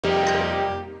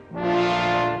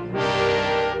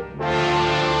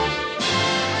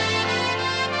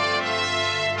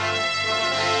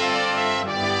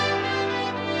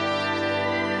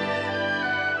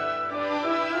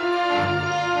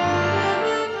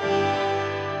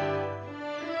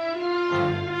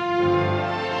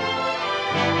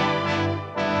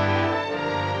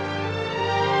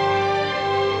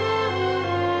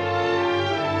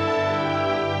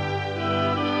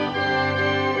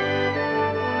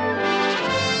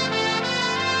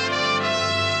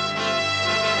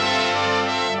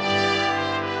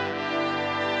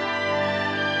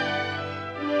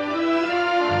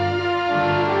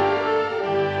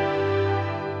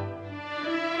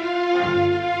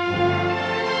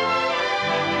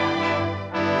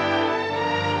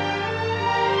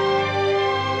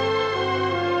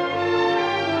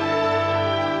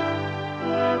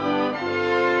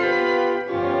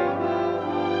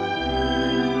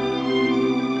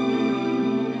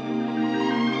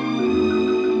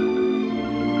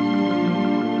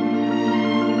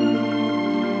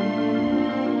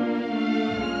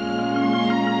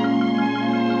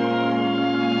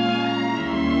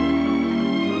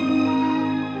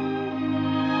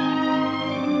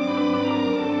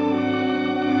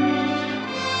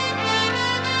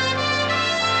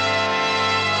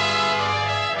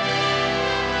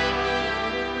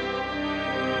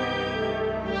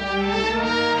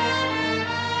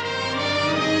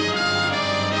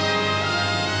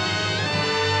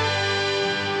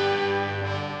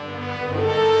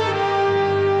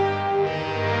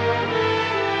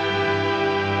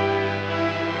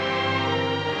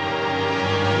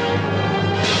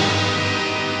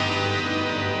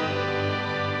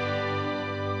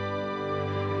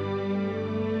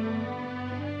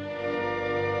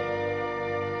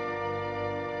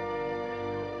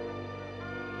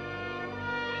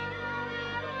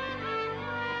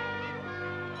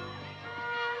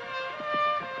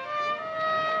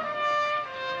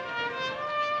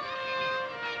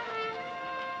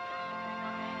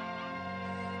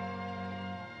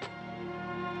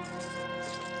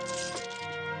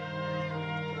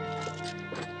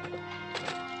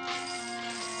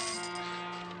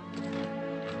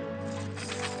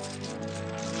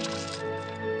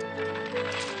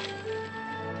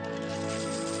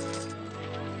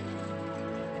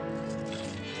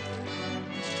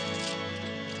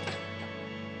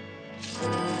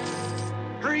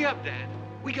Hurry up, Dad.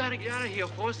 We gotta get out of here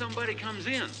before somebody comes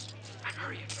in. I'm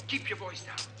hurrying. Keep your voice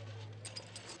down.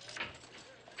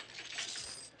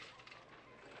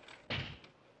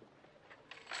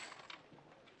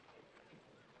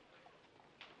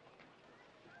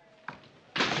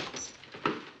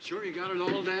 Sure you got it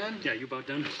all, Dan? Yeah, you about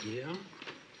done? Yeah.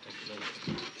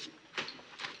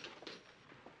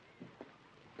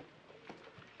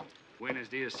 Buenos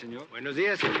dias, senor. Buenos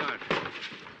dias, senor.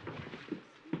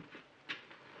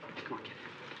 Come on, kid.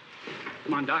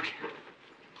 Come on, Doc.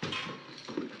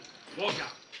 Walk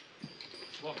out.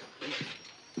 Walk out.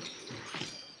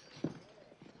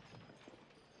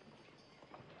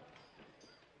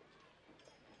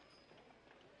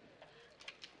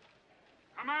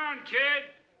 Come on, kid.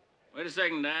 Wait a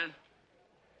second, Dad.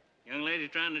 Young lady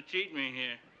trying to cheat me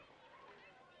here.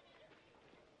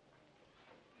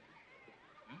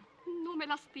 No me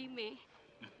lastime.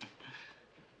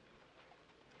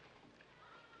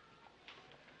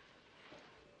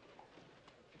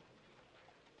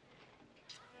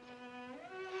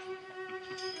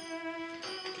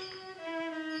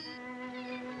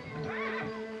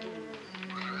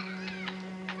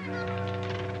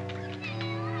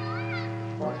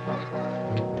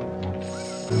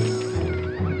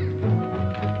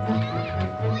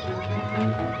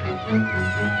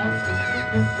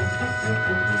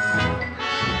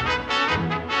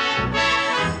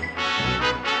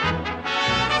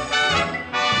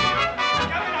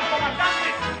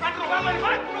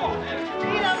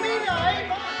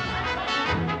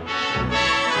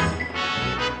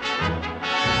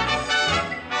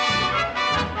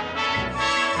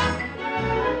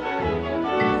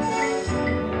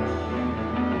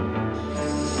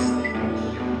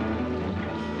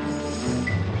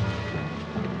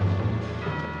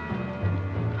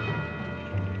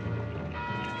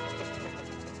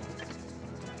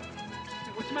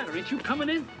 Ain't you coming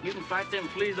in? You can fight them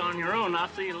fleas on your own. I'll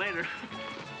see you later.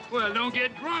 Well, don't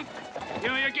get drunk. You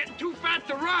know, you're getting too fat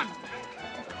to run.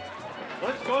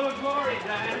 Let's go to glory,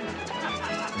 Dan.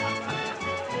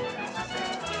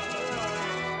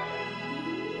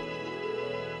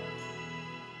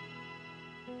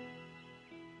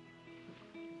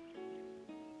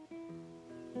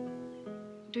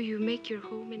 Do you make your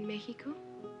home in Mexico?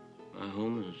 My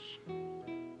home is...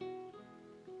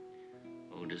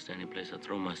 oh, just any place I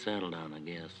throw my saddle down, I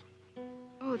guess.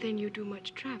 Oh, then you do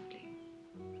much traveling.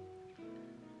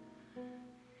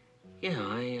 Yeah,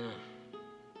 I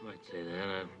might say that.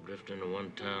 I drift into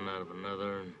one town out of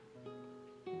another, and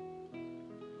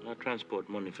I transport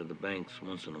money for the banks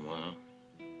once in a while.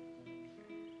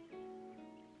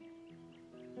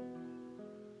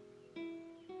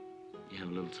 You have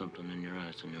a little something in your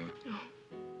eye, senor. Oh.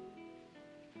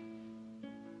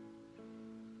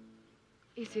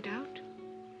 Is it out?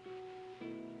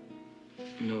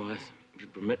 No, if you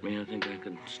permit me, I think I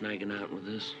could snag it out with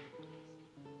this.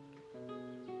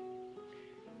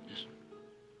 Just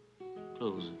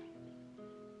close it.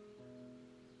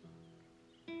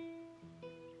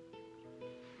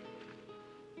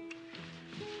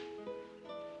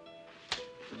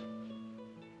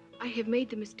 I have made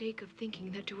the mistake of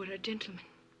thinking that you were a gentleman.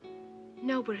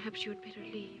 Now perhaps you had better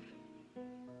leave.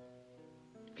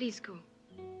 Please go.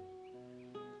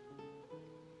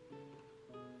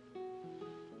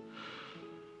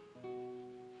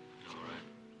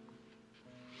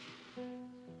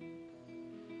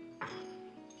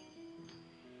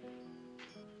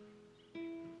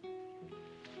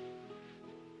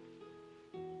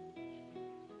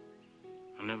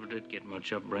 I never did get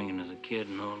much upbringing as a kid,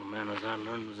 and all the manners I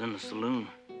learned was in the saloon.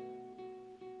 I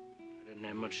didn't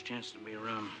have much chance to be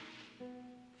around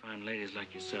fine ladies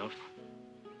like yourself.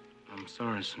 I'm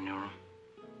sorry, Senora.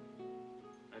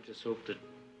 I just hope that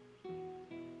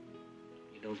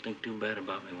you don't think too bad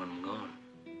about me when I'm gone.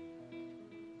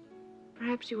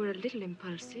 Perhaps you were a little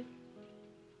impulsive.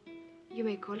 You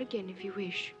may call again if you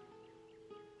wish.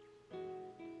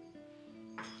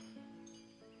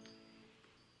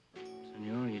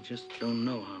 Senor, you just don't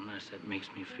know how nice that makes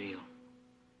me feel.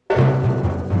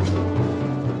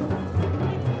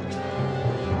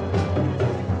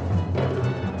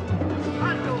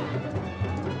 Brando!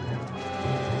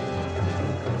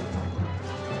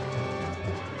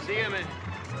 Sígueme.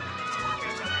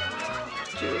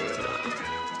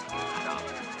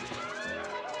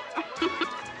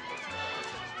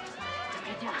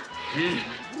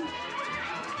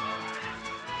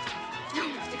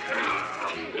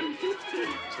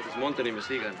 Se desmonten y me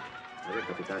sigan. A ver,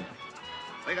 capitán.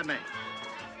 Óiganme.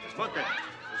 Desmonten.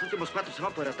 Los últimos 4 se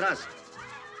van por atrás.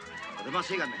 Los demás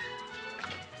síganme.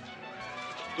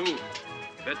 Tú,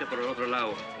 vete por el otro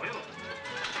lado.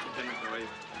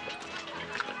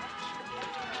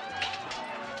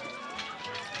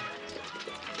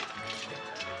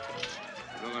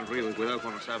 ruido y cuidado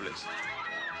con los sables.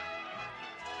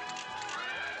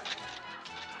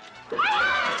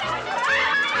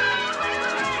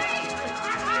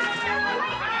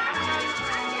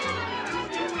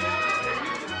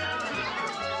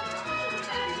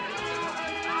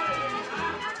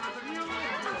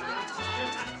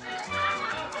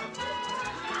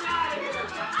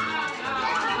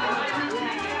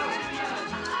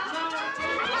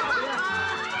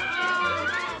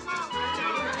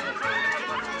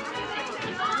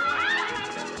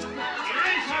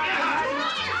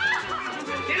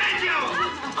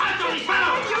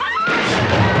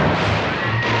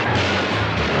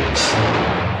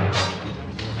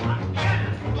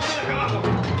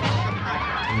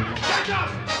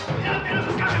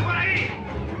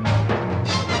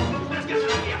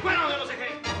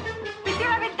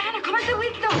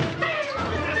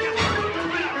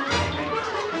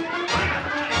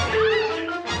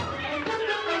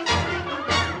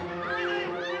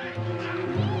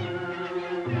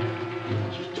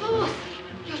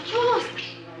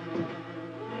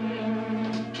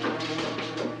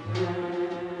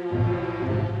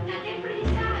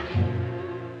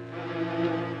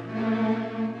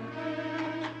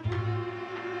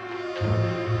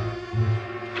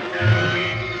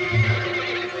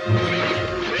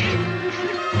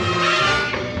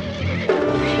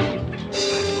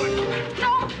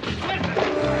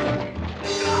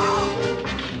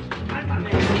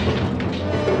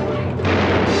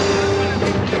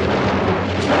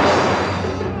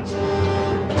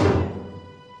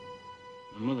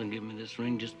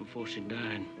 Before she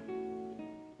died.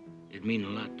 It'd mean a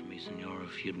lot to me, Senora,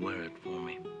 if you'd wear it for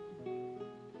me.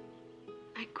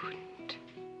 I couldn't.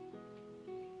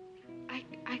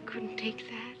 I couldn't take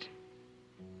that.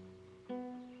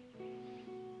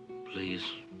 Please.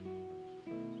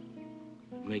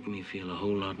 It'd make me feel a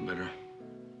whole lot better.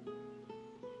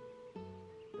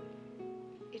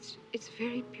 It's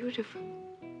very beautiful.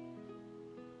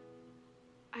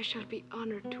 I shall be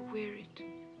honored to wear it.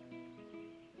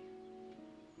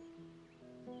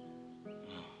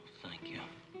 Thank you.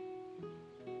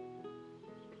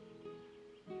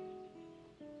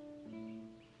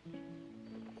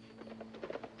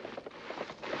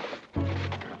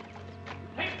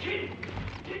 Hey, kid!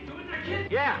 Kid, you with that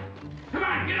kid? Yeah. Come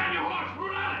on, get on your horse.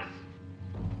 We're Alice.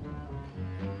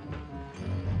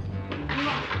 Come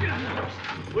on, get on the horse.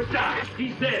 What's that?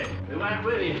 He's dead. They went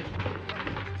with him.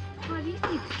 What is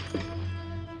it?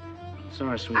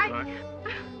 Sorry, sweetheart.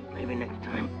 Maybe next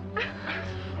time.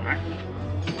 All right.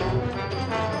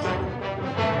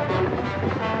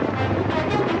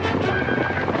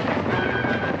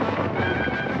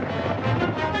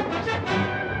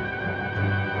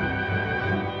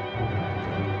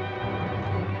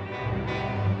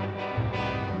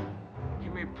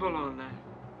 Give me a pull on that.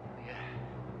 Yeah.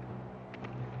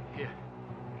 Here.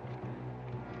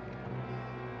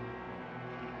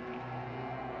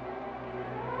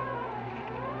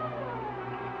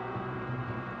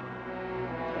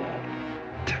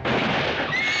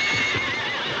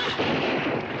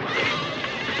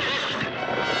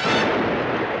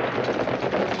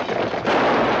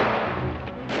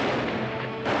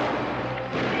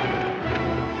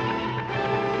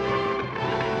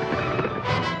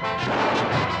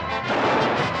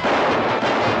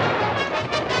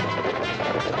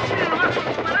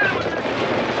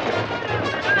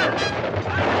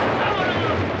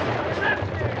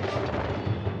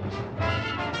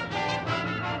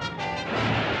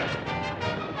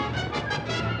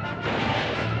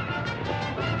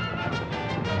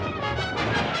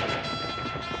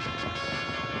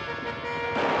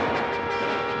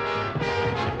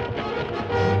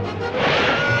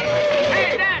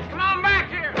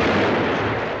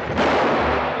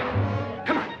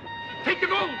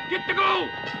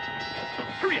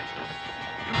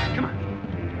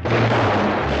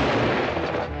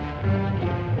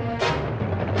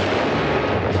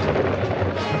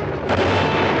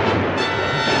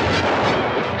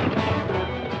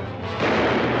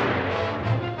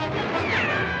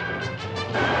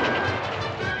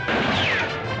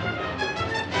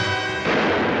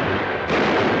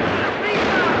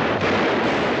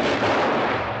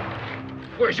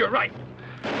 Where's your right?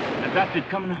 I got it,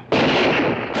 Kamala.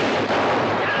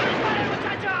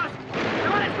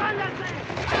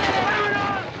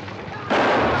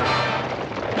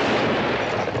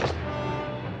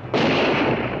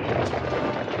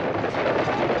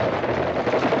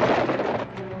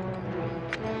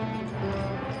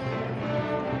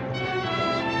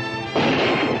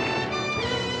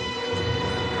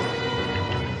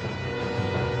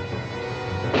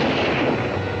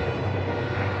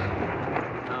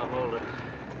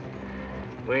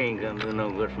 We're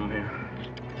no good from here.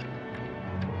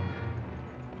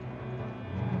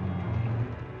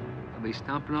 I'll be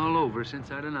stomping all over us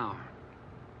inside an hour.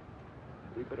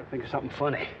 We better think of something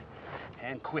funny.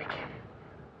 And quick.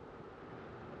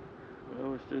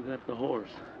 Well, we still got the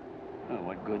horse. Oh,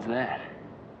 what good's that?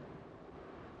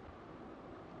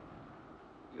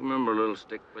 You remember a little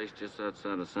stick place just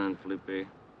outside of San Felipe? The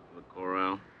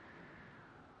corral?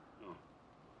 No.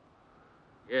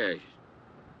 Yeah.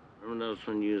 Remember that was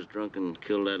when you was drunk and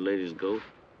killed that lady's goat?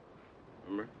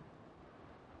 Remember?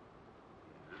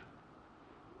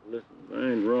 Listen, if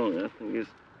I ain't wrong, I think it's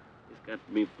got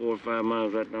to be 4 or 5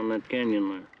 miles right down that canyon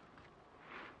there.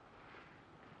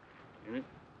 Ain't it?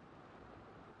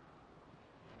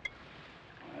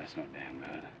 Oh, that's not damn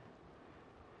good.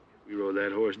 If we rode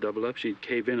that horse double up, she'd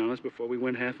cave in on us before we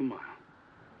went half a mile.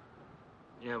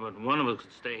 Yeah, but one of us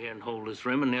could stay here and hold this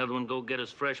rim, and the other one go get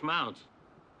us fresh mounts.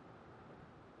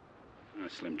 No,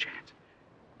 slim chance.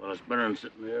 Well, it's better than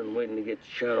sitting there and waiting to get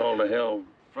shot all to hell,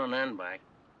 front and back.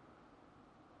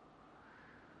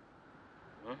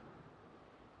 Huh?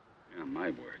 Yeah, my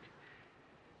work.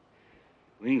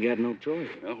 We ain't got no choice.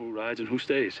 Well, who rides and who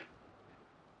stays?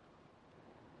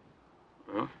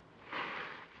 Huh?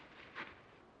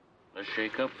 Let's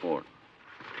shake up for it.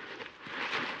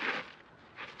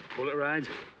 Bullet rides?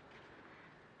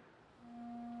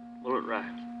 Bullet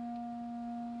rides.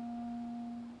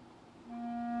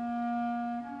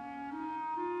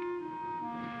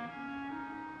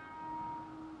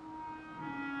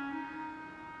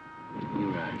 You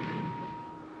ride.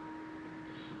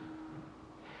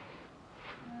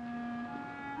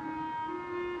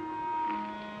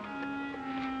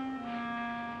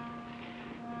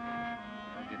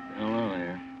 I'll get the hell out of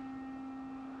here.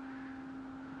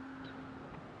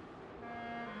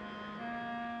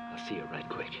 I'll see you right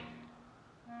quick.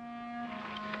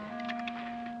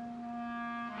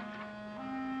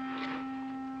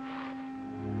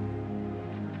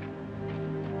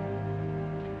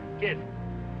 Kid.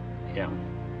 Yeah.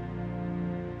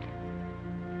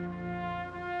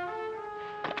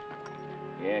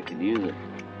 Yeah, I could use it.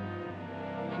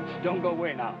 Don't go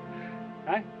away now.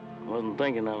 Huh? Wasn't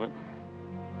thinking of it.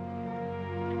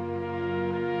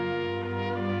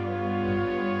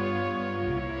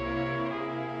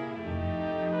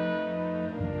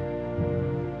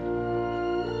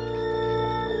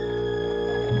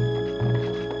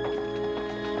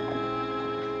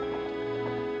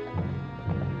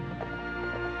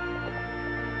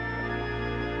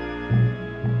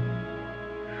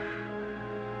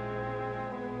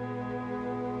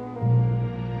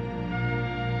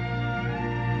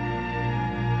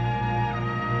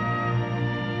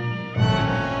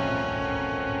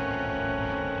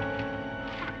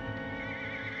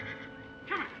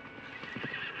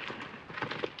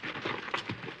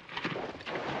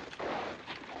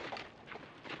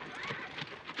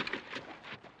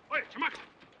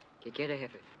 ¿Qué quiere,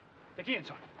 jefe? ¿De quién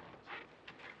son?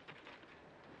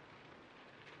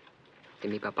 De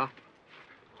mi papá.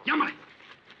 ¡Llámale!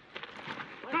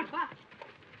 Papá.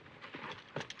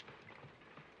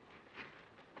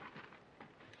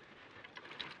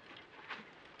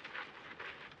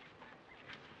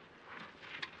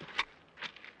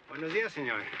 Buenos días,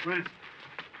 señor. Bueno.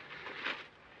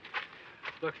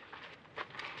 Look.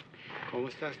 ¿Cómo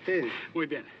está usted? Muy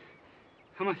bien.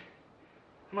 How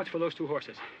much for those 2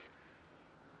 horses?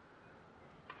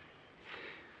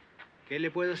 ¿Qué le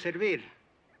puedo servir?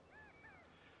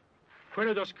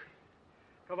 Fuera 2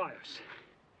 caballos.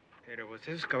 Pero pues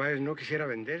esos caballos no quisiera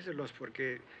vendérselos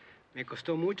porque me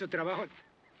costó mucho trabajo.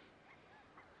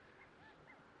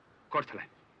 Córtale.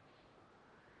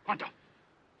 ¿Cuánto?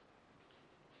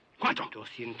 ¿Cuánto?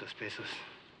 200 pesos.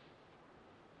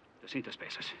 200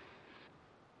 pesos.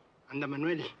 Anda,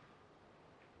 Manuel.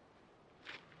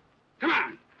 Come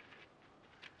on!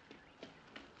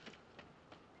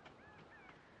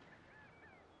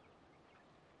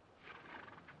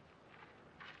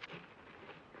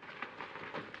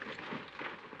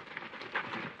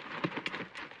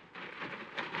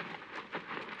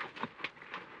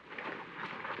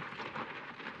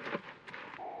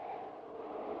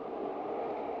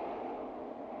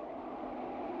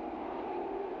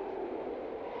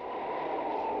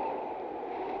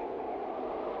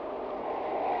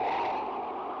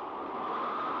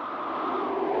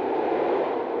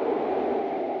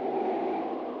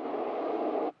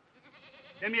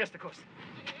 Deme esta cosa.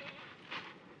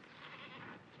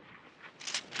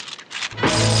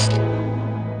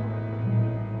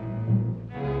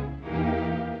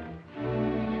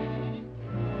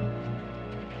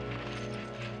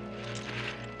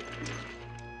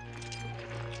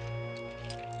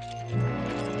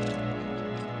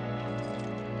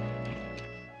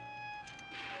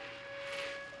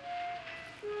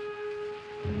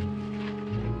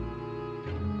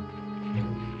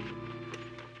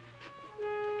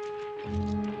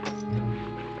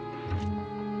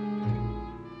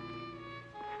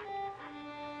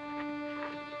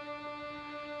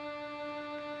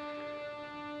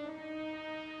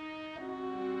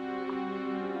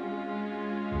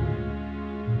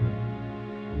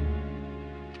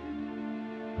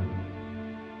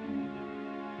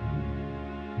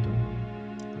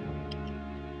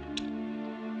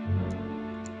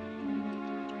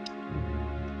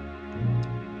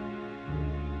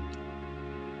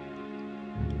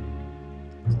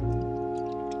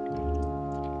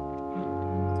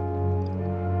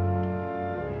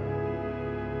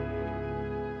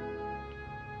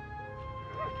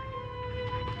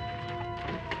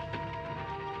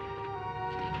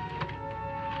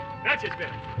 Gracias, Ben.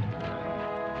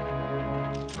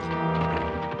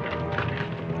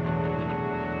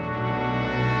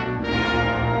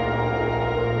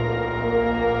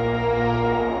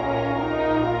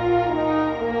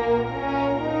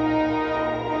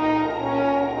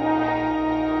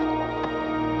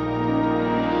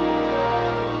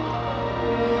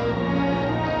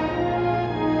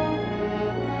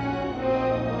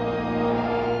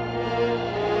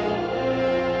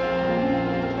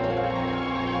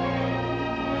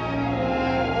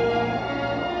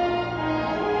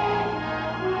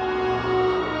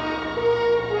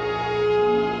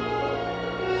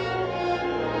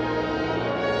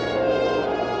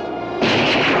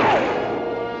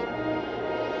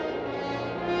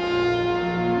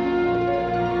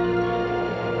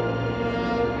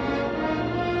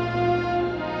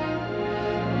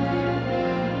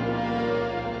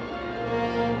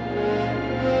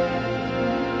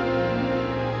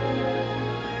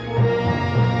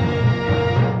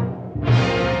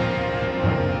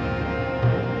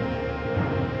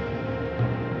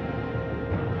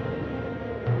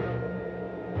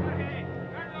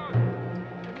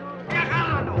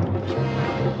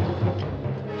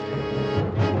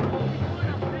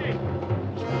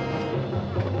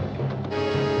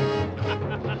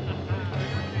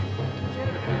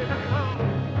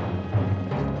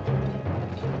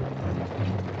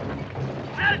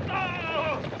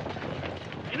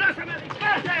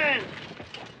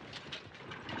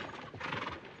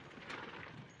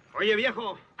 Oye,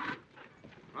 viejo,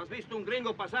 ¿no has visto un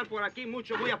gringo pasar por aquí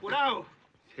mucho, muy apurado?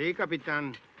 Sí,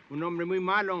 capitán. Un hombre muy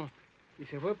malo. Y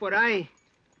se fue por ahí.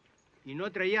 Y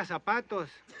no traía zapatos.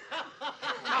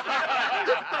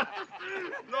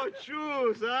 No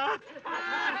shoes, ¿ah?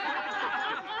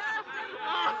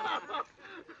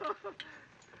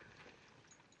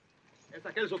 ¿Es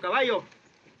aquel su caballo?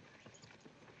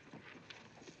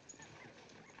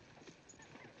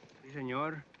 Sí,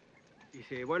 señor. Y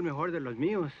se llevó el mejor de los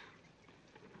míos.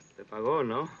 Te pagó,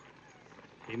 ¿no?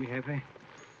 Sí, mi jefe.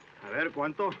 A ver,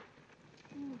 ¿cuánto?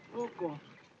 Poco.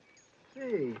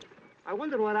 Hey, I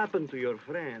wonder what happened to your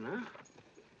friend, huh?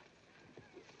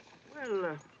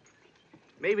 Well,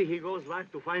 maybe he goes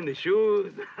back to find the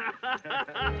shoes.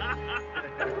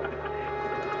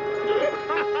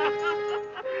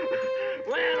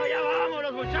 Bueno, ya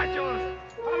vámonos, muchachos.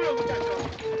 Vámonos, muchachos.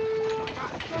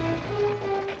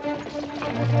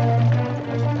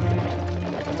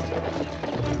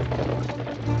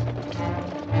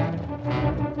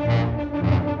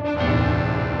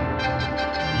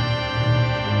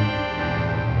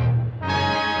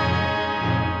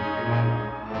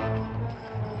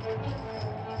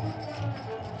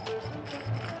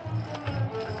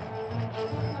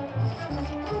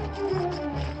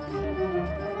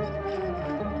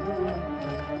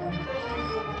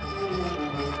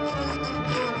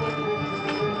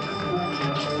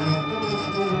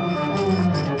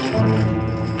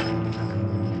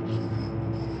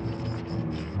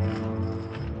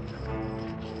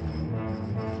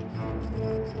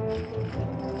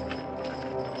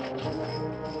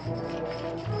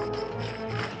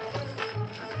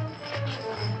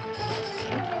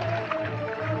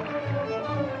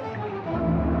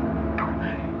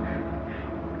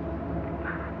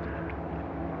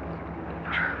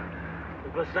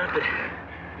 Bastante.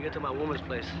 We get to my woman's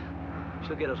place.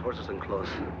 She'll get us horses and clothes.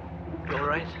 You all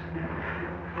right?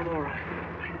 I'm all right.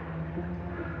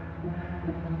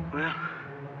 Well,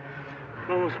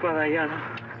 vamos para allá, ¿no?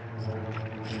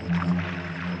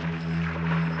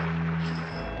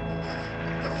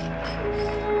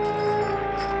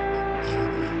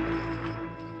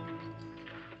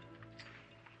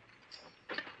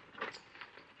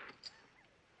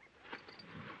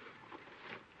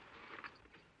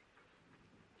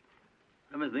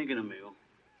 I've been thinking, amigo,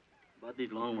 about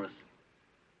these long rests.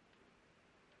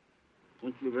 It's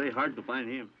going to be very hard to find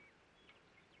him.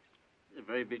 He's a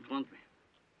very big country.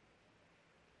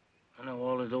 I know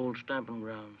all his old stamping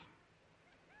grounds.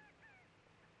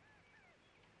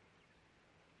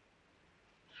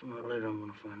 Sooner or later, I'm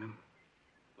gonna find him.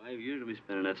 5 years we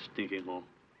spent in that stinking hole.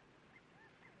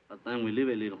 By the time we live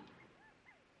a little.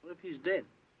 What if he's dead?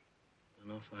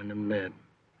 Then I'll find him dead.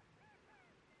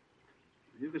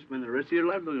 You could spend the rest of your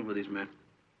life looking for these men.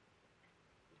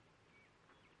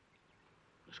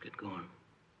 Let's get going.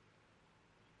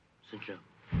 Sit up.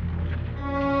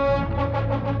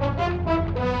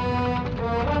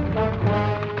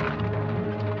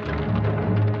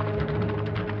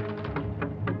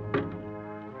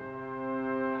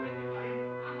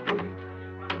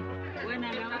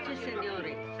 Buenas noches,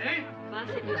 señores.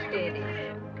 Pasen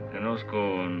ustedes. Conozco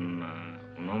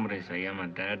un hombre que se llama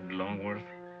Dad Longworth.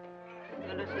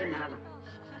 Yo no sé nada.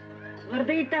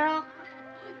 Gordito.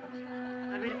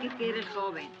 A ver qué quiere el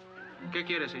joven. ¿Qué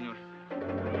quiere, señor?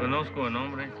 Conozco un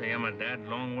hombre que se llama Dad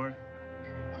Longworth.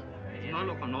 No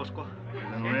lo conozco. Es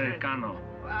un americano.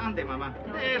 Ande, mamá.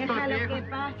 Estos Déjalo viejos que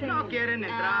pase. no quieren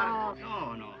entrar.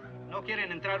 No. No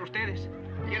quieren entrar ustedes.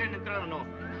 ¿Quieren entrar o no?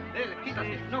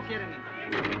 Quítate. No quieren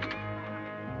entrar.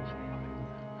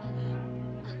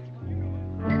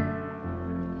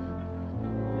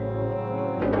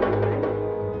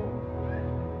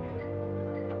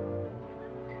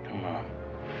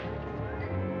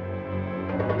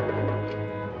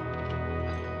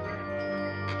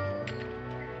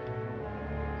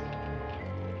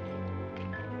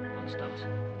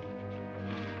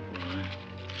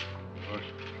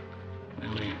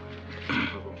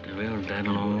 ¿Te veo el Dad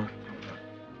Longworth?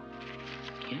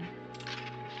 ¿Quién?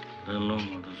 Dad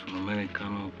Longworth es un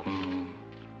americano con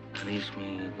nariz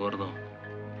muy gordo.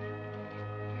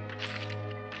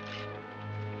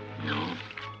 No.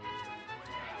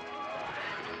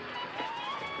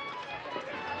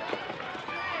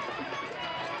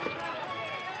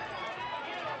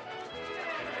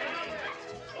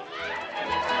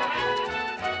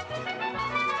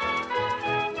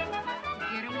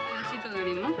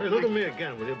 Hey, look at me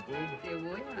again, will you, boob? Qué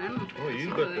bueno. Oh, you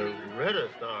got the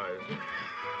reddest eyes.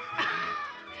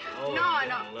 No.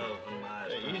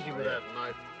 Hey, easy with that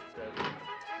knife.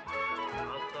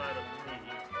 Outside of me.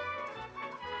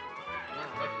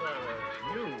 Outside of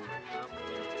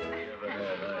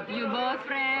you. You both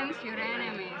friends, you're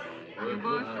enemies. You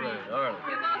both friends.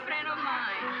 You're both friend of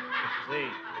mine. See.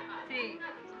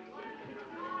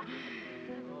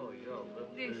 Oh, yo,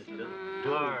 This this man.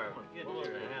 darn. Get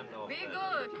your hand off. Be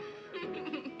good.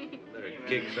 Better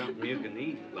kick something you can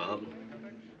eat, Bob.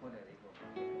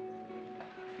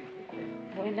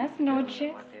 Buenas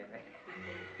noches.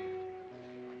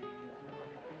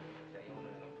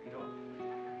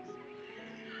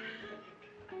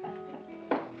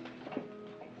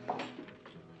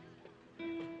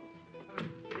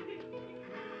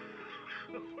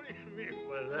 What do you mean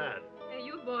by that? Hey,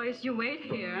 you boys, you wait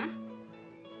here.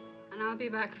 And I'll be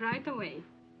back right away.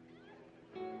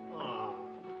 Oh.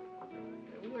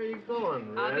 Where are you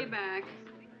going, Red? I'll be back.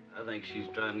 I think she's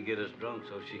trying to get us drunk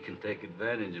so she can take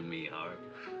advantage of me, Hart.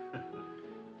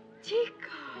 Chico,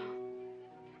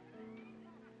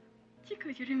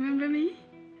 you remember me?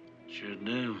 Sure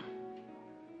do.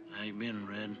 How you been,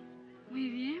 Red? Muy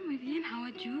bien. How are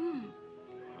you?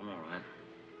 I'm all right.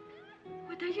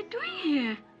 What are you doing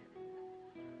here?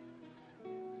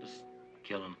 Just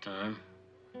killing time.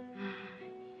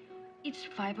 It's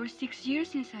 5 or 6 years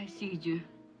since I see you.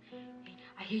 Hey,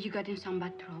 I hear you got in some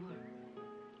bad trouble.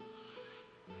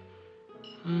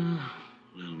 A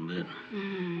little bit.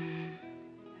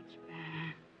 That's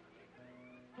bad.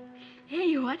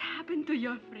 Hey, what happened to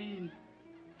your friend?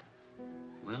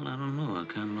 Well, I don't know. I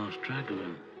kind of lost track of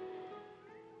him.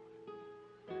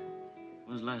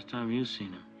 When's the last time you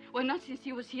seen him? Well, not since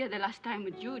he was here the last time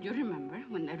with you. Do you remember?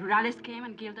 When the rurales came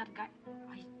and killed that guy?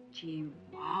 Ay,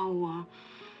 Chihuahua.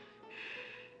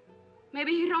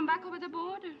 Maybe he ran back over the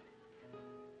border.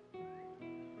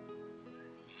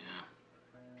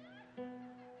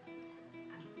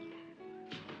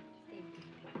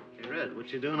 Hey, Red, what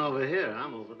you doing over here?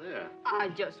 I'm over there.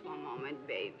 Just one moment,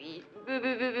 baby.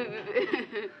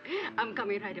 I'm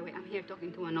coming right away. I'm here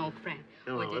talking to an old friend.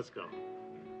 Come on, let's go.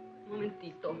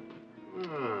 Momentito.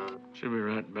 She'll be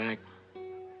right back.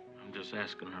 I'm just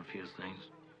asking her a few things.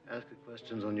 Ask her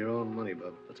questions on your own money,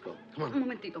 bub. Let's go. Come on.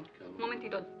 Momentito.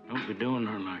 Don't be doing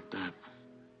her like that.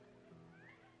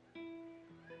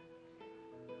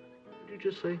 What did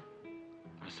you just say?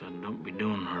 I said, don't be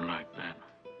doing her like that.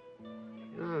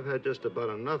 You know, I've had just about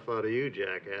enough out of you,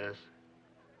 jackass.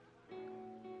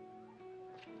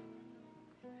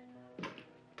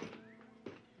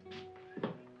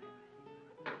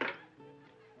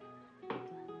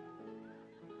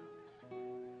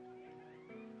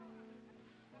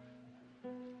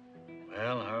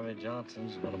 Charlie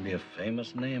Johnson's gonna be a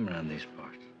famous name around these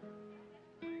parts.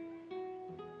 You're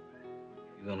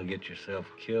gonna get yourself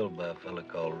killed by a fella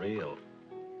called Rio.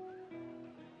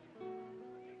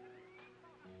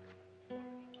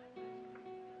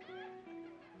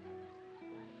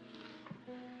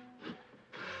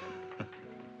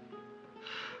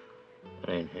 That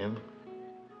ain't him.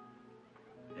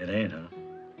 It ain't, huh?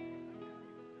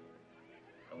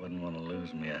 I wouldn't want to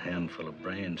lose me a handful of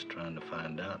brains trying to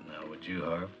find out now, would you,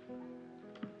 Harv?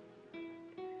 I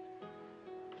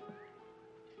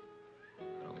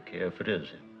don't care if it is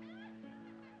him.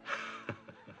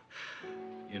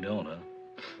 You don't, huh?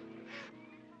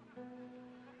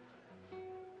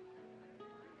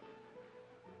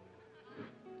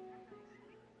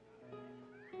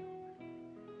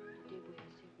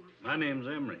 My name's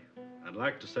Emery. I'd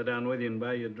like to sit down with you and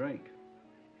buy you a drink.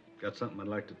 Got something I'd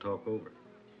like to talk over.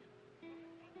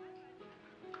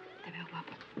 Te veo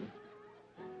guapo.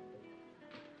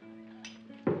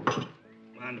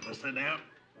 Mind if I sit down?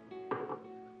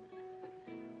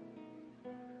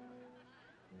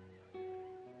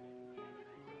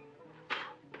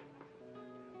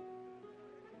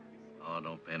 Oh,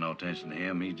 don't pay no attention to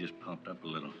him. He just pumped up a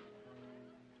little.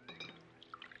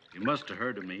 You must have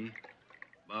heard of me,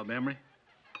 Bob Emery?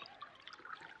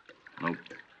 Nope.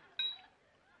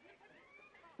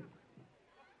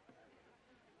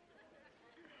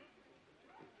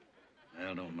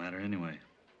 Well, don't matter anyway.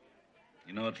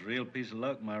 You know, it's a real piece of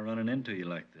luck my running into you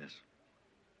like this.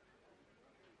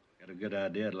 Got a good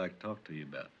idea I'd like to talk to you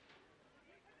about.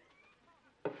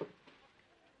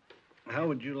 How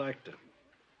would you like to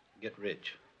get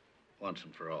rich once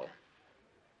and for all?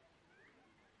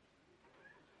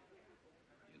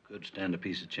 You could stand a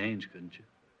piece of change, couldn't you?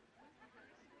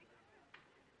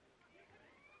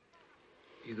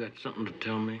 You got something to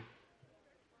tell me?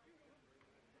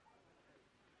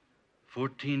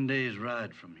 14 days'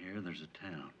 ride from here, there's a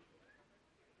town.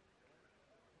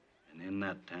 And in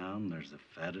that town, there's the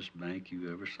fattest bank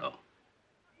you ever saw.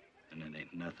 And it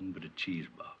ain't nothing but a cheese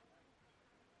box.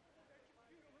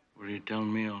 What are you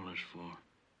telling me all this for?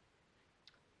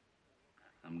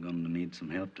 I'm going to need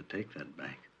some help to take that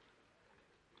bank.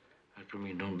 How come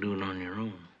you don't do it on your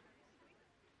own?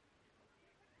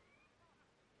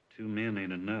 2 men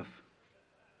ain't enough.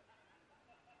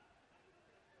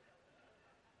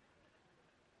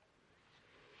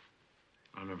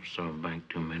 I never saw a bank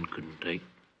 2 men couldn't take.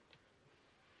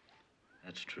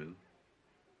 That's true.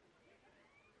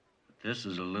 But this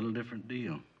is a little different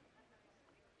deal.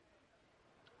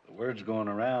 The word's going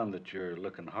around that you're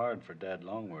looking hard for Dad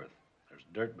Longworth. There's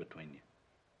dirt between you.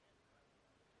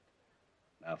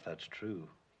 Now, if that's true,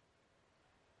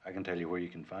 I can tell you where you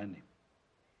can find him.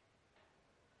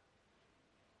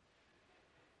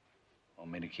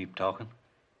 Want me to keep talking?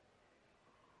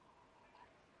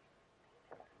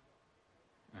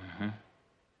 Mm-hmm.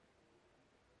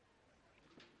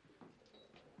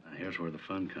 Now, here's where the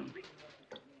fun comes.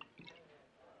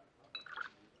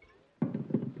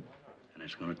 And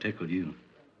it's going to tickle you.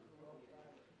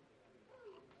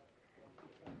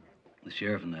 The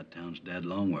sheriff in that town's Dad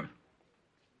Longworth.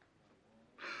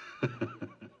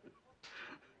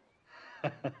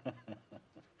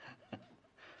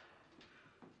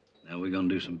 Now we're going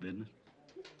to do some business.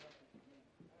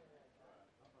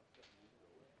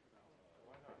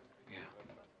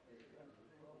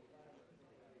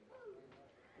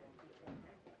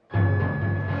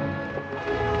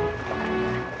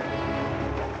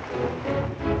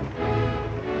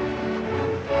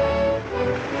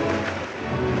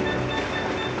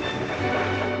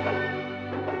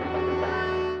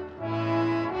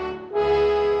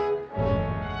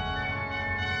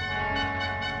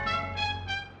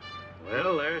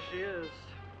 Well, there she is.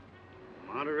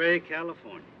 Monterey,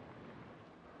 California.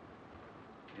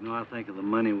 You know, I think of the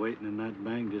money waiting in that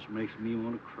bank just makes me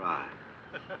want to cry.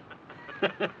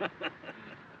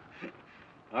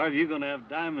 Harv, you're going to have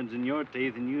diamonds in your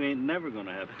teeth, and you ain't never going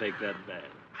to have to take that bad.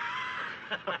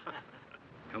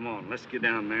 Come on, let's get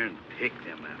down there and pick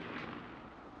them apples.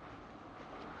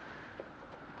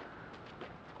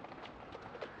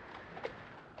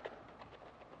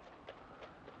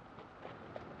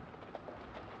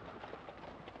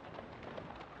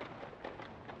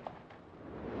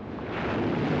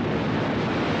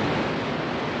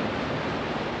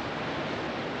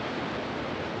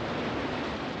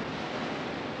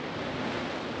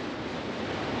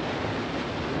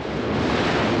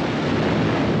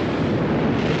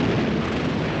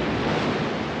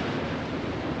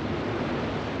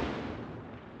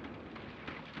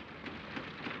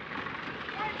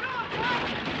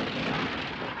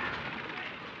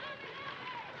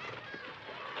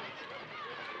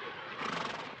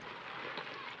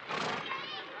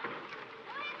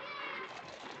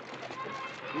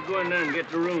 go in there and get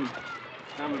the room.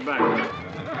 I'll be back.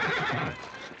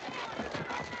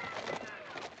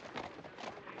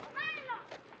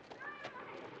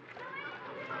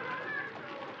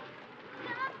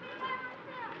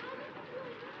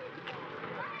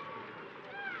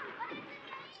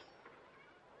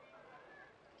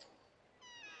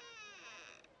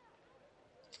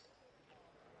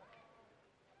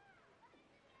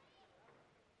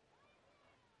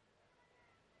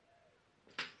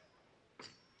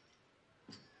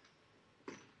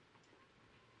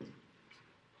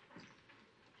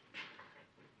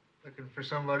 Looking for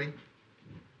somebody?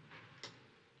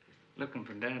 Looking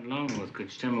for Dad Longworth.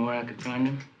 Could you tell me where I could find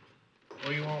him? What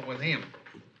do you want with him?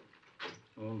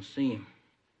 I want to see him.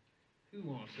 Who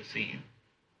wants to see him?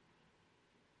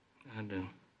 I do.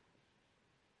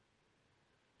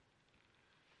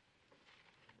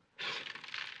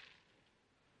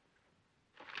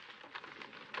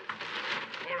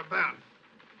 What about?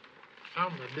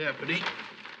 I'm the deputy.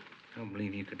 I don't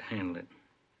believe you could handle it.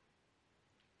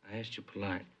 I asked you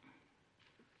polite.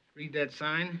 Read that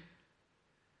sign?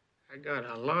 I got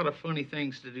a lot of funny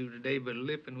things to do today, but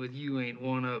lipping with you ain't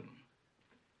one of them.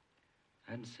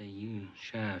 I'd say you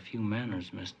shy a few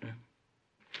manners, mister.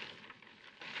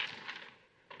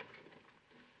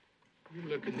 You're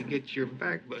looking to get your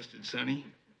back busted, Sonny.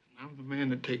 I'm the man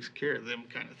that takes care of them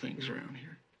kind of things around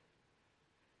here.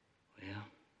 Well,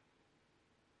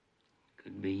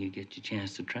 could be you get your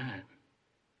chance to try it.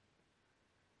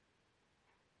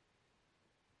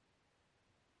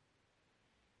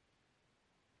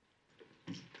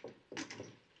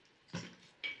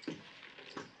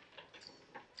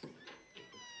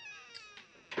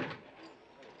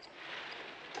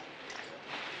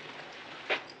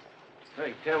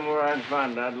 Hey, tell me where I can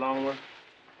find Dad Longworth.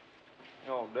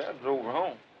 Oh, Dad's over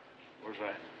home. Where's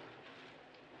that?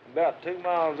 About 2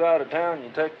 miles out of town, you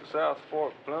take the South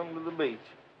Fork plumb to the beach.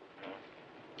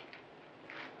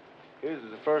 His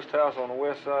is the first house on the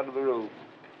west side of the road.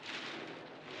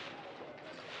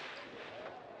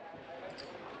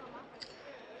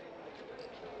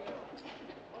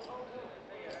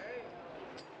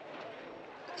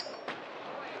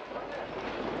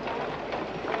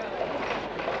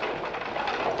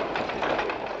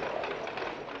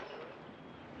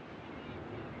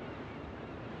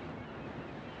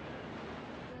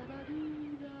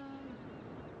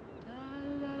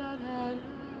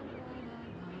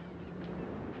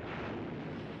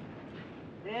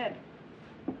 Dad,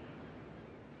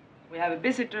 we have a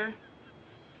visitor.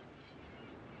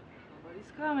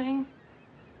 Somebody's coming.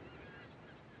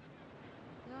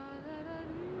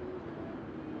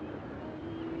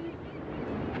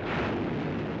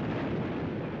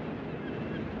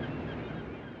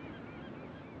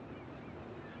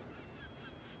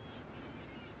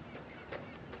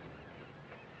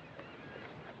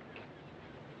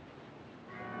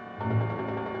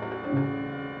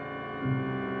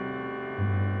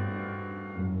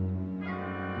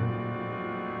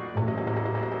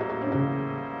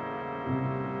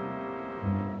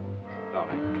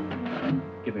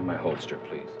 Give me my holster,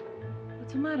 please.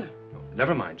 What's the matter? No,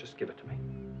 never mind. Just give it to me.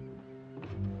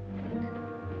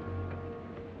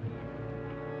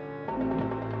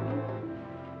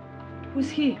 Who's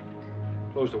he?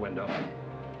 Close the window.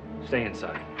 Stay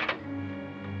inside.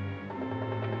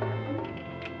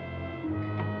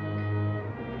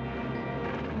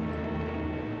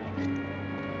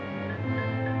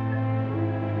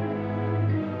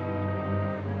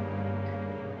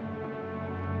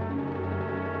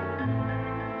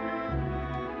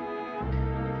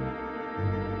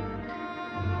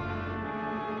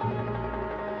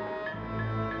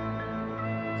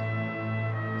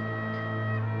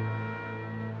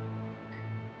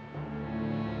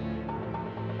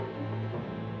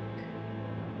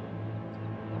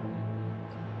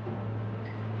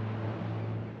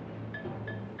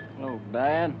 Hello,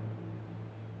 Dad.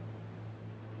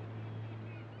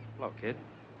 Hello, kid.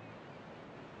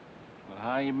 Well,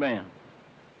 how you been?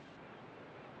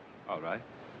 All right.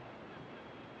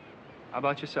 How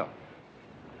about yourself?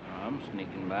 I'm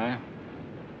sneaking by.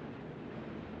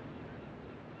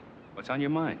 What's on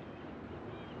your mind?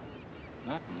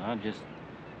 Nothing. I just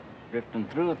drifting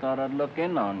through. I thought I'd look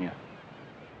in on you.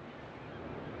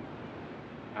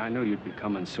 I knew you'd be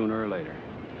coming sooner or later.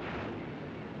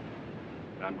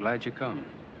 But I'm glad you come.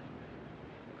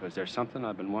 Because there's something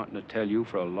I've been wanting to tell you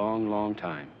for a long, long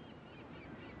time.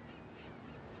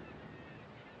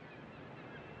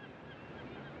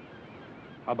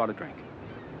 How about a drink?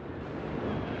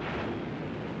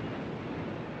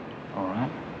 All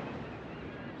right.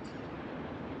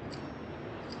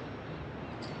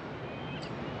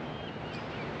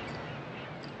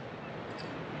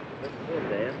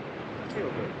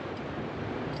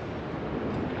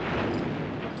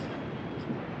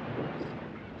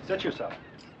 Sit yourself.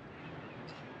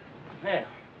 Yeah.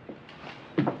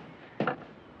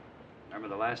 Remember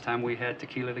the last time we had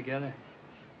tequila together?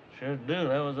 Sure do.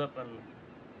 That was up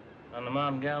on the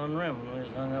Mount Gallon Rim when we was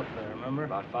hung up there, remember?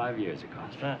 About 5 years ago.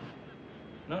 That's right.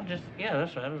 No, yeah,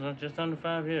 that's right. It was just under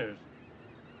 5 years.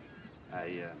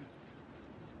 I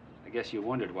guess you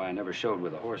wondered why I never showed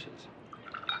with the horses.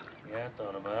 Yeah, I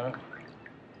thought about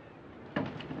it.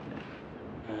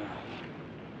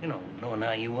 You know, knowing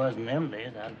how you was in them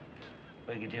days, I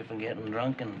figured you for getting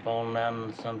drunk and falling down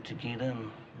in some chiquita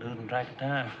and losing track of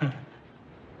time.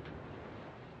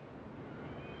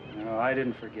 No, I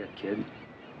didn't forget, kid.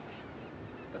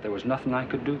 But there was nothing I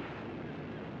could do.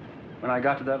 When I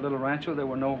got to that little rancho, there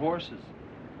were no horses.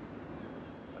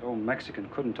 That old Mexican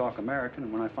couldn't talk American,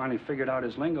 and when I finally figured out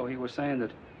his lingo, he was saying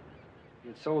that he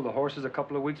had sold the horses a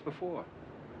couple of weeks before.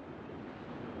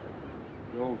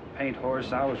 The old paint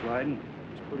horse I was riding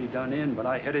was pretty done in, but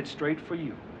I headed straight for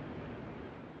you.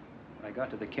 When I got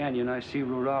to the canyon, I see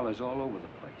rurales all over the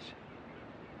place.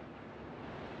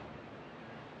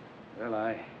 Well,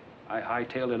 I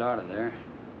hightailed it out of there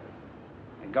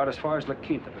and got as far as La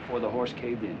Quinta before the horse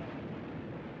caved in.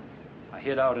 I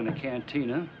hid out in a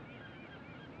cantina, and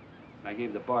I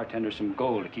gave the bartender some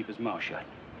gold to keep his mouth shut.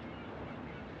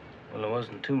 Well, there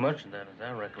wasn't too much of that, as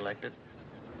I recollected.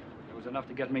 It was enough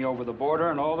to get me over the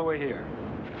border and all the way here.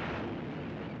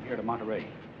 Here to Monterey.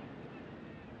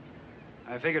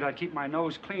 I figured I'd keep my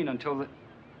nose clean until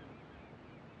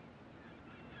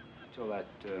that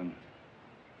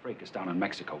fracas down in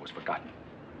Mexico was forgotten.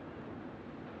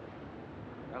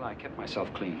 Well, I kept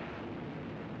myself clean.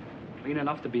 Clean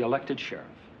enough to be elected sheriff.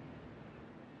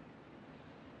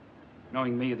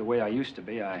 Knowing me the way I used to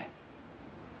be, I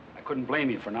couldn't blame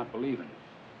you for not believing.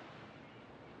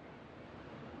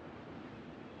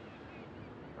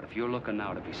 But if you're looking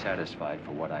now to be satisfied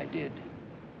for what I did,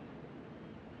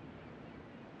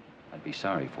 I'd be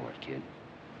sorry for it, kid.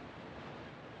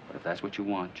 But if that's what you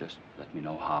want, just let me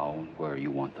know how and where you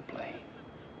want the play.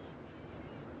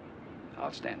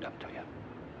 I'll stand up to you.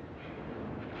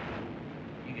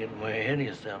 You're getting way ahead of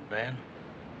yourself, Dad.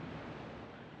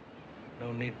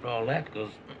 No need for all that,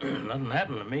 because nothing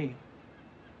happened to me.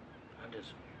 I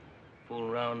just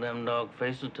fooled around them dog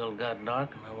faces till it got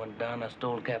dark, and I went down and I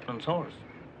stole the captain's horse.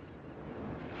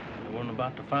 They weren't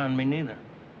about to find me neither.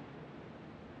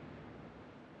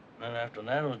 And after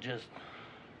that, it was just,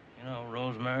 you know,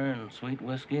 rosemary and sweet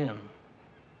whiskey and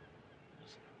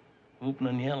just whooping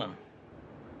and yelling.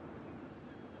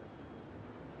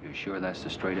 You sure that's the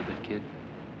straight of it, kid?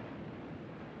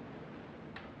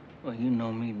 Well, you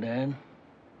know me, Dad.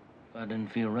 If I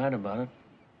didn't feel right about it,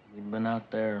 we'd been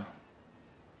out there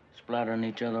splattering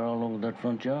each other all over that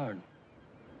front yard.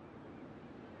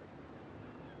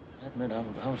 I admit I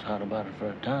was hot about it for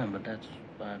a time, but that's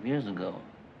 5 years ago.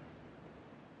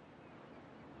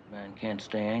 Man can't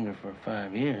stay angry for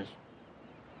 5 years.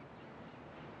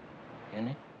 Can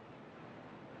he?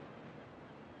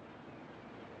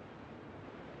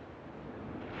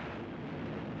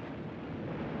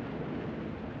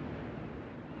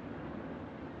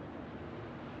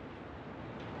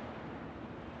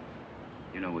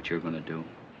 You know what you're gonna do?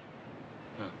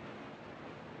 Huh.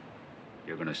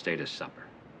 You're gonna stay to supper.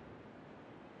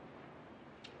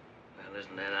 Well,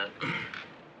 listen, Dad,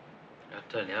 I'll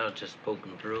tell you, I was just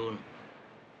poking through and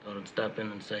thought I'd stop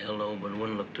in and say hello, but it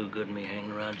wouldn't look too good me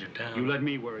hanging around your town. You let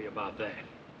me worry about that.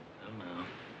 Well, now,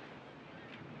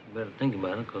 you better think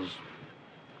about it, because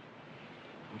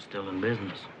I'm still in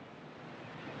business.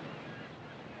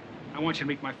 I want you to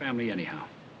meet my family anyhow.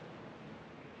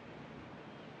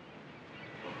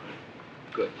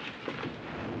 Good.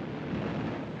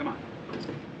 Come on.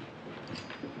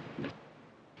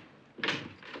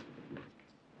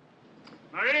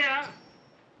 Maria!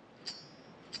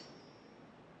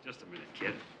 Just a minute,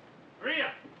 kid.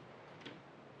 Maria!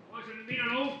 I want you to meet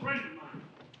an old friend of mine.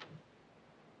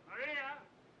 Maria!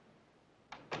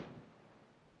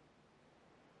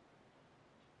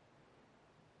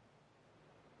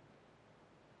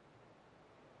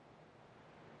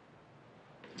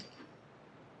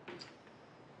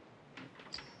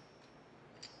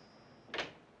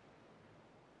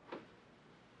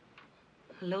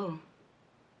 Hello.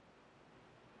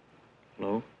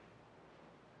 Hello?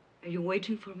 Are you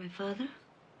waiting for my father?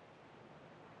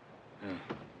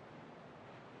 Yeah.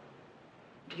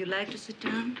 Do you like to sit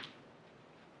down?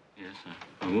 Yes,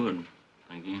 I would.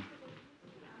 Thank you.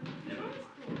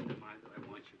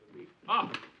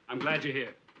 Oh, I'm glad you're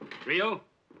here. Rio,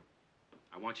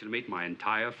 I want you to meet my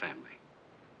entire family.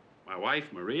 My wife,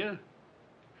 Maria.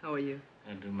 How are you?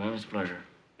 I do, ma'am. It's a pleasure.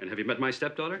 And have you met my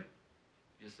stepdaughter?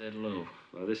 You said Lou.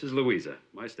 Well, this is Louisa,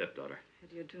 my stepdaughter. How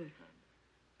do you do?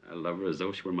 I love her as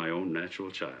though she were my own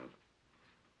natural child.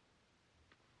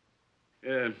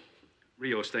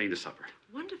 Rio's staying to supper.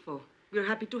 Wonderful. We're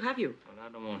happy to have you. But I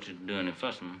don't want you to do any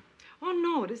fussing. Oh,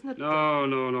 no, it is not...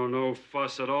 No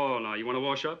fuss at all. Now, you want to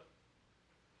wash up?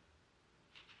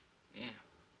 Yeah.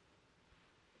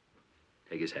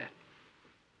 Take his hat.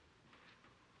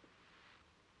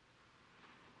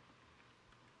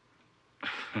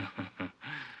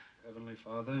 Heavenly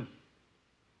Father,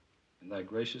 in thy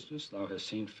graciousness, thou hast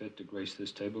seen fit to grace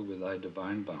this table with thy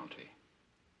divine bounty.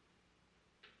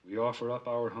 We offer up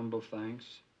our humble thanks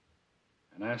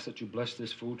and ask that you bless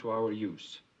this food to our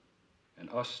use and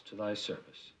us to thy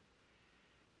service.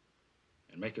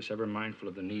 And make us ever mindful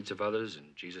of the needs of others. In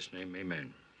Jesus' name,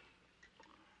 amen.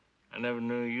 I never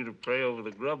knew you to pray over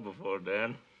the grub before,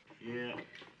 Dad. Yeah.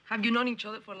 Have you known each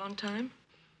other for a long time?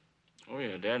 Oh,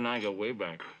 yeah, Dad and I go way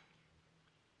back.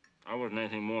 I wasn't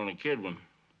anything more than a kid when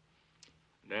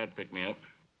Dad picked me up.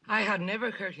 I had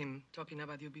never heard him talking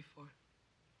about you before.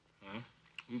 Huh?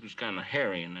 He was kind of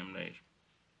hairy in them days.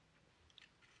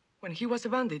 When he was a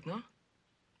bandit, no?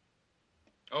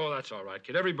 Oh, that's all right,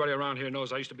 kid. Everybody around here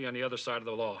knows I used to be on the other side of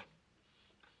the law.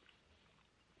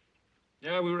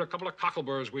 Yeah, we were a couple of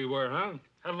cockleburrs, we were, huh?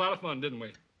 Had a lot of fun, didn't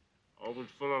we? Always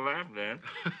full of laugh, Dad.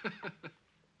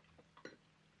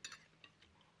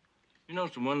 You know,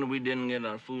 it's a wonder we didn't get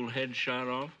our fool head shot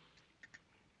off.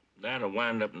 That'd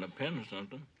wind up in a pen or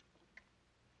something.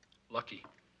 Lucky.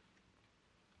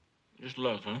 Just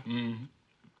luck, huh? Mm-hmm.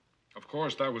 Of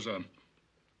course, that was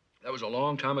a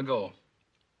long time ago.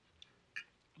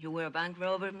 You were a bank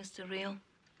robber, Mr. Rio?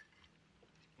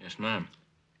 Yes, ma'am.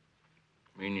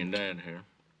 Me and your dad here.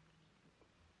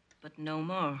 But no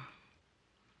more.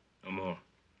 No more.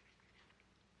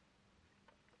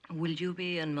 Will you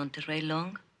be in Monterrey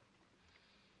long?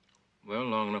 Well,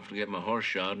 long enough to get my horse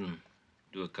shod and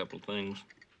do a couple things.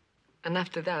 And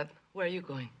after that, where are you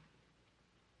going?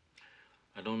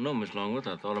 I don't know, Miss Longworth.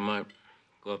 I thought I might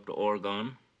go up to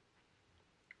Oregon.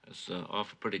 It's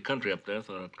awful pretty country up there.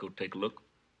 Thought I'd go take a look.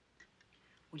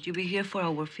 Will you be here for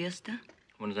our fiesta?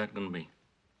 When is that going to be?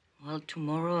 Well,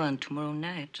 tomorrow and tomorrow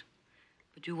night.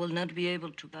 But you will not be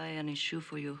able to buy any shoe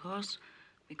for your horse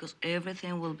because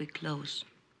everything will be closed.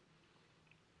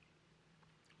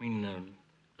 I mean,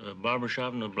 the barber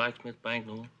shop and the blacksmith bank,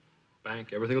 no?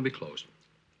 Bank, everything will be closed.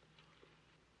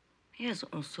 Yes,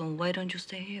 so why don't you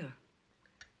stay here?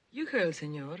 You heard,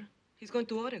 senor. He's going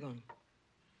to Oregon.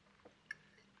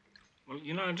 Well,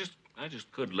 you know, I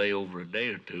just could lay over a day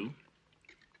or two.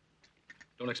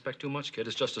 Don't expect too much, kid.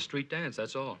 It's just a street dance,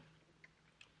 that's all.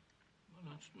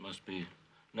 Well, that must be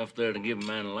enough there to give a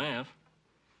man a laugh.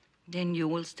 Then you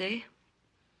will stay?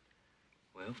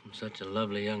 Well, from such a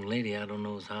lovely young lady, I don't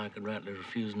know as how I could rightly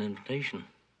refuse an invitation.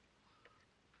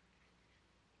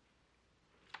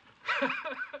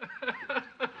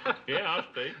 Yeah, I'll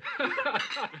stay.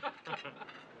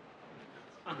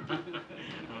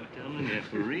 I'm telling you,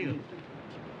 for real.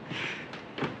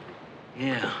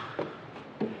 Yeah.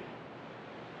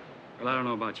 Well, I don't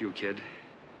know about you, kid,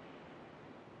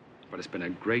 but it's been a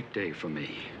great day for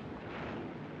me.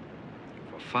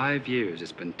 For 5 years,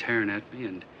 it's been tearing at me,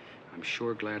 and I'm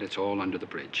sure glad it's all under the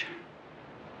bridge.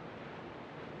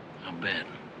 I'll bet.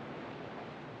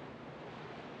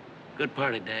 Good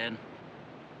party, Dad.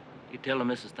 You tell the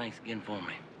missus thanks again for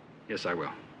me. Yes, I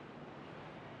will.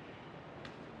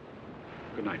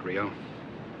 Good night, Rio.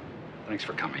 Thanks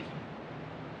for coming.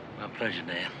 My pleasure,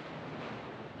 Dad.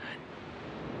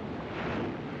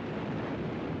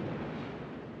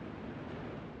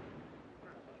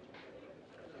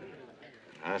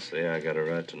 I say I got a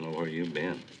right to know where you've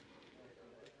been.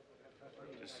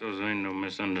 Just so there ain't no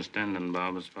misunderstanding,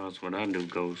 Bob, as far as what I do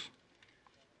goes.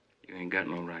 You ain't got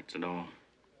no rights at all.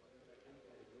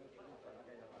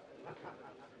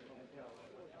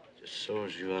 Just so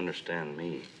as you understand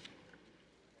me.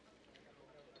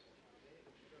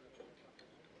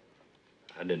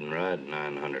 I didn't ride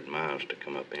 900 miles to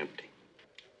come up empty.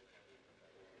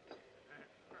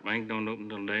 Bank don't open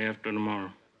till the day after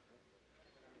tomorrow.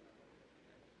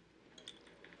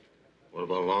 What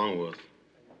about Longworth?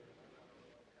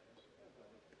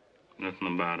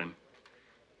 Nothing about him.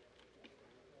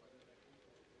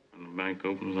 When the bank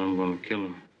opens, I'm gonna kill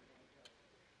him.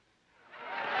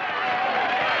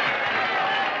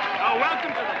 Now,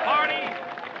 welcome to the party,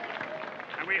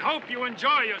 and we hope you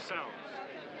enjoy yourselves.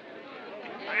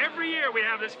 Now, every year we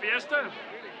have this fiesta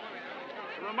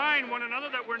to remind one another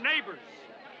that we're neighbors,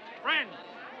 friends.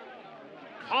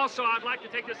 Also, I'd like to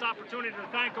take this opportunity to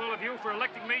thank all of you for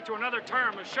electing me to another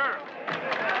term as sheriff.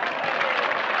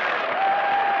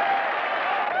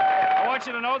 I want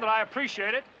want you to know that I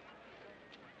appreciate it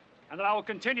and that I will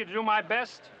continue to do my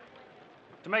best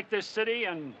to make this city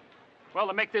and, well,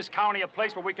 to make this county a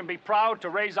place where we can be proud to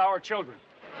raise our children.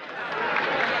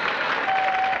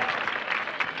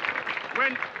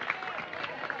 When...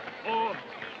 Oh,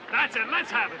 that's it.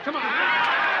 Let's have it. Come on.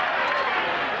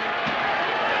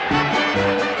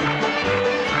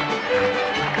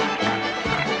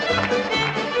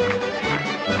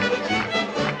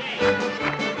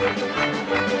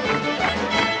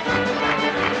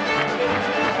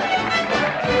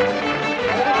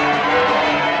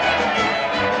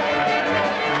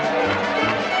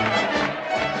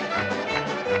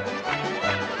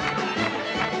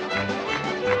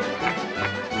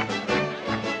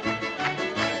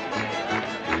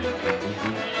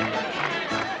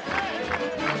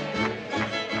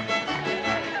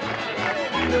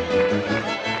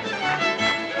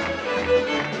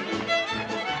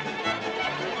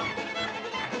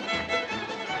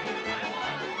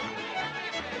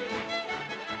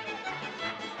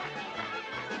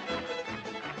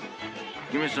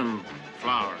 Give me some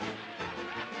flowers.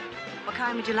 What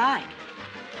kind would you like?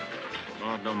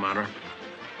 Oh, it don't matter.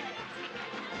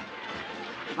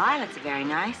 Violets are very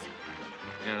nice.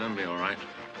 Yeah, that'll be all right.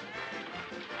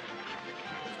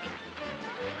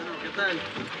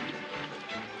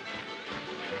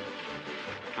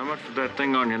 How much for that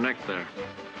thing on your neck there?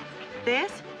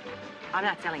 This? I'm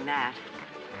not selling that.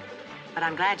 But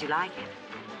I'm glad you like it.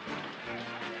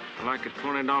 I like it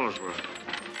 $20 worth.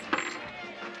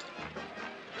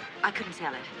 I couldn't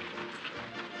sell it.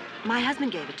 My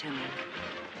husband gave it to me.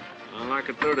 I like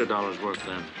it $30 worth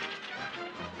then.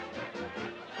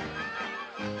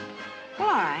 Well,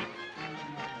 all right.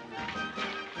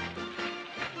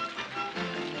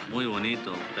 Muy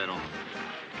bonito, pero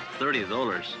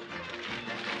 $30.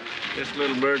 This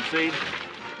little bird seed?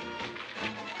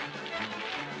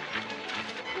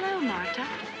 Hello, Marta.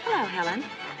 Hello, Helen.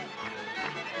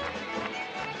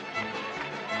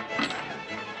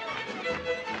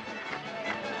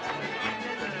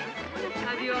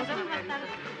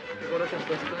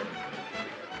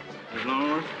 Miss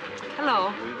Longworth?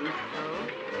 Hello.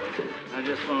 I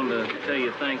just wanted to tell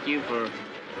you thank you for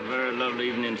the very lovely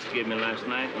evenings you gave me last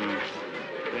night, and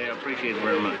I appreciate it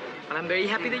very much. And I'm very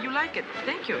happy that you like it.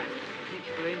 Thank you. Thank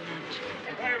you very much.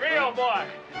 Hey, Rio boy.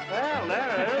 Well, there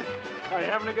it is. Are you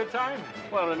having a good time?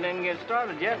 Well, it didn't get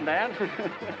started yet, Dad.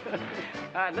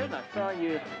 I did. I saw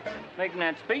you making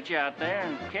that speech out there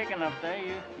and kicking up there.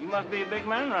 You must be a big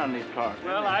man around these parts.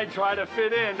 Well, I try to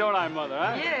fit in, don't I, Mother,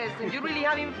 huh? Yes, and you're really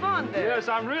having fun there. Yes,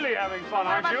 I'm really having fun,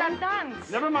 aren't you? What about that dance?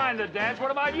 Never mind the dance.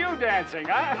 What about you dancing,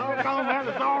 huh? No comment.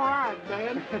 It's all right,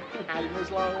 Dad. Howdy,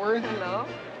 Miss Longworth. Hello.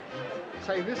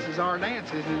 Say, this is our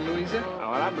dance, isn't it, Louisa? Oh,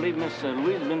 well, I believe Miss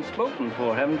Louisa's been spoken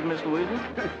for, haven't you, Miss Louisa?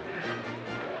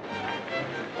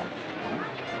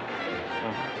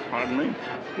 Pardon me?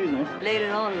 Excuse me.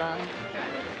 Later on, Lon.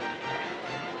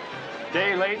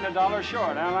 Day late and $1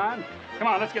 short, huh, Lon? Come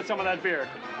on, let's get some of that beer.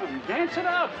 Come on, dance it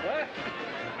up, huh?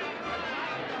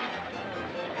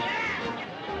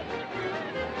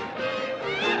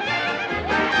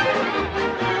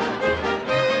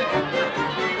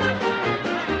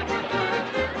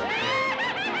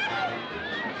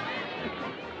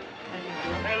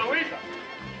 Hey, Louisa.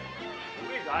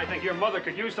 Louisa, I think your mother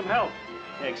could use some help.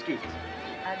 Hey, excuse us.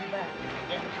 I'll be back.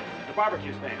 The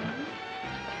barbecue stand.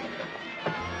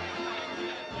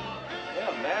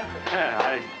 Yeah, Dad.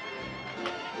 Yeah,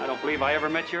 I don't believe I ever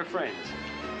met your friends.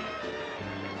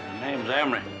 My name's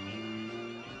Emery.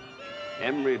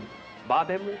 Emery, Bob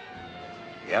Emery?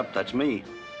 Yep, that's me.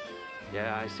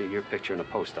 Yeah, I see your picture in the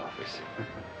post office.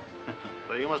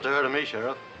 Well, you must have heard of me,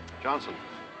 Sheriff. Johnson.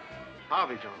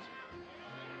 Harvey Johnson.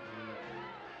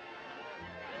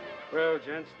 Well,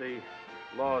 gents, the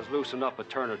laws loosen up a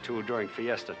turn or two during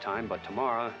fiesta time, but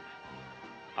tomorrow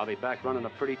I'll be back running a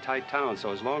pretty tight town,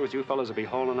 so as long as you fellas will be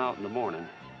hauling out in the morning,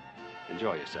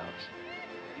 enjoy yourselves.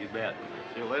 You bet.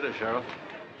 See you later, Sheriff.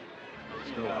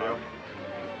 Still, Sheriff.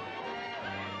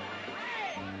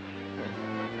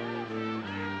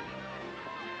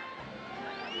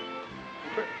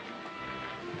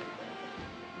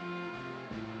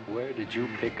 Where did you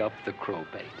pick up the crow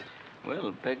bait?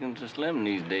 Well, pickings are slim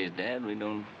these days, Dad. We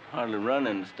don't hardly run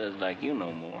into studs like you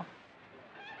no more.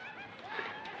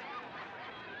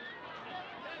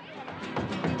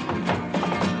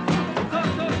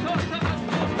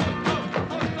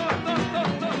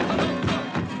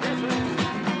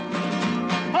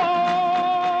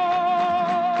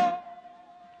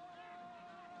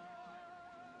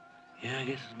 Yeah, I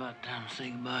guess it's about time to say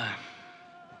goodbye.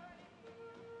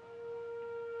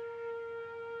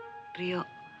 Rio,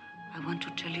 I want to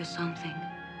tell you something.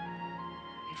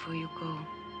 before you go.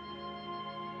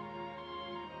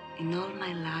 In all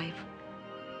my life,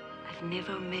 I've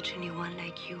never met anyone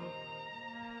like you.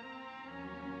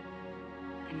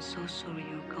 I'm so sorry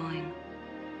you're going,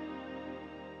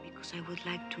 because I would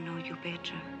like to know you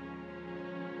better.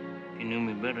 If you knew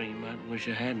me better, you might wish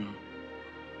I hadn't.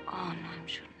 Oh, no, I'm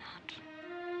sure not.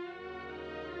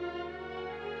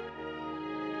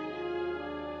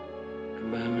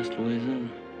 Goodbye, Miss Louisa.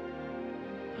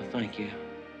 I thank you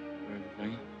for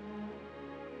everything.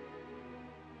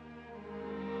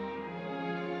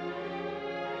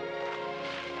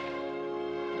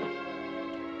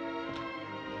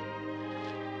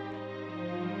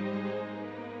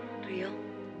 Rio?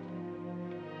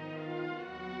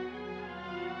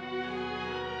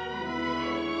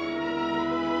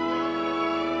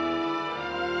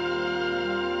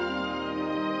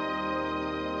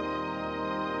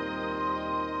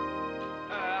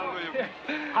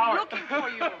 Howard. Looking for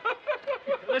you.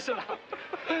 Listen,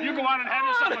 you go on and have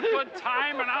yourself a good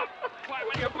time, and I'll fly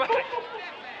when you're back.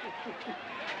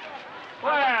 I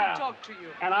want to talk to you.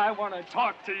 And I want to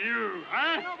talk to you,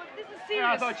 huh? No, but this is serious.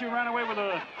 Yeah, I thought you ran away with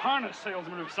a harness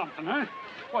salesman or something, huh?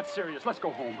 What's serious? Let's go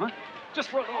home, huh? Just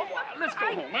for a little while. Let's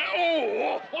go home, huh?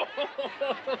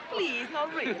 Oh! Please, no,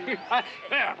 really.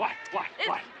 There, what?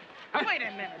 Huh? Wait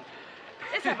a minute.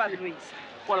 It's about Luisa.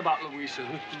 What about Louisa?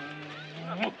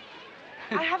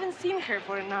 I haven't seen her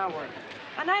for an hour.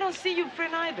 And I don't see your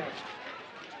friend either.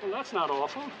 Well, that's not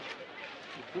awful.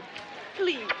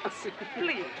 Please,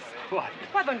 please. What?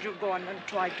 Why don't you go on and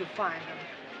try to find them?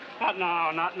 Not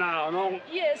now, no.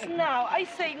 Yes, now. I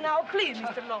say now. Please,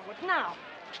 Mr. Longworth, now.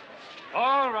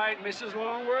 All right, Mrs.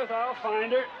 Longworth, I'll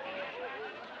find her.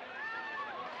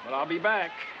 But I'll be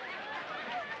back.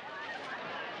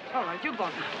 All right, you go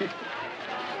now.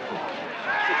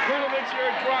 Sekunovich,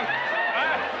 you're drunk.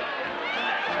 Huh?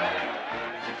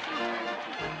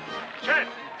 Chet!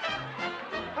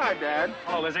 Hi, Dad.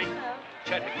 Hello, Lizzie.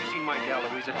 Chet, have you seen my gal,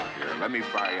 Louisa? Here, let me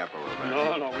fire you up a little bit.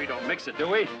 No, we don't mix it, do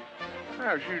we?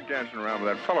 Yeah, she was dancing around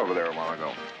with that fellow over there a while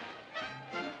ago.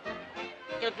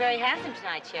 You look very handsome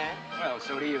tonight, Sheriff. Well,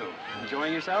 so do you.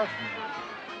 Enjoying yourself?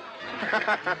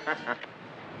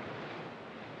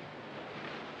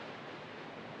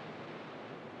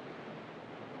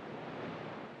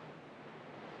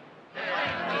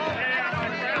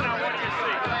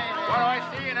 What do I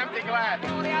see? An empty glass.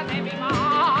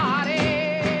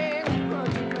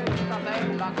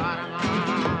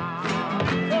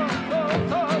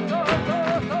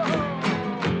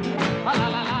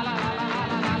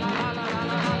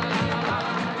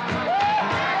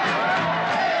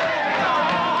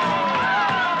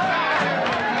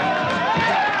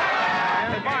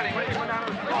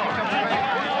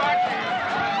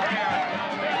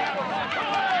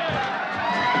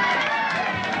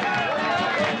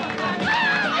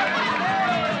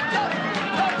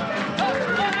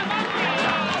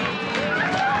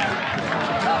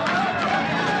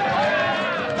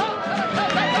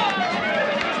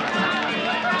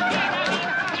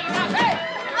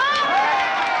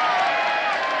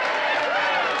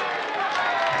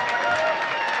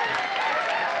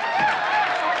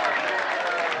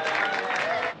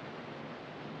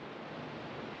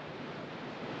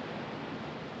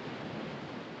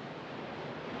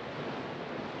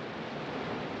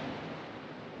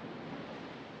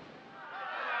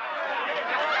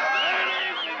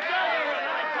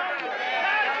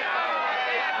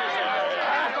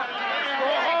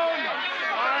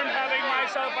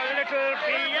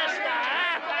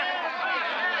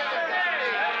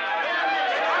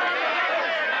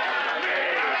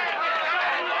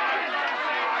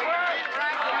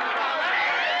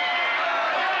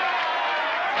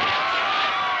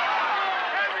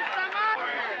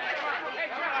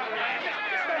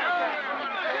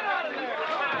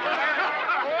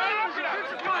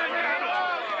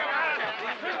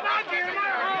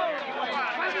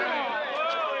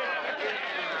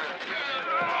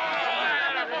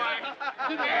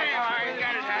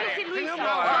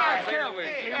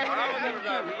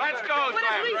 Let's go,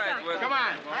 come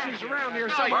on. She's around here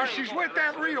somewhere. She's with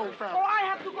that Rio fella. Oh, I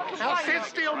have to go to Now sit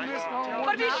still, Miss Longworth.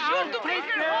 But be sure to take take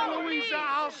her care of home, Louisa. please.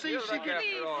 I'll see she gets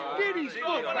Diddy's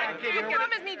foot back in You here.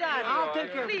 promised me that. I'll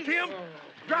take care of it. Please. Tim,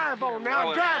 drive on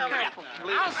now. Drive careful.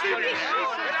 I'll see Miss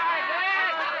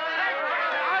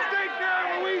I'll take care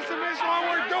of Louisa, Miss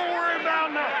Longworth. Don't worry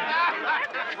about nothing.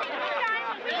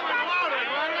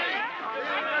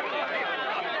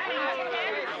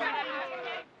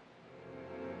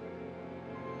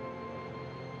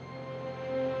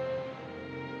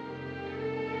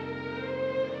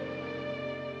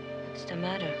 What's the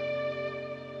matter?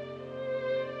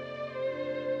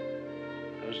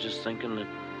 I was just thinking that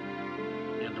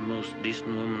the most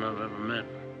decent woman I've ever met.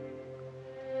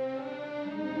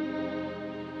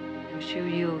 I'm sure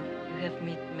you have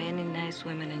met many nice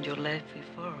women in your life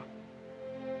before.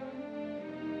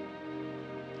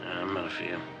 I met a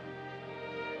few.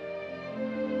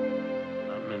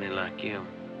 Not many like you.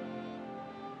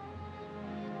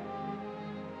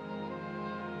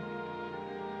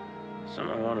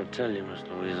 Something I want to tell you, Miss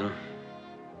Louisa.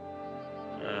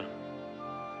 I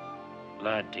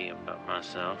lied to you about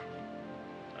myself.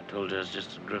 I told you I was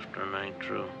just a drifter, and that ain't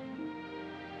true.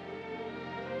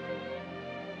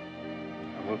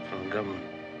 I work for the government.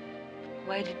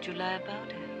 Why did you lie about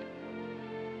it?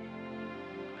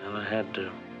 Well, I had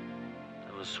to.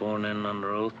 I was sworn in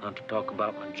under oath not to talk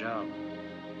about my job.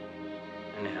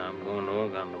 Anyhow, I'm going to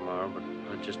Oregon tomorrow, but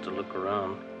not just to look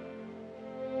around.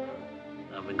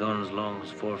 I'll be gone as long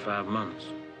as 4 or 5 months.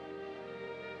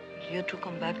 You to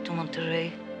come back to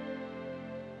Monterey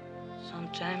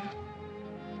sometime?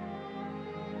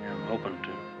 Yeah, I'm hoping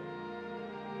to.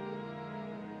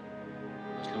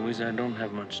 Miss Louisa, I don't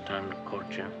have much time to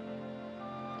court you.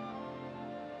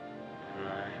 And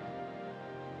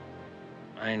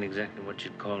I ain't exactly what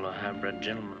you'd call a high-bred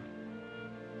gentleman.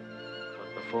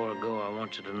 But before I go, I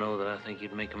want you to know that I think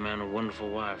you'd make a man a wonderful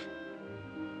wife.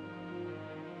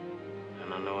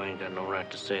 And I know I ain't got no right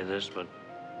to say this, but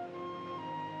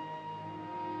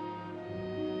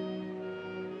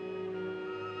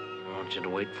I want you to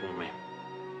wait for me.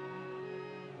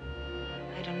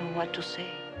 I don't know what to say.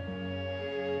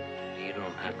 You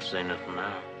don't have to say nothing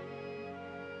now.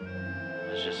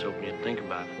 I was just hoping you'd think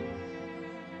about it.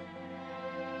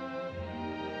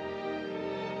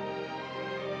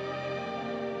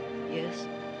 Yes,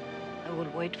 I will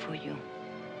wait for you.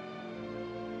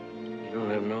 You don't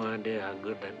have no idea how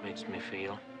good that makes me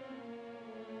feel.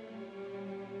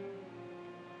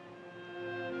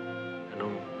 I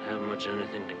don't have much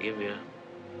anything to give you.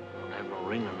 I don't have no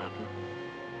ring or nothing.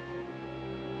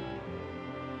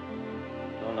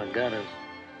 All I got is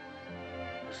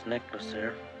this necklace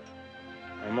here.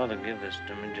 My mother gave this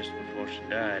to me just before she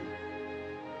died.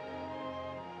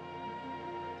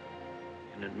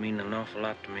 And it'd mean an awful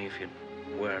lot to me if you'd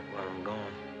wear it while I'm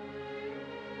gone.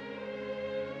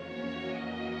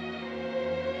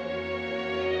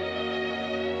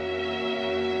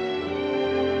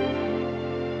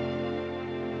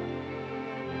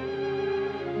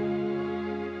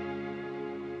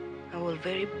 I was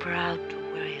very proud to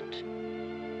wear it.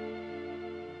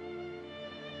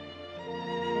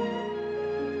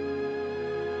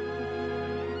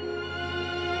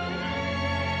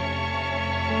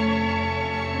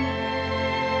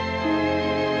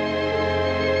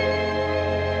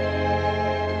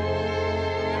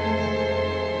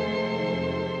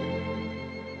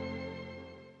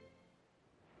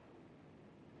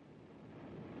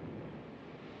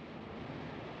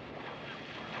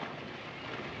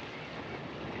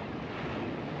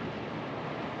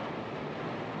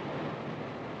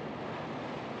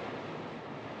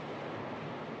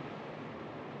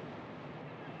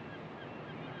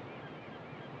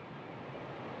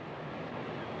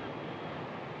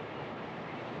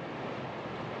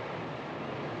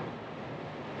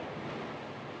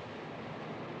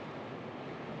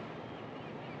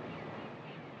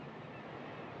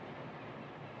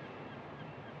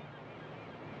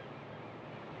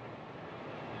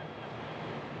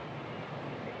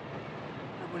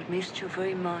 I will miss you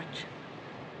very much,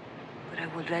 but I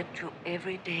will write you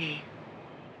every day.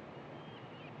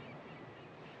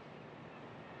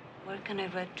 Where can I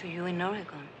write to you in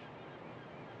Oregon?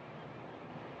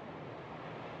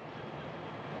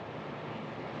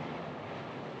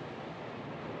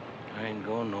 I ain't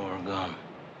going to Oregon.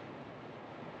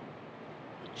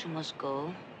 But you must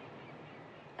go.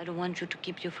 I don't want you to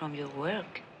keep you from your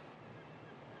work.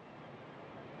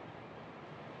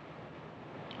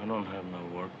 I don't have no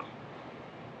work.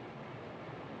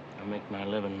 I make my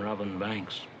living robbing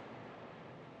banks.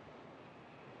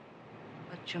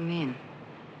 What you mean?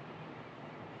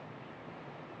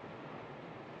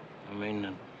 I mean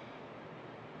that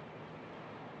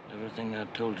everything I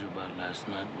told you about last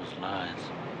night was lies.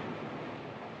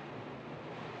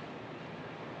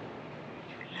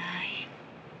 You lie.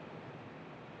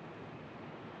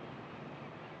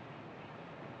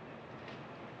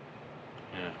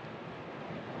 Yeah.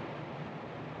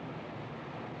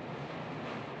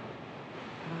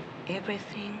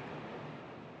 Everything?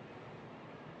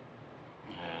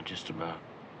 Yeah, just about.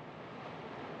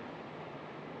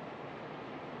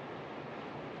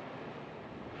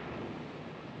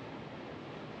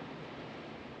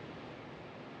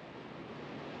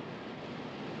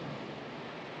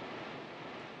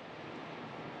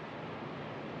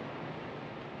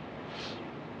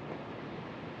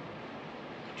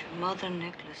 Your mother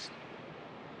necklace.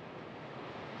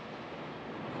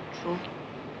 True?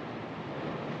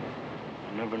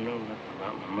 I never knew nothing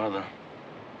about my mother.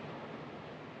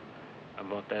 I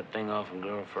bought that thing off a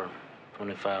girl for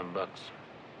 $25. Well,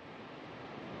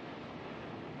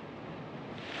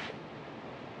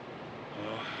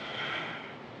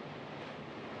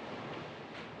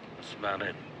 that's about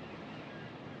it.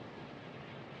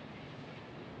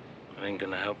 It ain't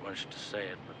gonna help much to say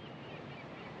it, but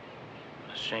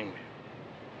I shamed you.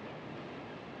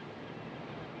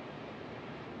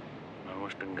 I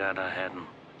wish to God I hadn't.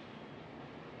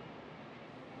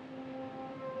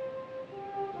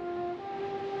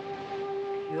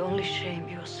 You only shame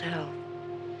yourself.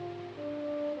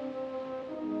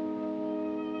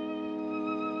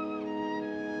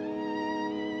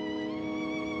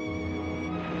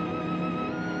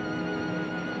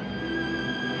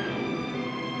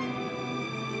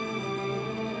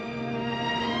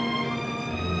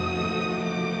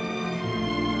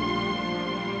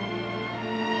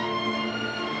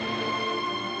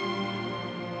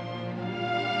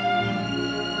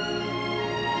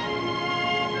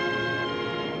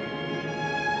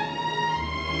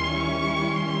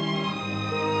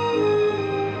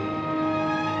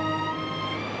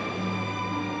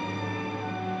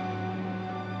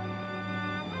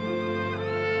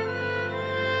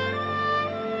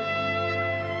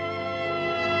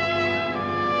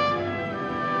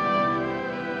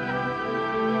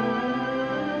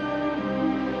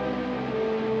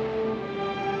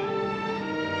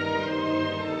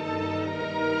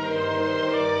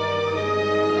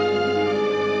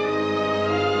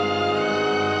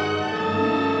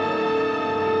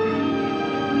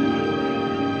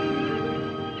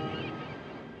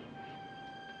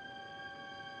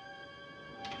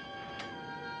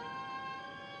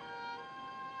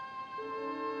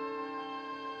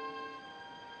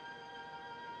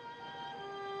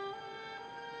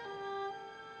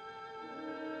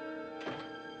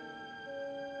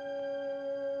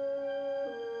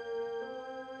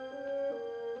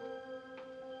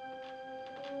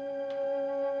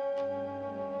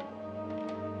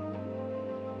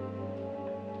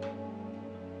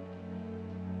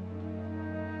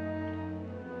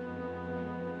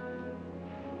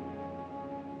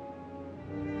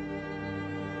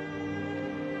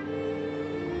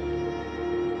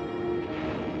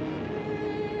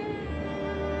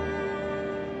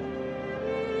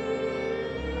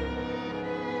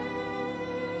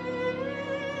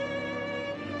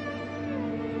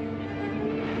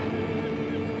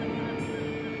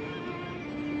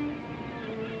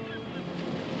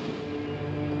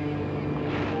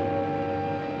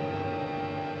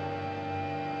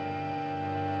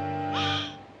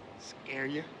 Scare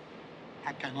you?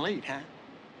 I kind of late, huh?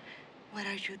 What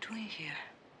are you doing here?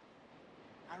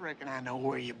 I reckon I know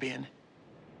where you've been.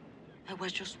 I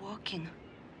was just walking.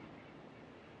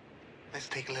 Let's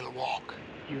take a little walk,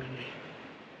 you and me.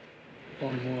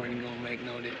 One more ain't gonna make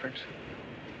no difference.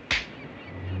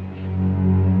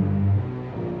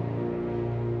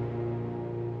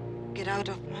 Get out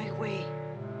of my way.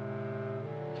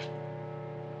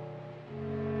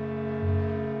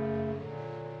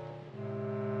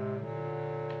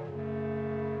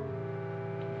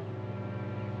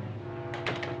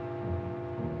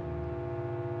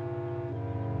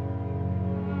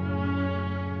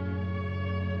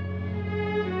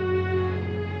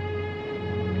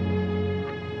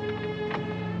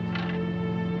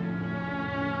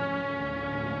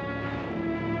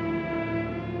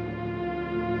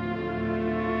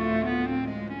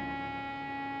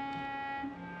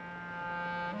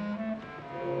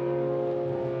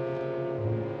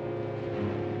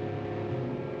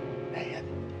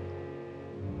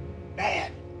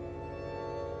 Dad.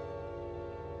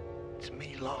 It's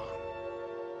me, Lon.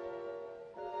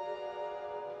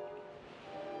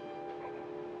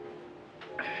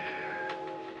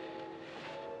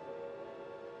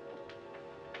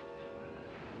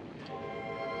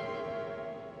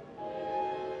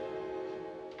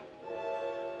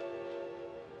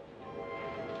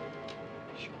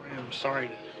 Sure am sorry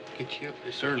to get you up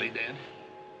this early, Dad.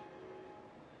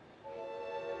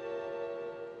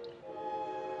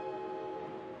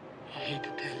 I hate to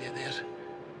tell you this.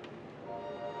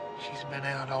 She's been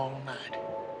out all night.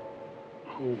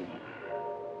 Who?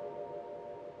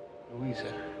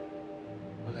 Louisa.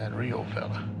 With that Rio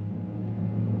fella.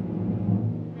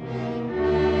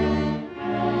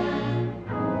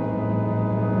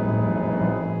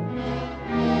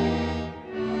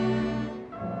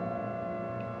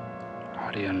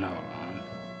 How do you know, Lon?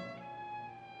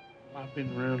 I've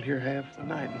been around here half the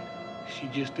night, and she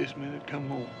just this minute come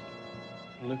home.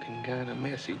 Looking kind of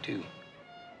messy, too.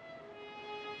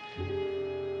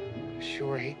 I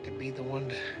sure hate to be the one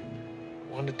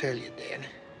to tell you, Dad.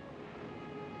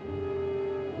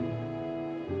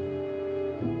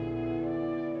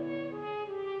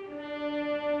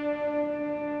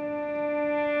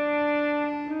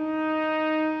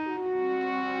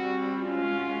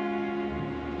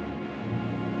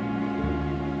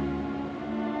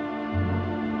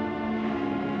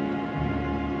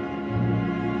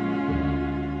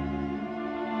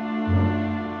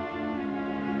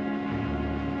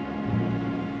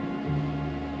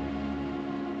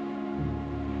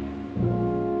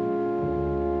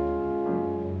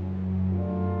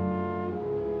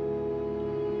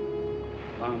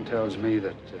 Tells me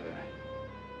that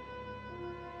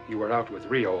you were out with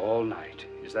Rio all night.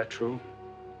 Is that true?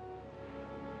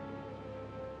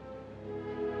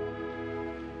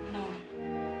 No.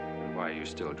 Then why are you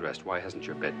still dressed? Why hasn't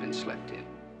your bed been slept in?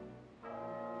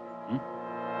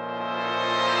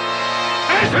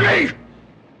 Answer me!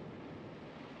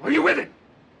 Were you with it?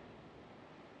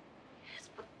 Yes,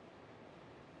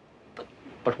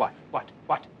 But what? What?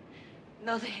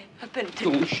 nothing happened to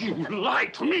Don't you lie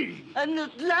to me! I'm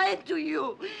not lying to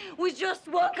you. We just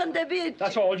walk on the beach.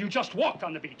 That's all? You just walked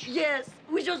on the beach? Yes,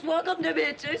 we just walk on the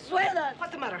beach. I swear that.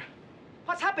 What's the matter?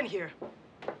 What's happened here?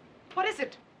 What is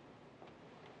it?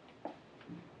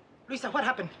 Luisa, what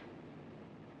happened?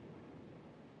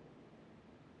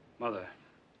 Mother,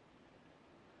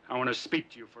 I want to speak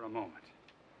to you for a moment.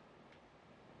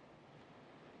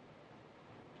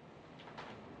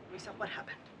 Luisa, what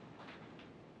happened?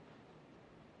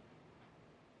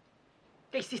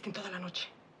 ¿Qué hiciste en toda la noche?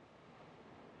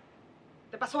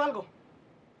 ¿Te pasó algo?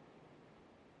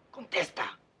 Contesta.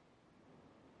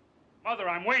 Mother,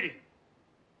 I'm waiting.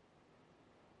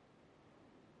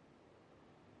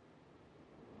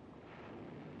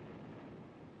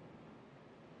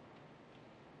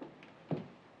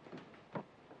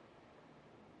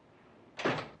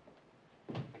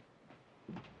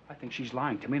 I think she's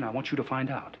lying to me, and I want you to find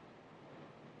out.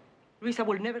 Luisa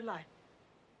will never lie.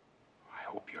 I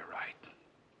hope you're right.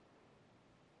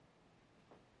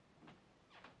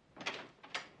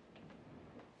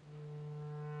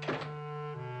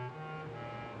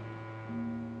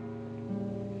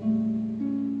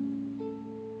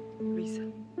 Luisa,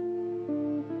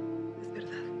 es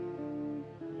verdad.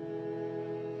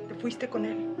 Te fuiste con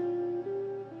él.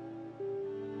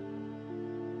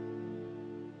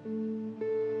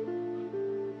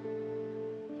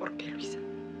 ¿Por qué, Luisa?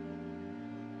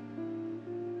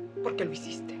 ¿Por qué lo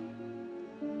hiciste?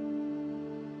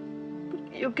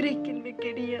 Porque yo creí que él me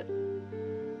quería.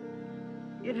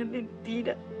 Era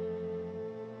mentira.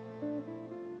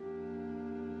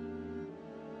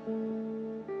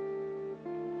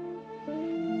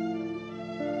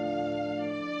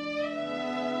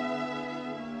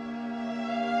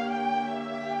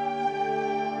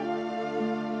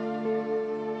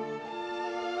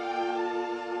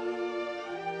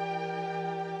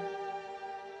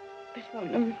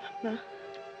 Perdóname, mamá.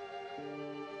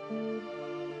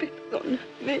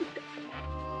 Perdóname.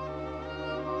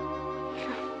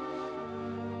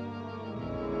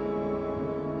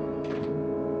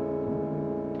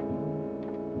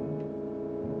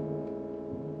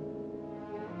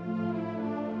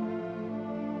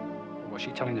 Was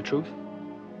she telling the truth?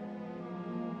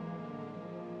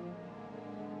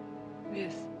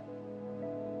 Yes.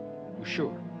 You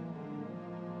sure?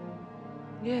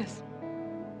 Yes.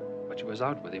 But you was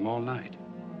out with him all night.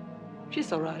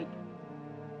 She's all right.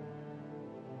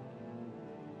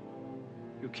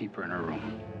 You keep her in her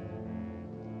room.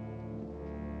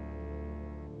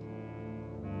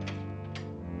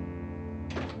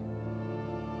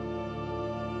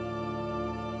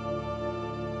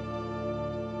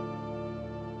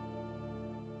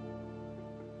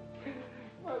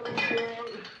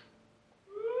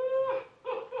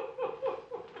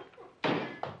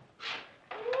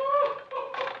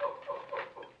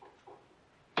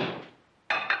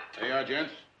 There you are,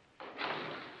 gents.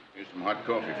 Here's some hot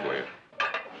coffee for you.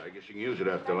 I guess you can use it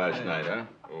after last night, huh?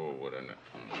 Oh, what a...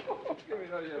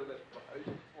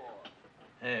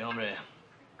 Hey, hombre.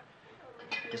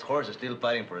 His horse is still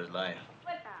fighting for his life.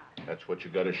 That's what you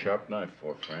got a sharp knife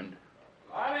for, friend.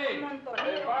 Barney!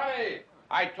 Hey, Barney!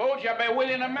 I told you I'll be with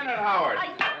you in a minute, Howard.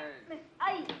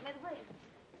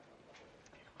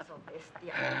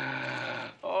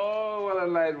 Oh, what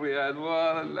a night we had.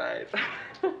 What a night.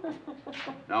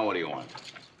 Now what do you want?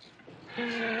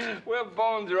 We're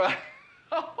bone dry.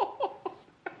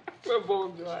 We're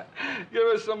bone dry. Give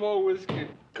us some more whiskey.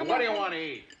 What do you want to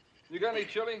eat? You got any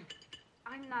chili?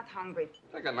 I'm not hungry.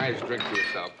 Take a nice drink for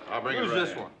yourself. I'll bring it Who's right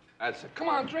this in. one? That's it. Come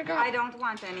on, drink up. I don't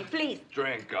want any, please.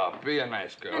 Drink up. Be a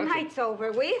nice girl. The night's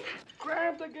over with.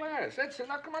 Grab the glass. That's it.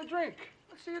 Now, come on, drink.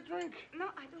 Let's see you drink. No,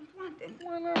 I don't want any.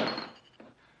 Why not?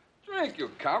 Drink,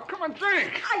 you cow. Come on,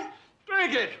 drink.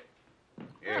 Drink it.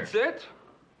 Here. That's it.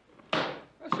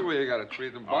 That's the way you gotta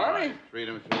treat them, Barney. Right. Treat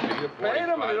them. You paid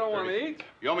them and they don't want to eat.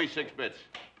 You owe me 6 bits.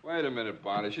 Wait a minute,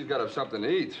 Barney. She's got to have something to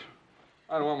eat.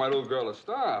 I don't want my little girl to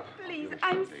starve. Please,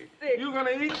 I'm sick. You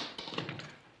gonna eat?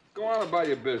 Go on about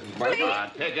your business, Barney. Come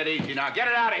on, take it easy now. Get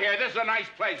it out of here. This is a nice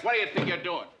place. What do you think you're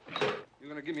doing? You're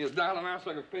gonna give me $1 now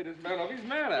so I can pay this man off? He's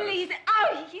mad at us. Please,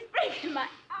 oh, he's breaking my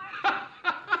arm.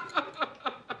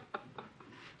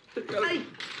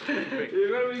 You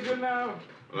gonna be good now?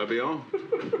 Will that be all?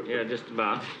 Yeah, just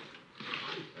about.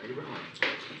 Thank you very much.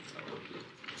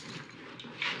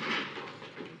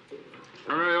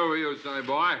 Hurry over, you sonny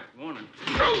boy. Morning.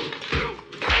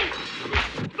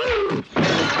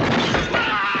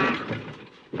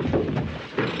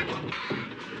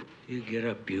 You get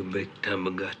up, you big tub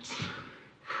of guts.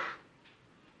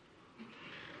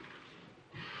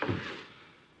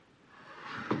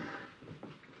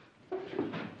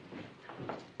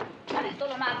 Esto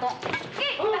lo mato.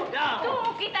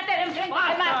 Tú, quítate de enfrente,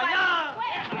 te mato.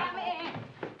 Suéltame.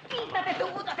 Quítate tú,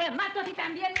 te mato a ti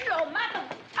también. Lo mato.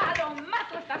 Lo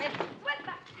mato esta vez.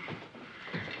 Suelta.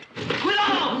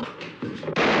 ¡Cuidado!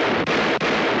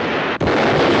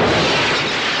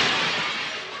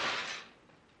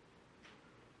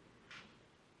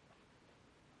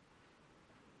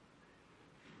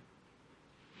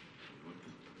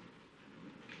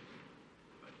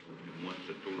 Once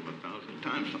I told him 1,000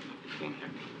 times something was going to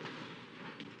happen.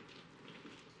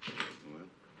 Well,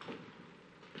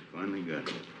 finally got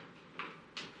it.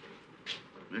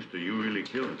 Mister, you really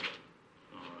killed him.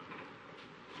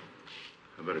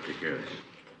 I better take care of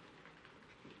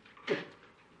this.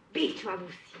 Bicho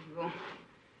abusivo.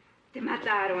 Te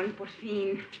mataron, por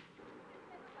fin.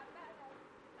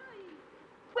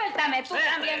 Suéltame tú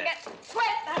también.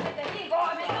 Suéltame, te digo,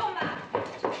 amigo.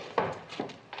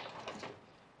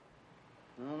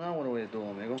 Now what do we do,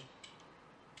 amigo?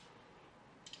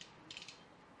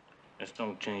 This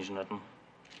don't change nothing.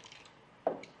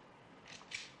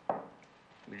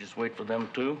 We just wait for them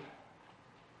to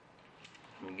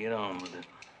and get on with it.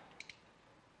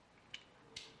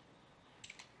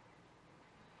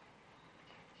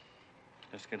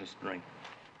 Let's get us a drink.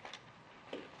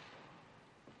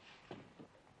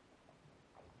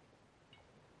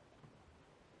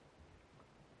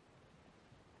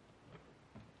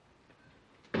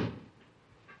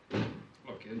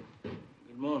 Hello, kid.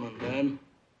 Good morning, Dad.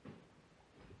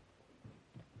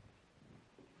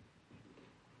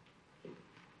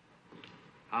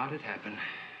 How'd it happen?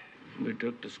 We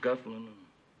took the scuffling and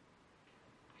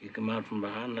he come out from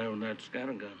behind there with that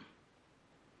scattergun.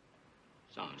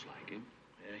 Sounds like him.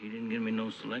 Yeah, he didn't give me no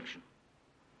selection.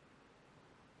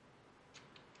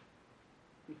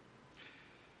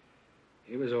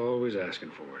 He was always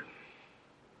asking for it.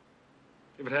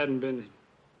 If it hadn't been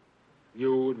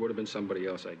you, it would have been somebody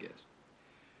else, I guess.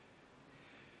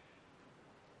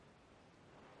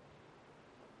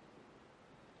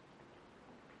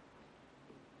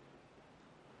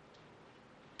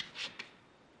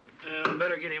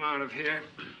 Better get him out of here.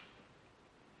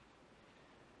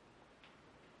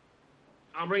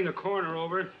 I'll bring the coroner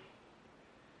over.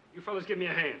 You fellas give me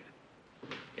a hand.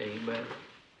 Yeah, you bet.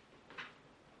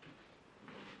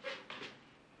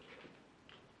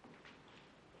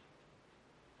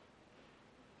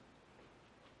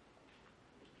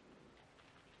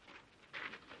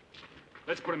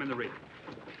 Let's put him in the ring.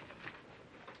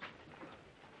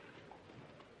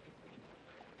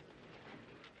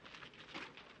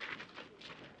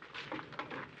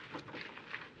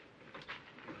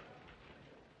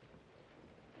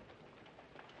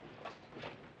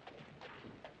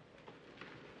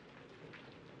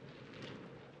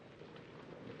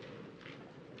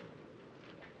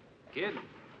 Kid,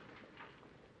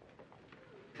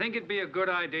 think it'd be a good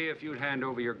idea if you'd hand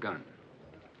over your gun.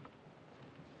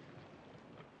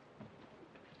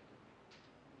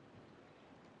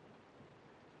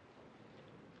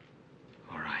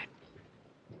 All right.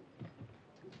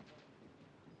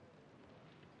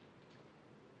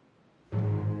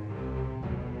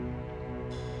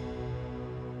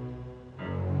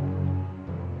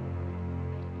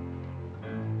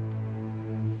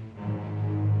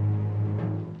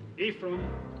 Ephraim.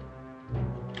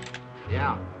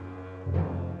 Yeah.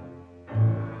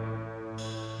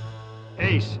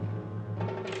 Ace.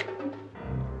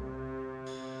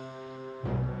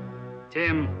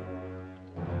 Tim.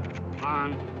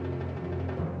 Lon.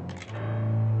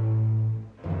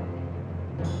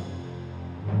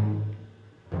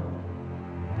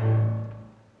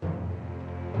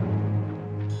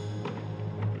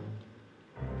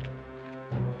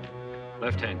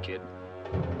 left hand, kid.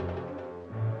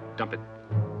 Dump it.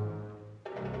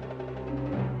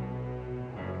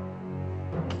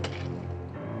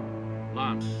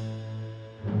 Lon.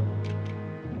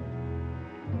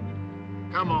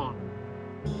 Come on.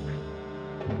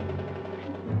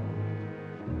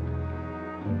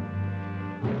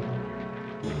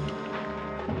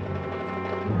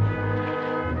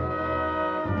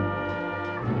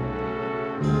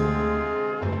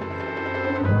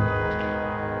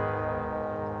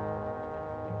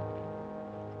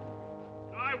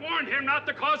 I warned him not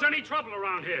to cause any trouble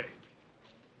around here.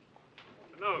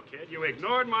 But no, kid, you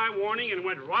ignored my warning and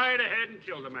went right ahead and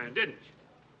killed a man, didn't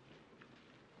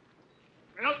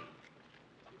you? Well,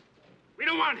 we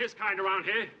don't want his kind around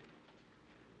here.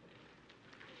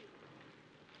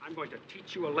 I'm going to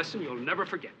teach you a lesson you'll never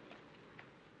forget.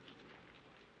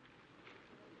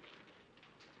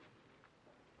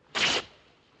 Now,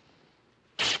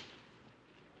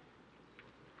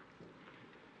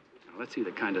 let's see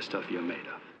the kind of stuff you're made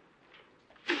of.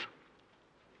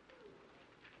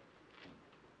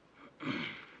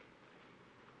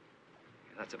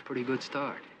 That's a pretty good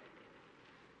start.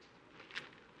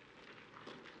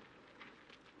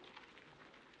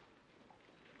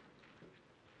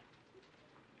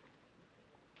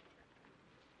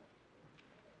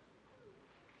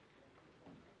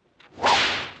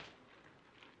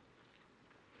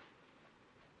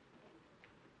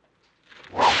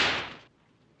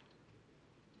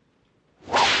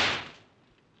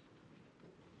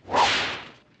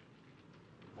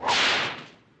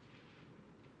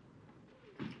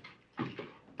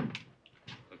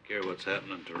 Care what's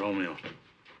happening to Romeo.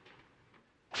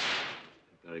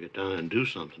 Gotta get down and do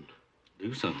something.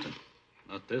 Do something.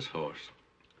 Not this horse.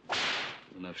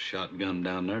 Enough shotgun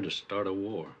down there to start a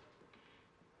war.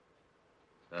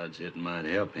 Besides, it might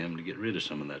help him to get rid of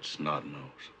some of that snot nose.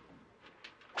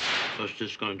 What's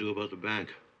this gonna do about the bank?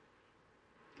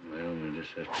 Well, we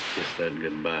just have to kiss that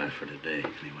goodbye for today,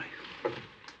 anyway.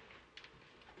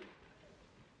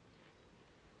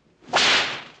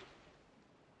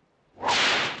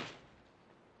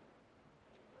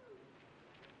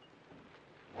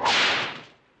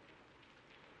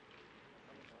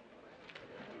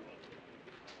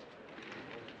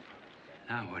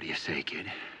 Now, what do you say, kid?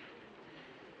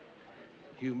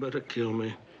 You better kill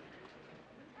me.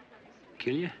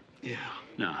 Kill you? Yeah.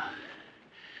 No.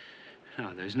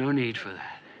 No, there's no need for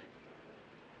that.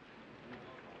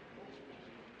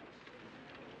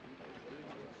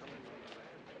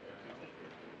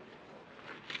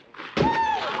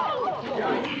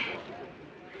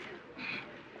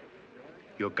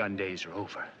 Your gun days are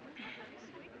over.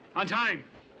 On time.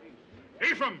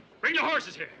 Ephraim, bring the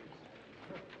horses here.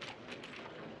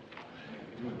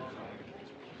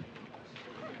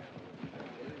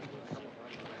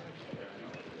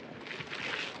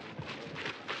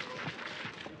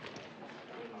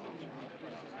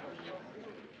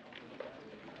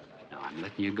 I'm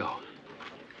letting you go.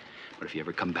 But if you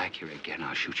ever come back here again,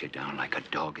 I'll shoot you down like a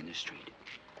dog in the street.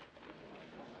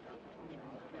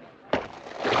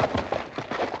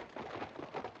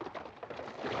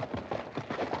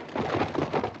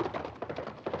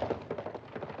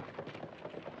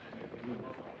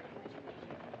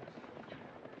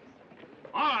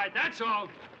 All right, that's all.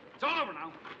 It's all over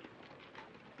now.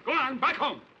 Go on, back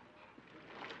home.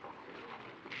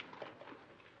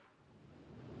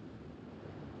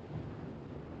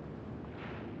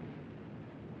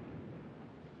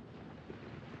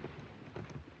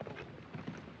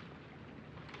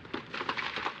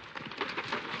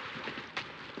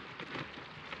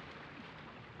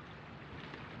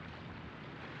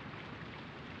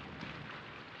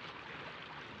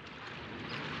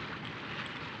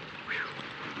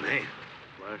 Man,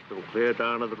 blast will clear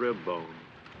down to the rib bone.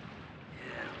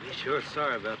 Yeah, we sure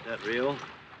sorry about that, Rio.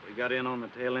 We got in on the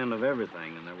tail end of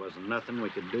everything, and there wasn't nothing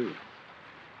we could do.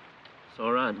 It's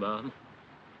all right, Bob. The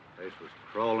place was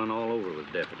crawling all over with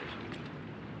deputies.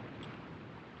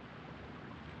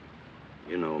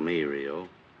 You know me, Rio.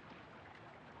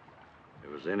 If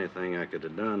there was anything I could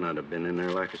have done, I'd have been in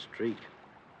there like a streak.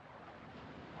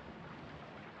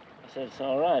 I said it's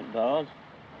all right, Bob.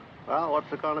 Well,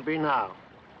 what's it gonna be now?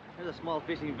 There's a small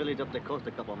fishing village up the coast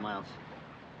a couple of miles.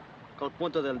 Called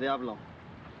Punta del Diablo.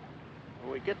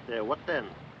 When we get there, what then?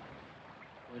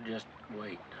 We'll just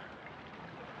wait.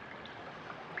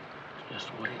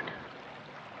 Just wait.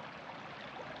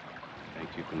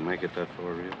 Think you can make it that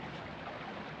far, Rio?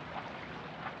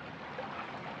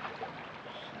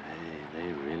 Say,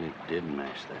 they really did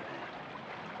mash that in.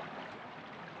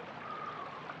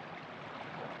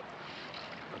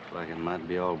 Looks like it might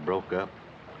be all broke up.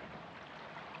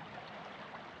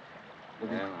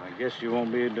 Well, I I guess you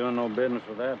won't be doing no business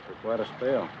with that for quite a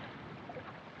spell.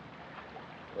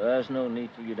 Well, there's no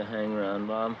need for you to hang around,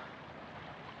 Bob.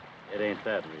 It ain't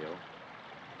that, Rio.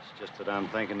 It's just that I'm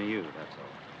thinking of you, that's all.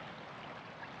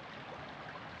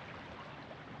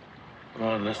 Come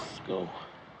on, let's go.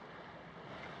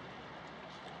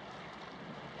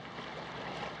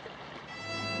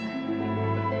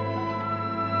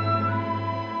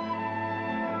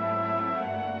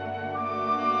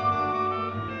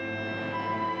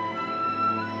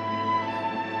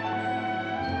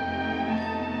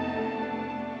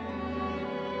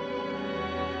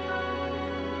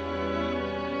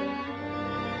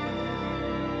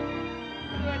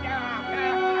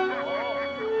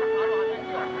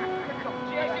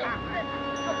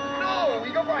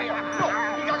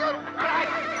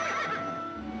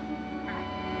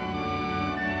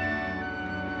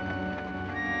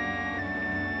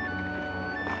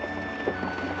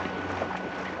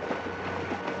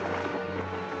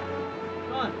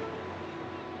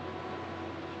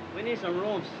 We need some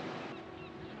rooms.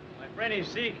 My friend is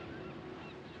sick.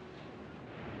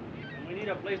 And we need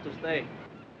a place to stay.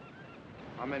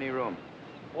 How many rooms?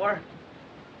 4.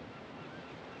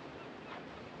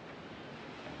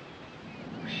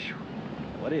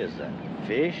 What is that?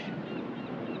 Fish?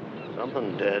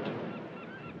 Something dead.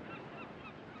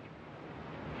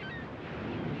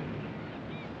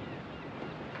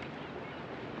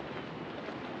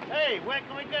 Hey, where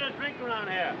can we get a drink around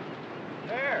here?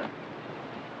 There.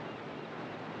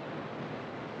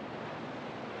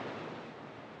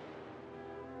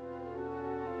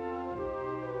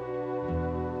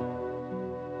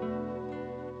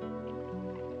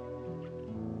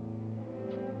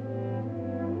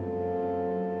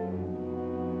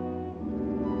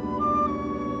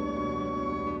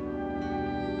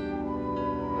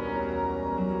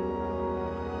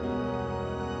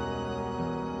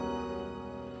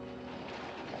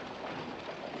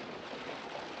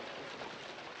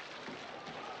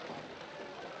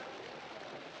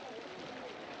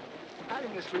 Howdy,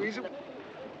 Miss Louisa.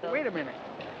 Wait a minute.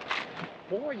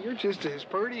 Boy, you're just as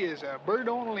pretty as a bird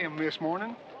on a limb this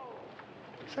morning.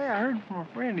 Say, I heard from a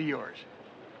friend of yours.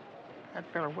 That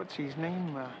fella, what's his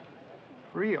name?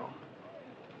 Rio.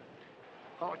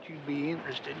 Thought you'd be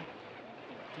interested.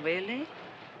 Really?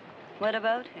 What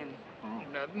about him? Oh,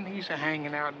 nothing. He's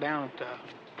hanging out down at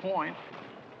the point,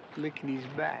 licking his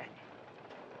back.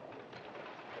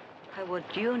 How would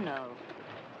you know?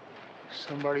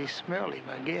 Somebody smelled him,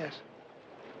 I guess.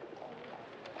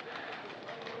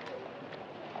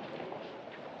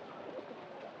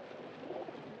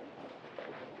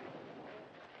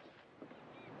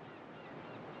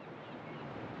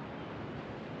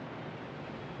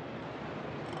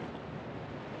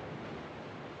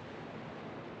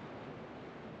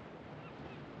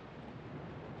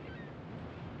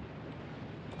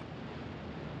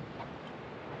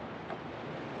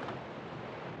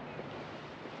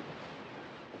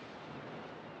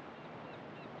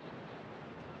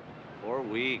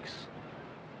 Weeks.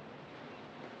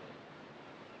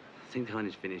 I think the hunt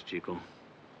is finished, Chico.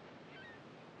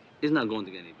 It's not going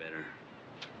to get any better.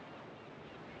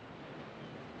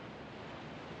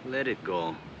 Let it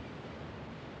go.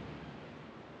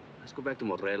 Let's go back to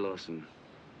Morelos and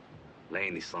lay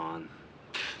in the sun.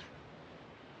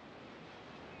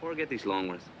 Or get these long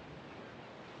ones.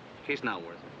 Case not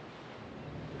worth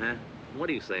it. Huh? What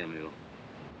do you say, amigo?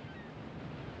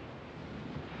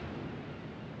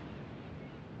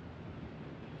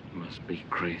 Must be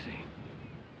crazy.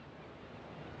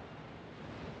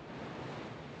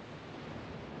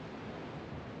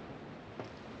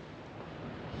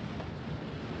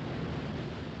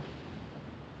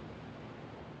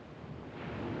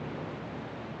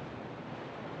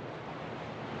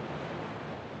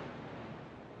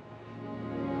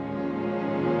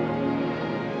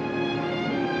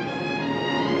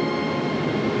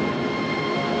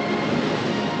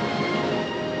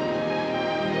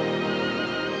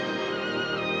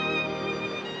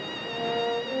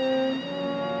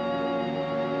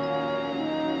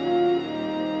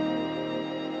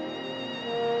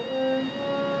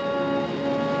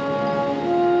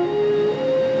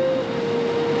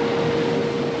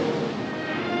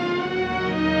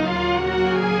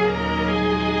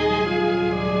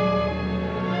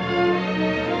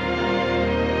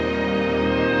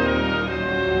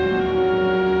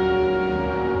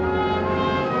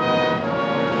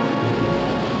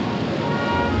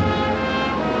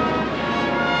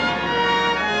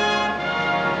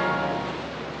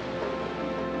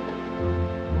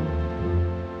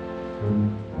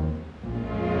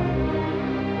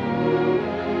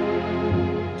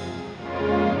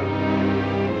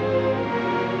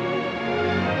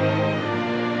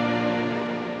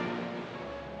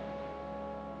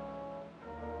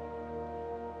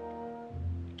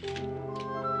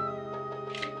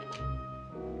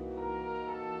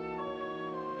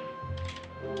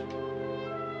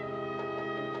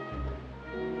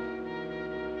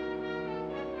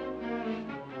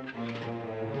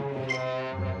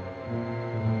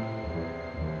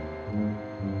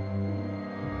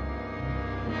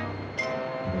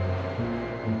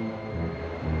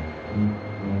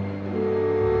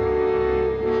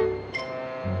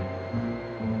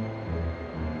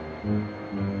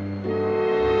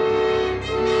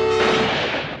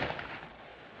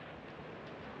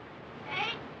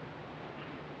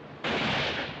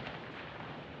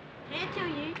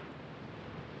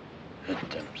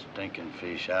 stinking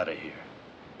fish out of here.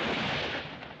 I'm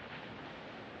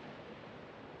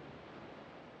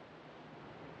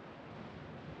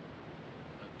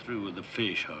through with the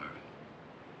fish, Harvey.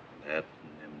 That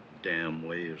and them damn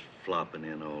waves flopping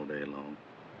in all day long.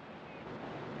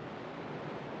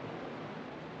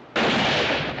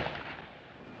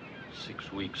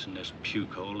 6 weeks in this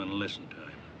puke hole and listen to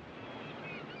him.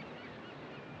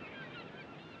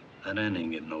 That end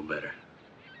ain't getting no better.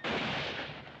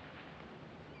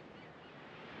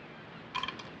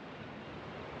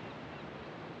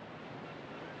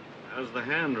 How's the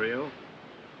hand, Rio?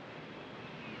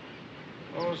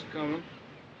 Oh, it's coming.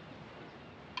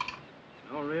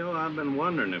 No, Rio, I've been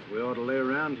wondering if we ought to lay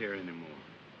around here anymore.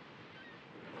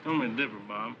 Tell me different,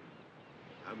 Bob.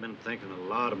 I've been thinking a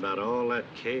lot about all that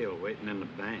kale waiting in the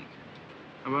bank.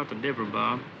 How about the dipper,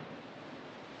 Bob?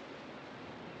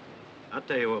 I'll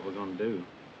tell you what we're gonna do.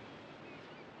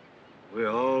 We're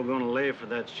all gonna lay for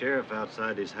that sheriff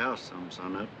outside his house some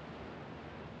sunup.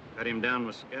 Cut him down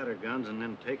with scatter guns and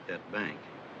then take that bank.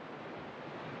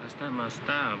 That's not my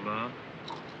style, Bob.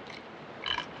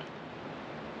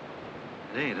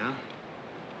 It ain't, huh?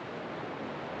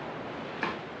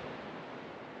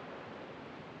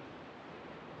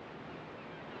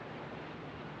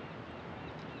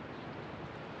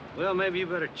 Well, maybe you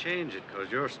better change it, because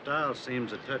your style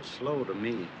seems a touch slow to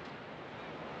me.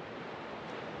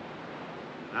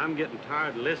 And I'm getting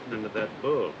tired of listening to that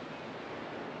bull.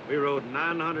 We rode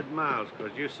 900 miles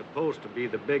because you're supposed to be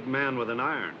the big man with an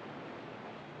iron.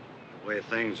 The way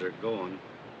things are going,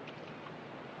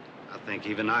 I think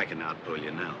even I can outpull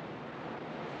you now.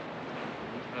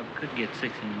 Bob could get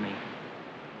 6 into me.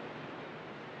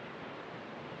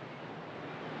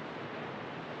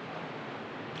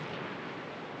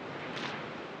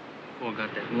 Boy,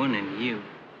 got that 1 in you.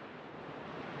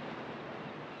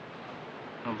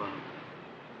 How about?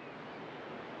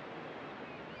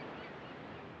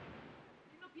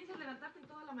 ¿No piensas levantarte en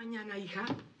toda la mañana, hija?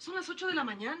 Son las 8 de la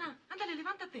mañana. Ándale,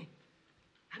 levántate.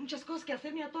 Hay muchas cosas que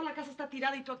hacer. Mira, toda la casa está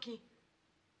tirada y tú aquí.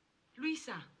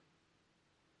 Luisa.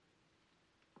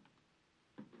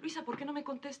 Luisa, ¿por qué no me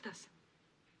contestas?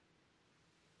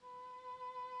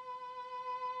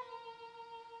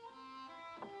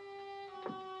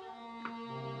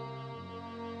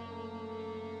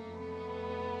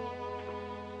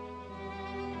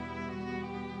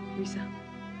 Luisa.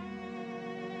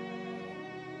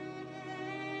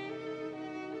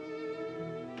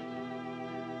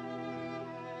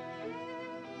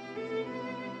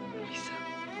 Luisa.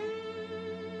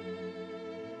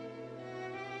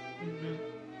 Mamá.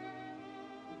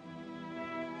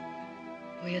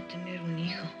 Voy a tener un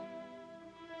hijo.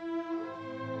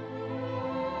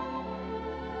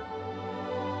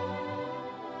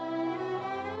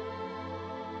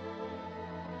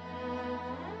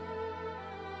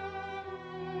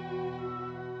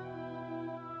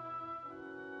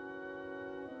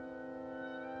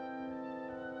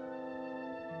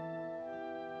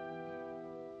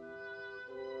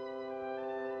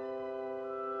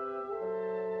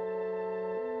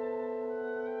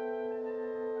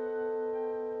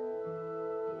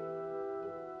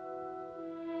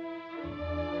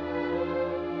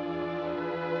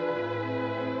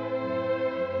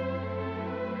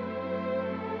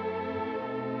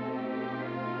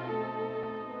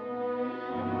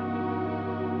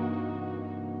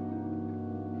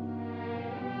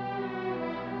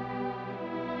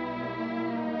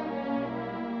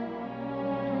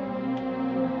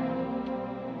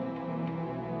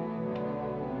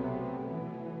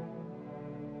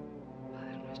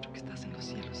 Que estás en los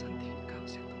cielos, santificado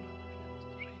sea tu nombre, venga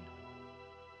tu reino.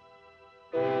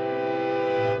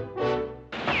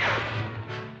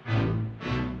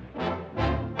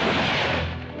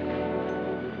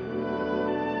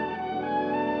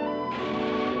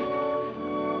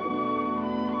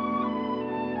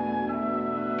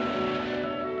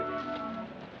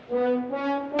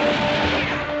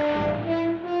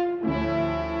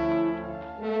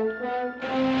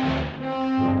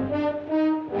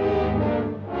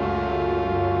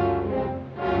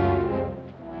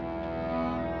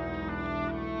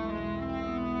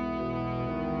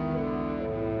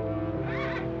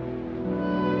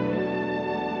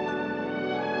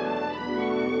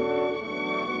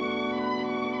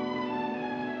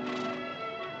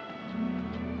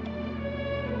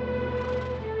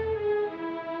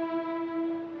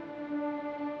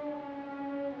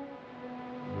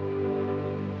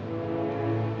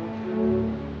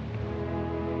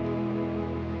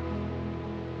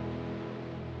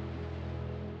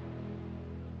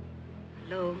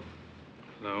 Hello.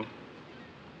 Hello.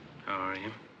 How are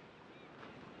you?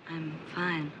 I'm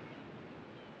fine.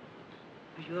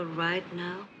 Are you all right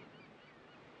now?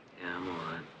 Yeah, I'm all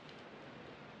right.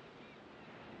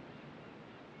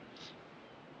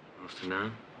 Want to sit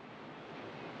down?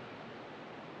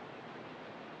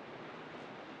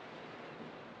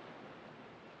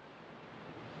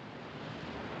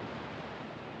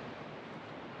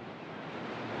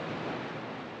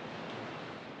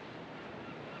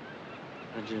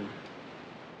 How'd you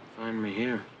find me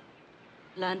here?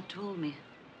 Lan told me.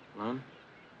 Lon?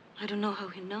 I don't know how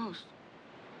he knows.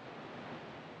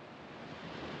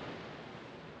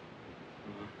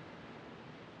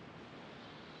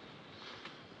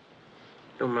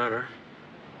 Don't matter.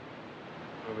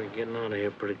 I'll be getting out of here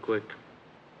pretty quick.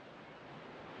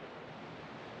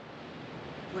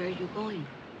 Where are you going?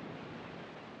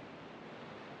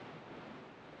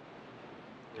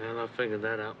 Well, I'll figure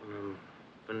that out when I'm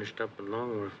finished up with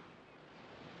Longworth.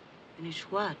 Finish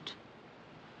what?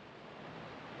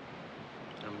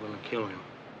 I'm gonna kill him.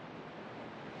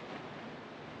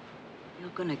 You're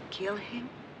gonna kill him?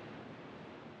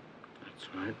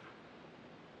 That's right.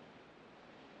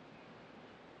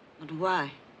 But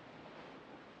why?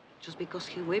 Just because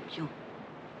he whipped you?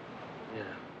 Yeah,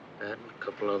 that and a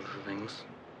couple other things.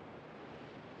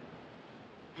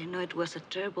 I know it was a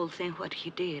terrible thing what he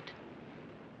did.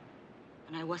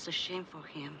 And I was ashamed for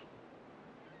him.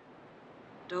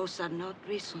 Those are not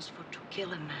reasons for to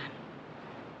kill a man.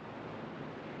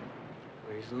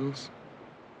 Reasons?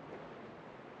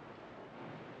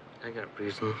 I got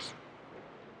reasons.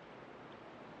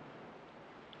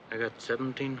 I got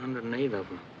 1,708 of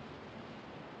them.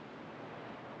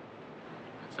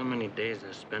 That's how many days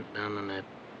I spent down in that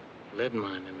lead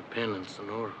mine in the pen in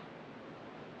Sonora.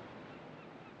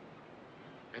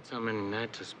 That's how many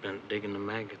nights I spent digging the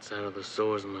maggots out of the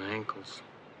sores in my ankles,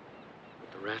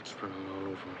 with the rats running all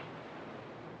over me.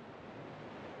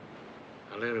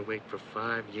 I lay awake for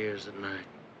 5 years at night,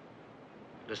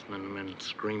 listening to men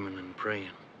screaming and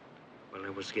praying while I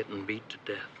was getting beat to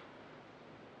death.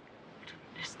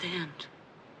 Understand?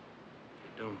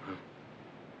 You don't, huh?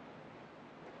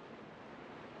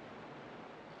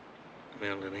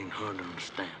 Well, it ain't hard to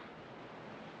understand.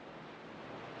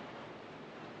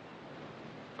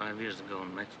 5 years ago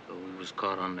in Mexico, we was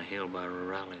caught on the hill by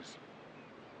rurales.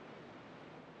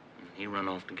 And he run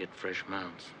off to get fresh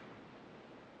mounts.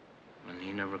 And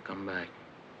he never come back.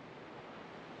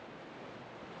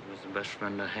 He was the best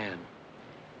friend I had.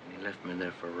 And he left me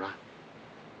there for rot.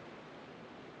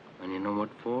 And you know what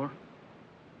for?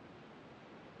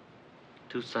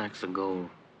 2 sacks of gold.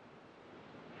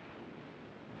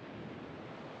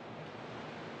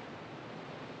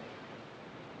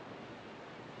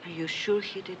 Are you sure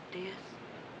he did this?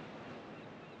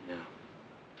 Yeah.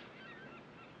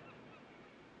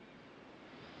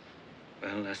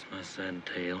 Well, that's my sad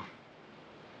tale.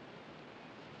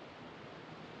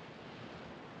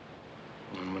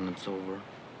 And when it's over,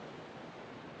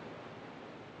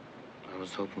 I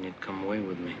was hoping you'd come away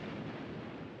with me.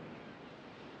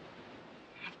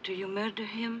 After you murder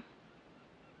him?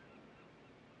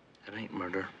 That ain't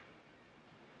murder.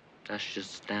 That's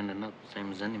just standing up,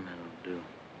 same as any man would do.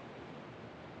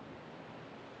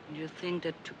 You think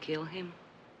that to kill him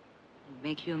would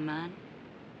make you a man?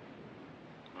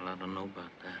 Well, I don't know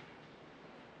about that.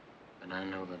 But I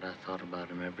know that I thought about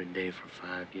him every day for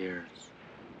 5 years.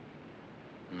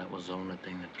 And that was the only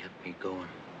thing that kept me going.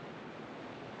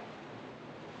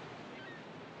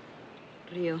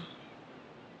 Rio,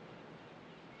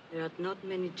 there are not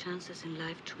many chances in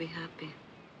life to be happy.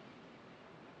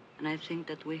 And I think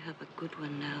that we have a good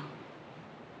one now.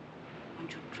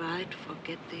 Won't you try to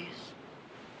forget this?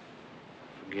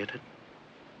 Forget it?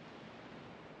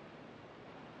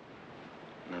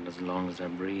 Not as long as I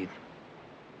breathe.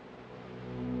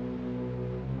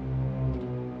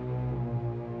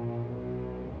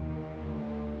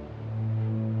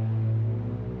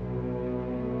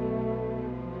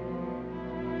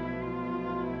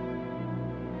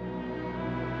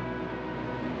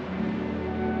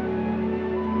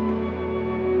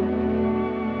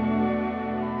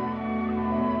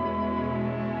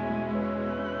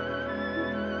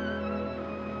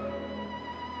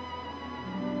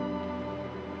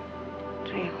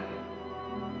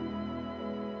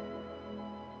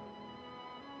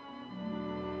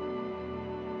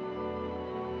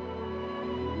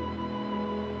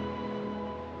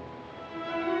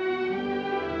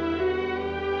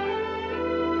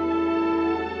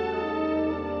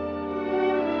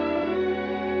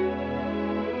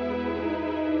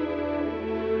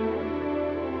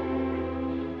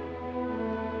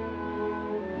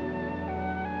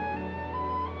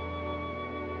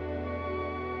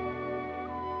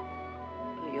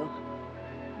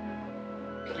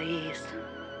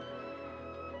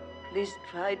 Please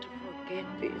try to forget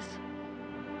this.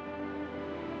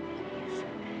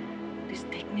 Please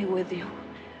take me with you.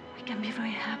 We can be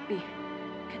very happy.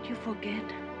 Can you forget?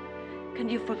 Can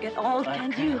you forget all?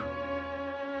 Can you?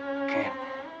 I can't.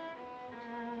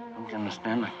 Don't you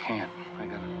understand? I can't. I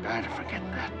gotta die to forget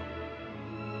that.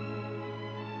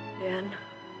 Then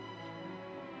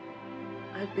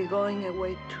I'll be going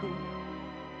away too.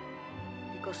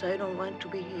 Because I don't want to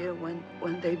be here when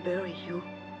they bury you.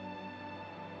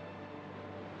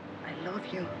 I love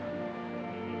you.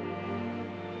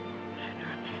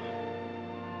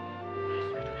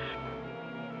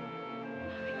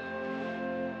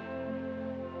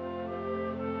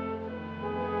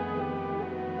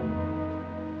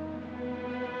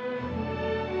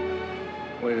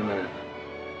 Wait a minute.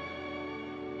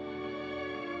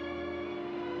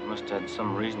 You must have had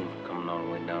some reason for coming all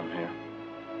the way down here.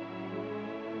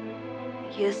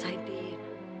 Yes, I did.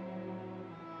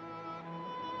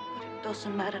 But it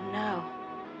doesn't matter now.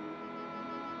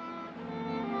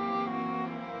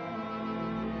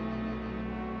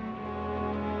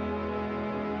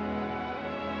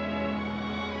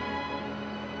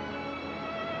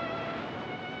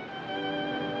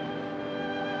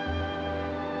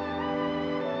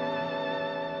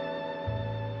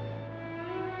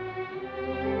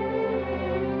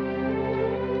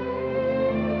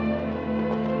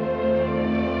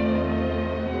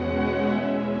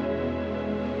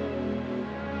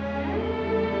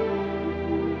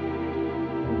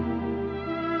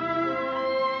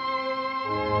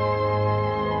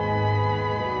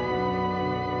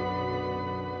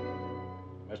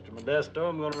 Modesto,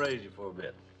 I'm gonna raise you for a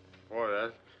bit. Boy,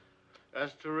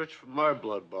 that's too rich for my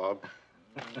blood, Bob.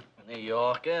 New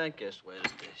York, I guess where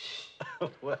it is.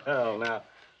 Well, now,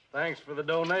 thanks for the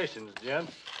donations,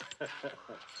 gents.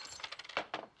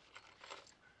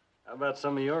 How about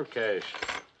some of your cash?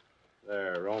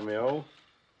 There, Romeo.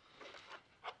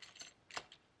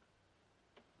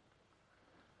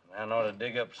 Man ought to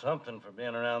dig up something for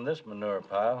being around this manure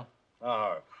pile.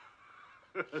 Oh,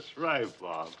 that's right,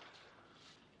 Bob.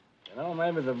 You know,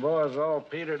 maybe the boys all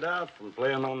petered out from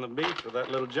playing on the beach with that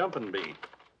little jumping bee.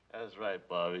 That's right,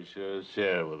 Bob. He sure is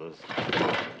sharing with us.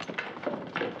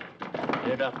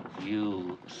 Get up,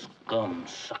 you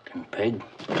scum-sucking pig.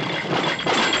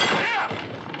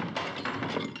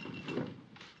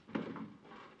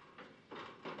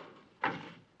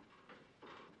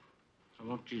 I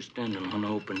want you standing when I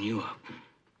open you up.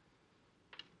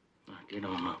 Now, get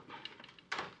on up.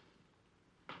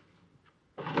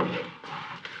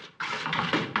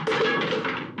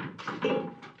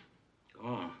 Go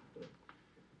on.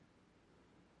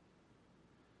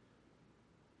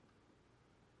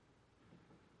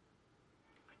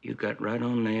 You got right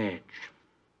on the edge.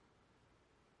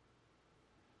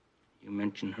 You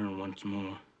mention her once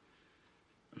more,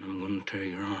 and I'm going to tear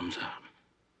your arms out.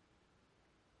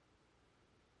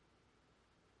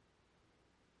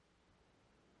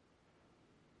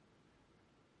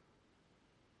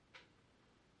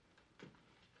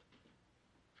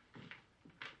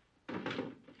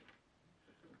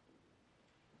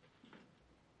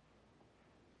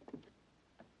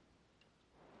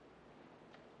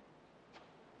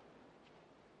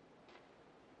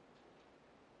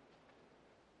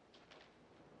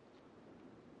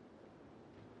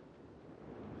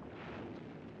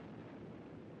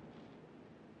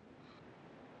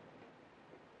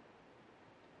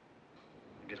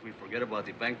 Guess we forget about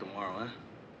the bank tomorrow, huh?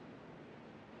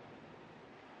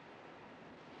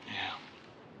 Yeah.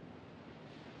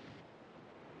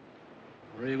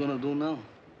 What are you gonna do now?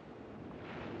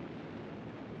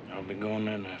 I'll be going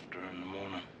in after her in the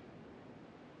morning.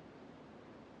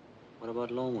 What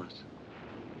about Longworth?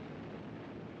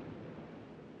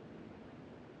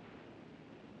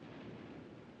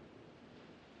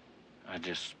 I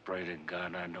just pray to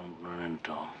God I don't run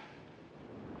into him.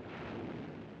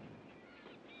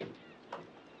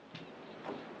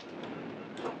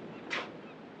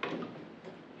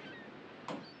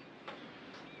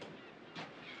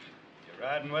 You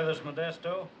riding with us,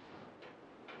 Modesto?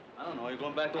 I don't know. Are you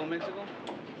going back to Mexico?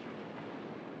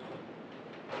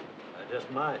 I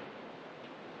just might.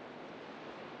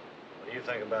 What do you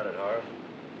think about it, Harv?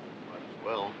 Might as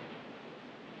well.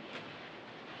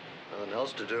 Nothing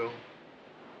else to do.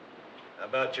 How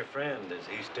about your friend? Is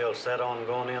he still set on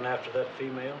going in after that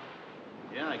female?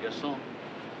 Yeah, I guess so.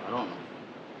 I don't know.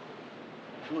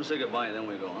 I'm gonna say goodbye and then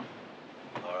we go, huh?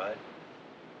 All right.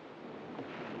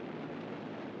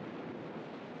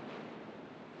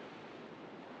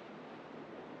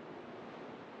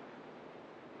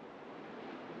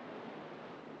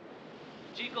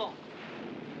 Chico.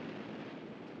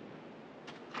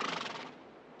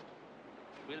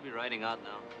 We'll be riding out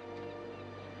now.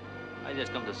 I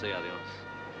just come to say adios.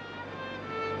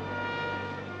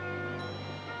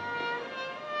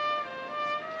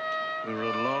 We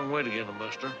rode a long way together,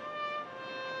 Buster.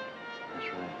 That's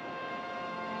right.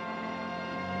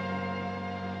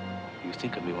 You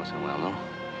think of me once in a while, no?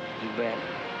 You bet.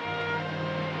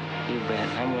 You bet.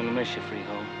 I'm gonna miss you,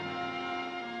 Freehold.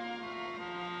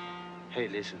 Hey,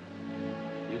 listen.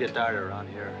 You get tired around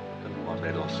here, come to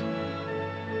Barbados.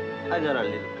 I got a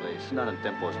little place, not in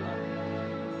Tempo's land.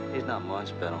 It's not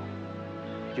much, but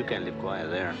you can live quiet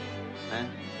there, eh?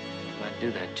 Might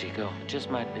do that, Chico. Just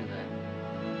might do that.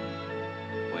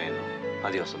 Bueno.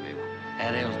 Adios, amigo.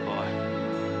 Adios, boy.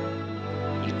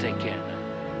 You take care now.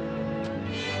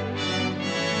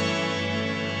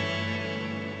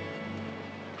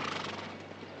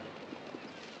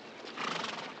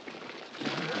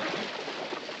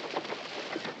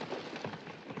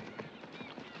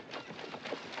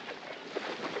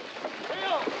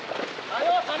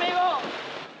 Adiós, amigo.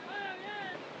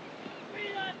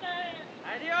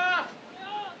 Adiós.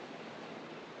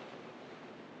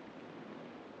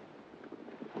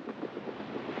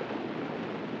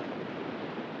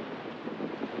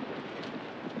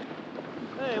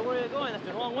 Hey, where are you going? That's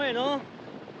the wrong way, no?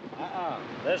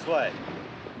 This way.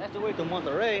 That's the way to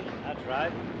Monterrey. That's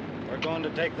right. We're going to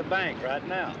take the bank right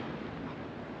now.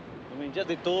 You mean just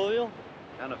the two of you?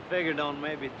 Kind of figured on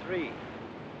maybe 3.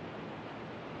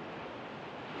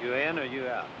 You in or you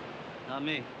out? Not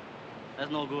me.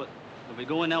 That's no good. If we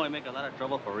go in now, we make a lot of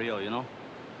trouble for Rio, you know?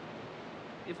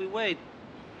 If we wait,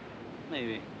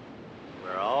 maybe.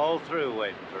 We're all through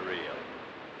waiting for Rio.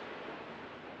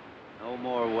 No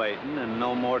more waiting and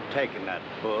no more taking that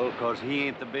bull, 'cause he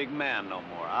ain't the big man no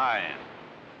more. I am.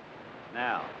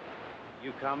 Now,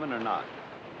 you coming or not?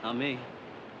 Not me.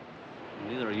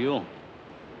 Neither are you.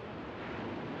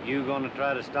 You gonna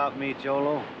try to stop me,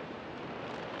 Cholo?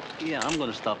 Yeah, I'm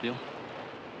gonna stop you.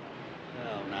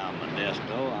 Well, now,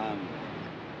 Modesto,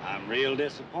 I'm real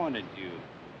disappointed you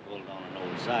pulled on an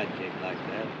old sidekick like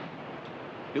that.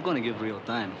 You're gonna give Rio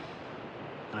time.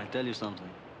 And I tell you something.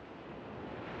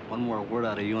 One more word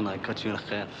out of you and I cut you in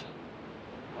half.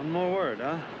 One more word,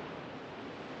 huh?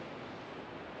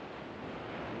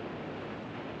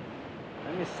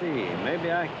 Let me see.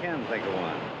 Maybe I can think of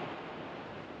one.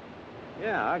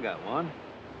 Yeah, I got one.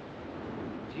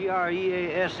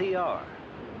 Greaser.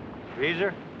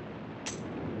 Greaser?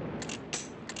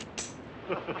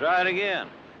 Try it again.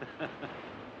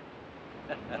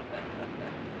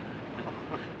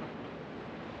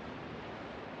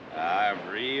 I'm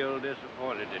real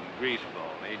disappointed in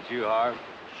Greaseball, ain't you, Harv?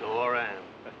 Sure am.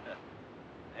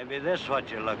 Maybe this is what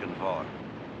you're looking for.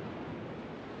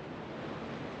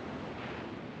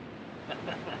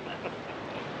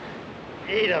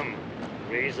 Eat 'em,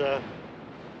 Reza.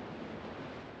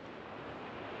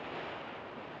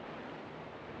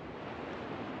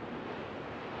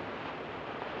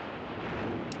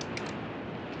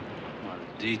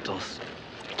 Malditos.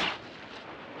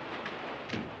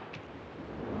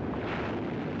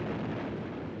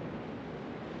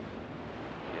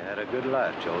 You had a good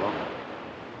life, Cholo.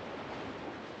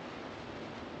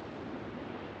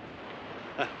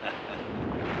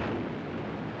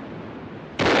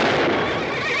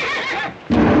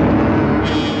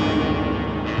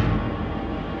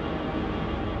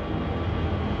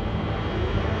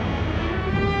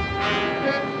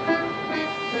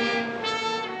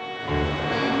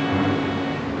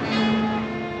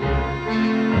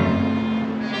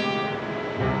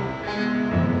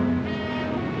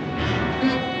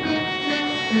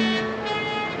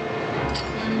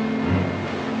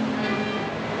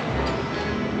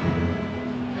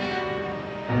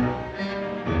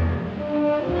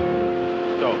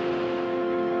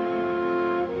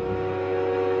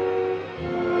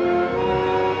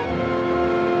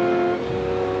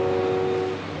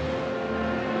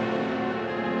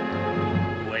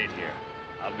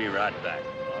 Right back.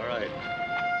 All right.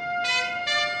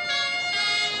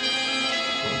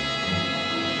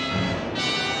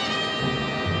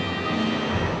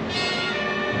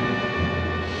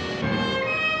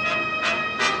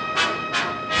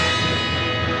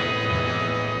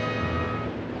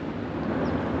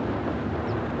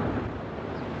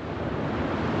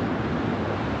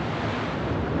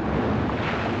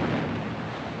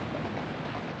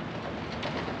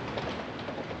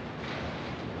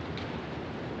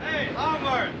 Hey,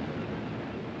 Longworth!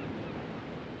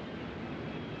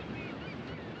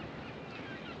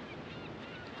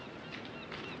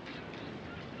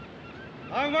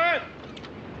 Longworth!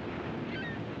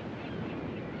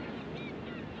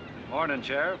 Morning,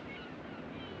 Sheriff.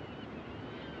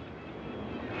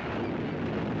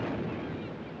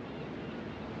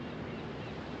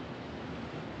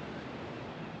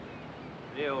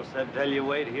 Rio said tell you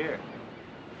wait here.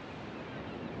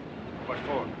 What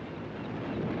for?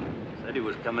 Said he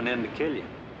was coming in to kill you.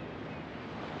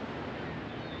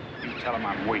 You tell him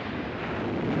I'm waiting.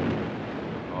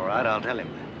 All right, I'll tell him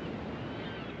that.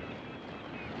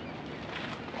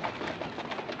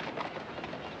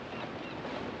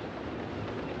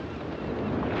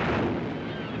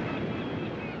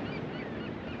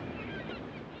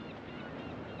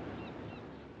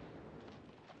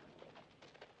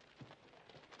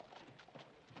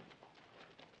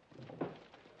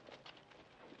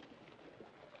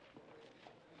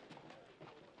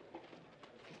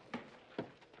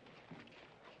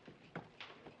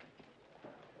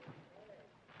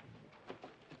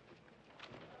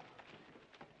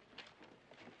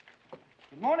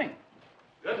 Good morning.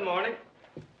 Good morning.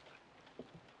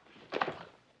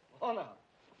 Oh, no.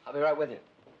 I'll be right with you.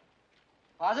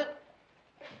 Pause it.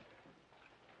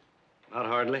 Not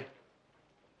hardly.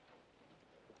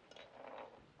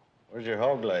 Where's your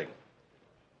hog leg?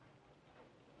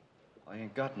 I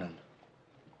ain't got none.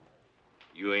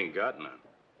 You ain't got none.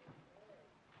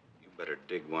 You better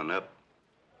dig one up.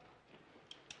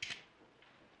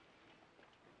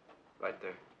 Right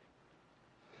there.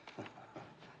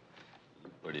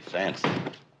 Pretty fancy.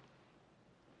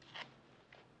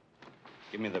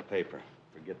 Give me the paper.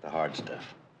 Forget the hard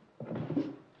stuff.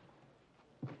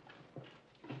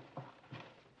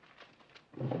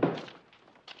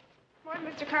 Morning,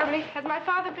 Mr. Carberry. Has my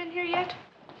father been here yet?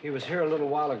 He was here a little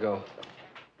while ago.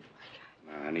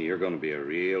 Now, honey, you're going to be a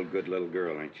real good little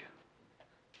girl, ain't you?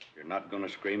 You're not going to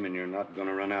scream and you're not going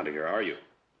to run out of here, are you?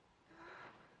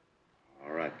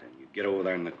 All right, then. You get over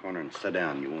there in the corner and sit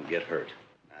down. You won't get hurt.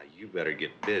 Now, you better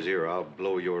get busy or I'll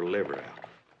blow your liver out.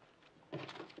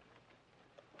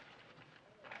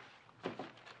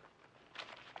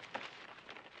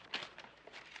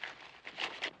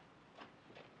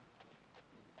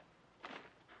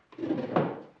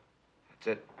 That's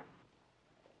it.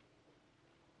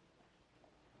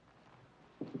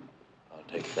 I'll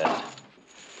take that.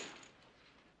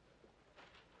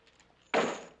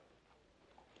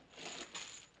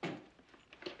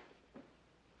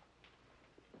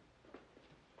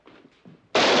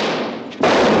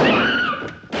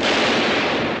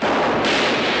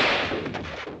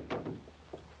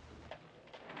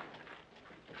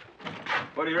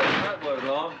 What do you reckon that was,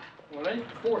 Lon? Well, it ain't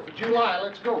the 4th of July.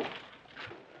 Let's go.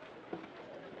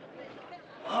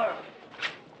 All right.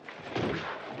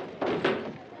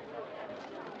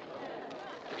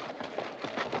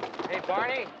 Hey,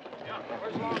 Barney. Yeah,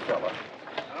 where's Longfellow?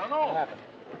 I don't know. What happened?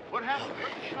 What happened?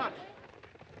 Where's the shot?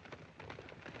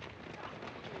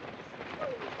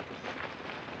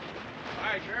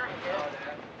 Hi, Sheriff.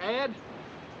 Ed,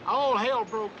 all hell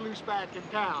broke loose back in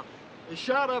town. They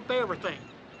shot up everything.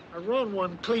 I run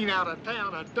one clean out of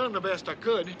town. I done the best I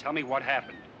could. Tell me what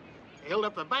happened. They held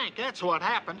up the bank. That's what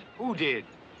happened. Who did?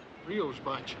 Rio's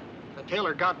bunch. The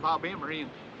tailor got Bob Emery, and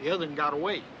the other one got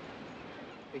away.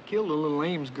 They killed the little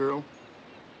Ames girl.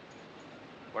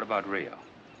 What about Rio?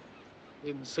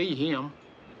 Didn't see him.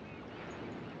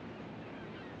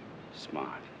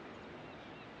 Smart.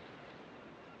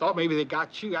 Thought maybe they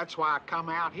got you. That's why I come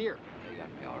out here. They got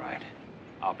me all right.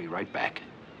 I'll be right back.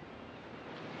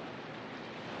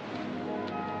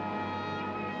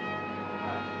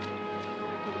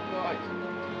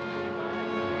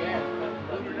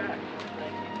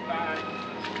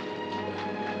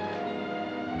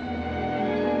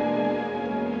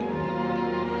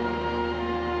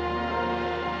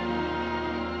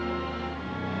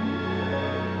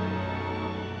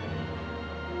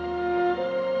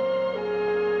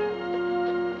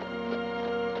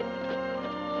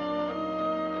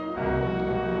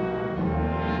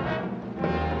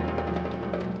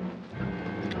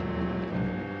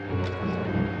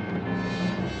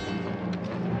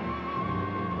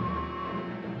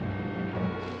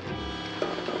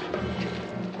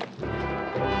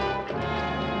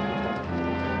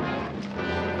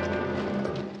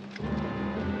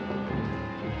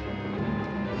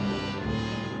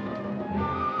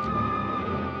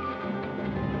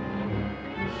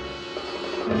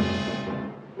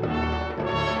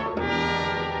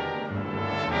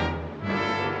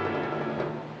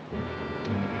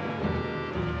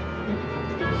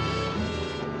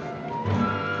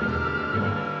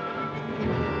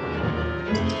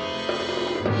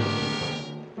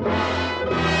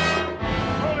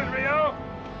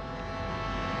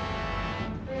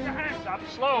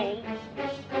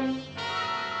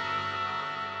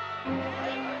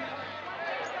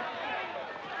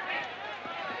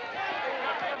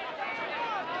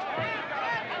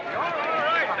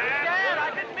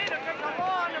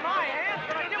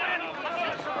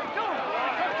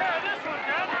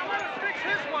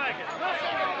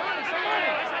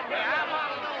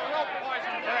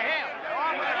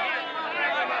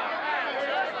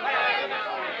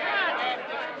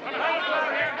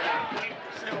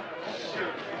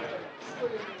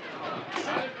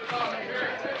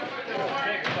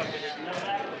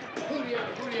 Who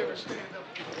do you ever stand up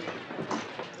to?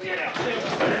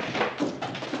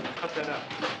 Cut that out.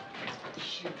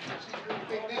 Shoot, see, you don't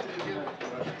think that, do you?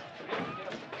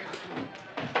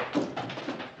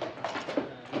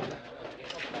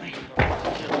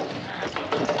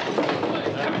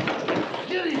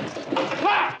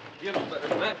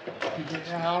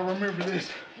 Yeah, I'll remember this.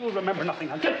 You'll remember nothing.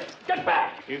 Now get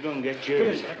back. You're gonna get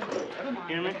yours.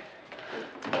 Hear me?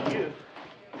 You.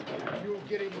 You'll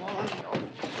get him, Marlon.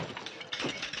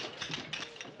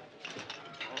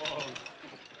 Oh.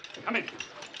 Come in.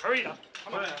 Hurry up.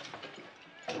 Come on.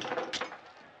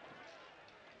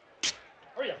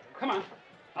 Hurry up. Come on.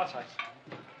 Outside.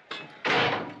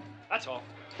 That's all.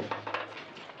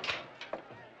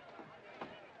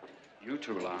 You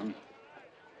too, Lon.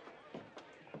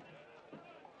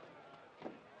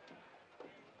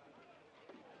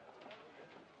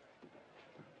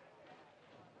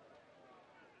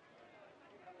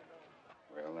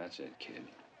 Well, that's it, kid.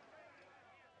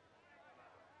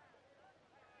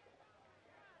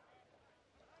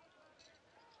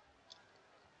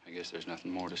 I guess there's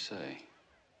nothing more to say.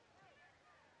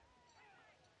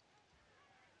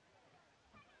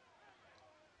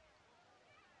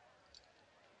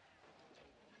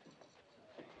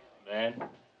 Dad?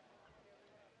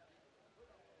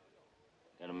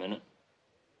 Got a minute?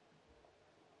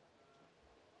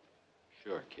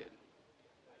 Sure, kid.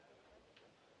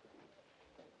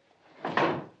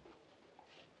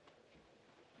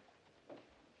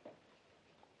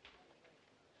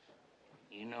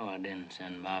 You know I didn't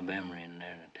send Bob Emery in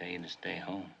there to tell you to stay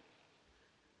home.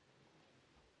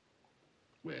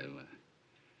 Well,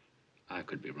 I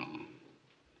could be wrong.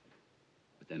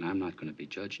 But then I'm not going to be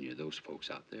judging you. Those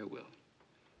folks out there will.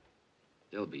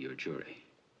 They'll be your jury.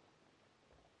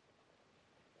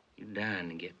 You're dying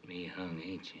to get me hung,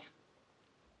 ain't you?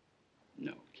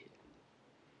 No, kid.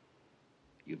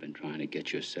 You've been trying to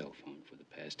get yourself hung for the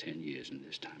past 10 years, and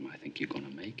this time I think you're going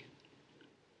to make it.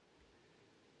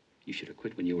 You should have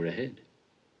quit when you were ahead.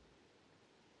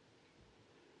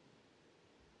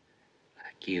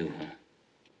 Like you, huh?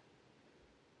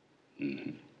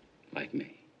 Mm-hmm. Like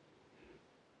me.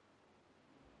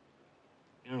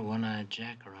 You're a one-eyed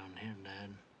jack around here, Dad.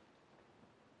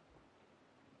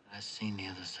 I seen the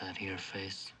other side of your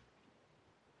face.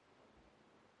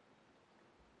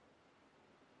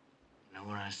 You know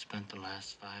where I spent the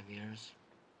last 5 years?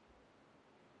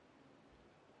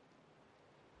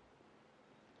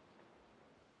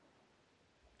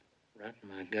 Rotting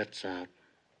my guts out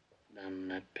down in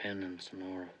that pen in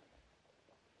Sonora.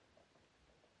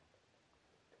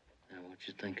 Now, what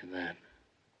you think of that?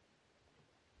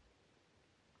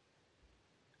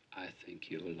 I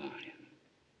think you're lying.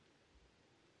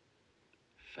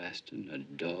 Faster than a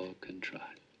dog can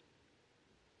trot.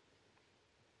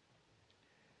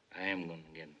 I am gonna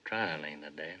get a trial, ain't I,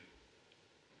 Dad?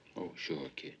 Oh, sure,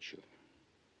 kid, sure.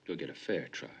 You'll get a fair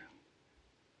trial.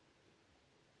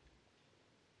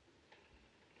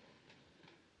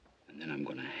 And then I'm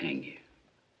gonna hang you.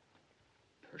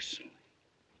 Personally.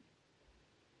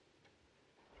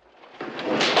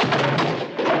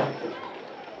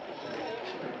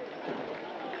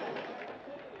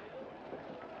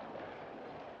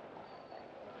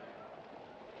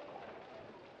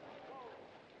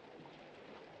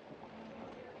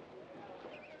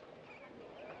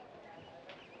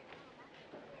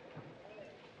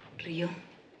 Rio, I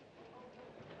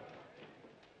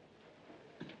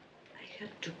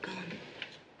have to go.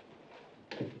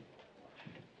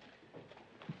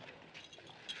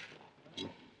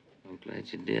 I'm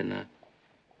glad you did. I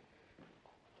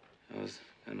was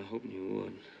kind of hoping you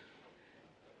would.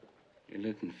 You're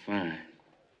looking fine.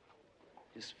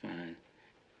 Just fine.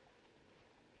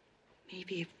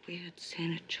 Maybe if we had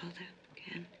seen each other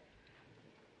again,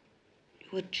 you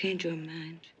would change your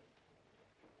mind.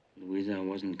 Louisa, I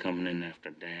wasn't coming in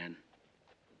after Dad.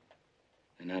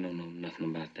 And I don't know nothing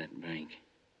about that bank.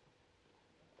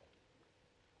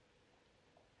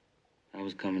 I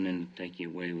was coming in to take you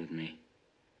away with me.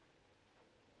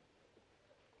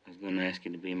 I was going to ask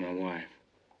you to be my wife.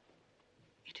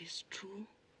 It is true.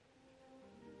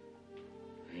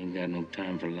 I ain't got no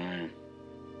time for lying.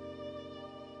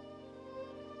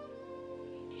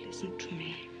 Listen to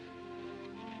me.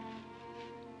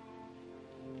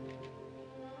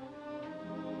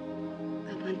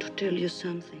 I want to tell you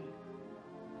something.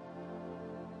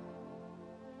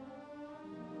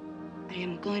 I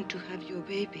am going to have your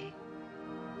baby.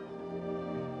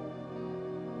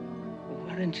 Well,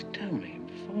 why didn't you tell me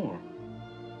before?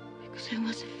 Because I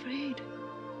was afraid.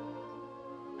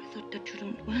 I thought that you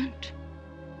don't want.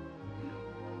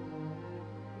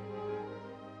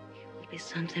 be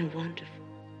something wonderful.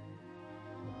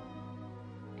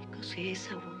 Because he is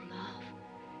our love.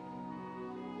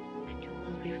 And you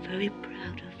will be very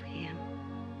proud of him.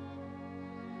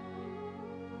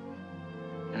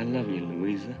 I love you,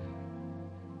 Louisa.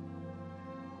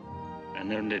 I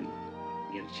never did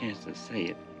get a chance to say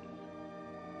it.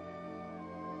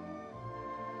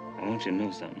 I want you to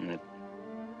know something, that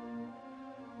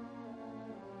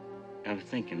I was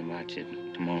thinking about you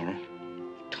tomorrow.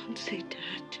 Don't say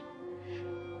that.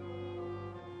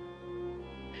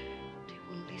 They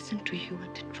will listen to you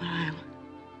at the trial.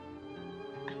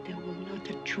 And they will know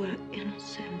that you are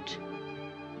innocent.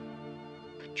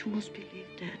 But you must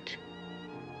believe that.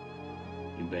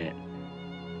 You bet.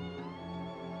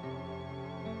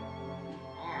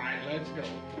 All right, let's go.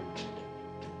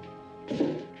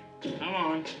 Come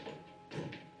on.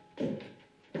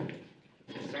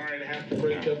 Sorry to have to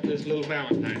break up this little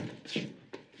Valentine.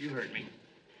 You heard me.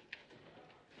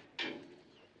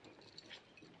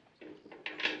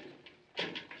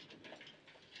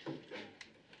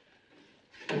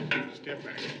 Step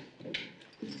back.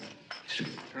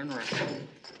 Turn around.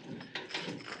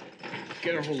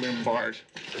 Get a hold of them bars.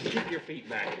 Keep your feet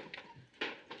back.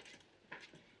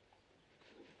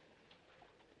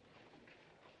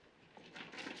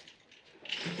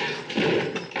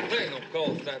 There ain't no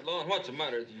call for that, Lon. What's the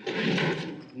matter with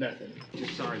you? Nothing.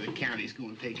 Just sorry the county's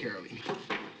going to take care of him.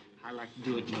 I like to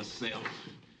do it myself.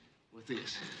 With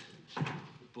this.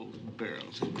 Both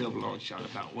barrels of double-aught shot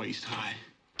about waist high.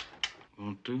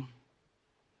 Want to?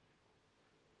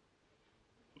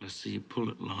 Let's see you pull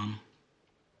it, Lon.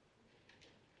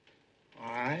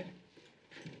 All right.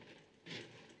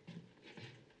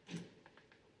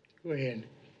 Go ahead.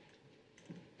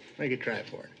 Make a try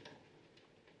for it.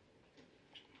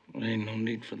 Well, ain't no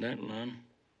need for that, Lon.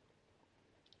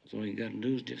 So all you gotta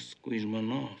do is just squeeze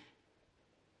one off.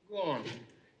 Go on.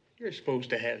 You're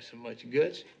supposed to have so much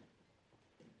guts.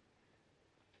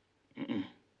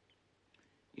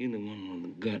 You're the one with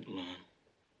the gut, Lon.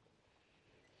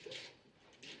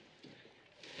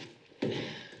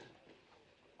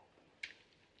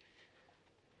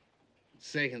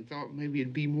 Second thought, maybe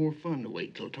it'd be more fun to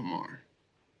wait till tomorrow.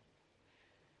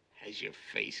 How's your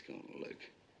face gonna look?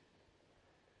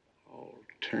 All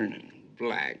turning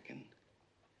black and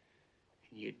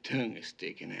your tongue is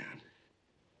sticking out.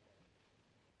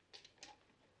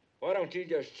 Why don't you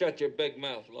just shut your big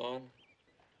mouth, Lon?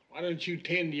 Why don't you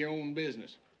tend to your own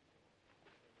business?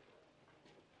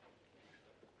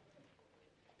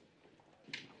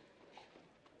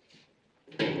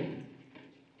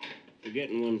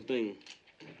 Forgetting one thing,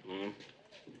 Lon.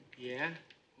 Yeah?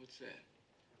 What's that?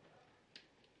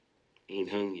 Ain't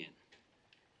hung yet.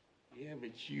 Yeah,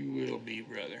 but you will be,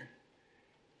 brother.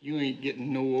 You ain't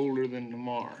getting no older than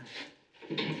tomorrow.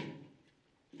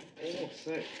 Oh,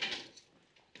 say.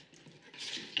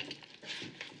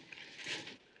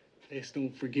 Let's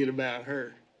don't forget about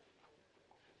her.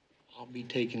 I'll be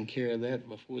taking care of that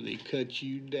before they cut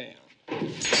you down.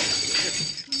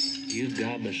 You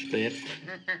got the spit.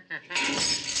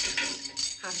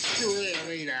 I sure am,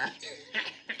 ain't I?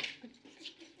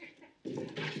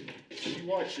 You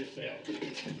watch yourself.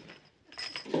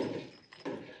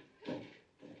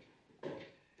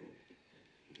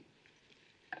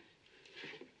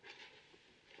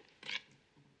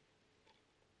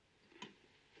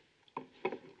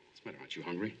 What's the matter? Aren't you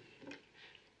hungry?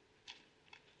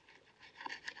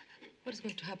 What is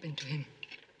going to happen to him?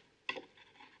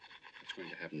 What's going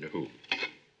to happen to who?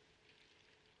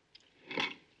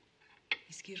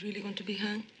 Is he really going to be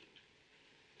hanged?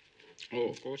 Oh,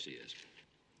 of course he is.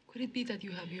 Could it be that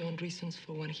you have your own reasons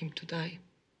for wanting him to die?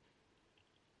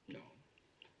 No.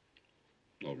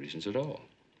 No reasons at all.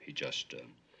 He just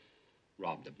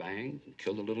robbed the bank and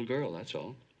killed a little girl, that's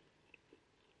all.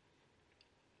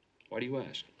 Why do you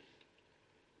ask?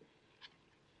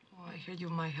 Oh, I heard you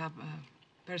might have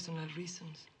personal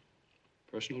reasons.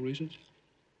 Personal reasons?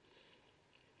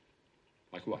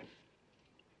 Like what?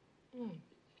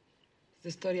 It's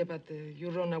the story about you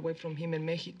run away from him in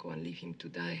Mexico and leave him to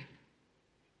die.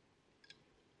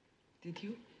 Did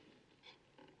you?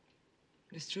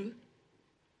 It's true?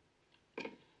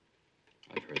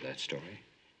 I've heard that story.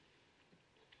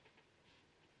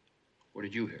 Where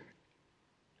did you hear it?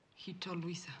 He told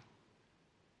Luisa.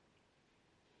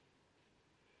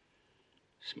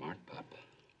 Smart pup.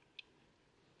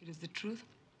 It is the truth?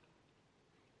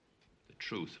 The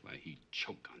truth? Why, he'd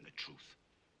choke on the truth.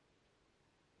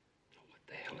 What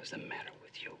the hell is the matter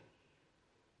with you?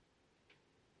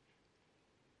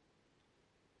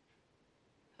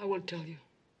 I will tell you.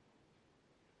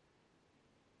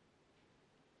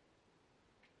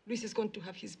 Luis is going to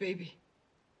have his baby.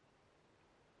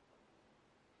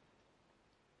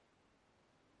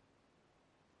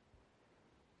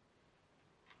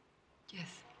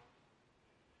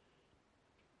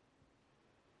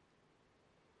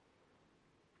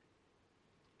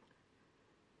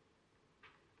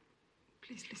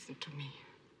 Please listen to me.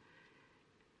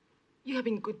 You have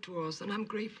been good to us, and I'm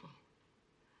grateful.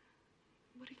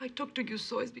 But if I talk to you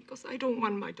so, it's because I don't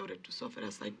want my daughter to suffer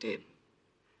as I did.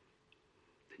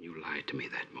 Then you lied to me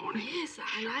that morning. Yes,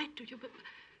 I lied to you, but...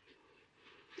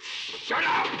 Shut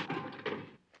up!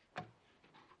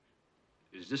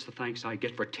 Is this the thanks I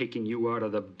get for taking you out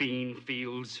of the bean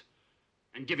fields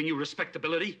and giving you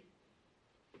respectability?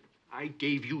 I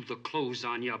gave you the clothes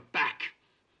on your back,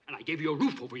 and I gave you a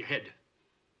roof over your head.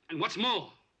 And what's more,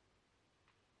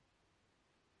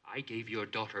 I gave your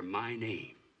daughter my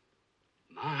name.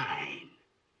 Mine.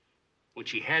 When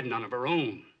she had none of her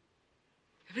own.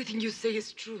 Everything you say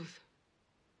is truth.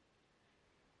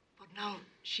 But now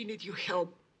she needs your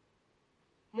help.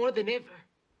 More than ever.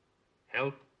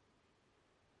 Help?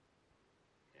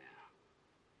 Yeah.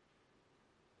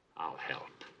 I'll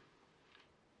help.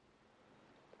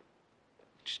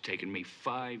 It's taken me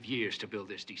 5 years to build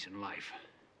this decent life.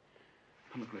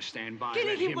 I'm not going to stand by.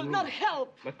 Killing him will not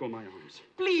help. Let go of my arms.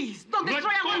 Please, don't Let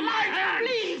destroy go our of my lives, hands.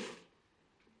 please.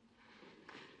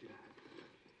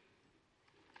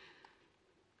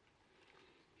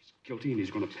 He's guilty and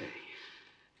he's going to pay.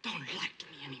 Don't lie to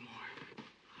me anymore.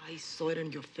 I saw it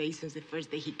on your face since the first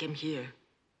day he came here.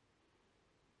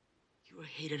 Your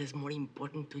hatred is more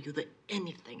important to you than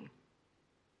anything,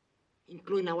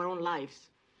 including our own lives.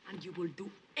 And you will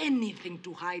do anything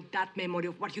to hide that memory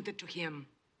of what you did to him.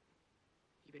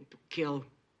 Even to kill.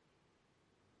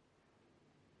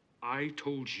 I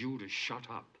told you to shut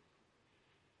up.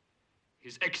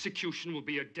 His execution will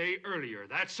be a day earlier,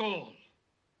 that's all.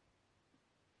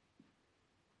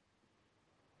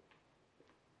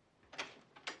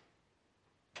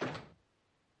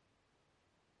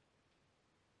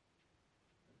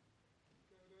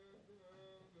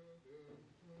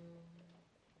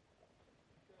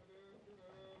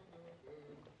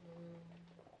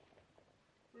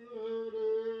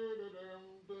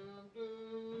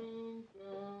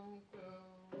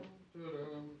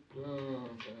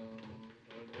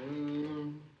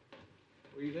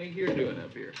 What do you think you're doing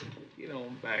up here? You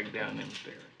don't back down them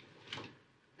stairs.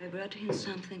 I brought him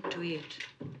something to eat.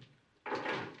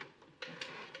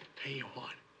 Tell you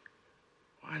what,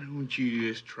 why don't you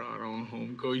just trot on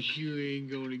home? Because you ain't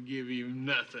gonna give him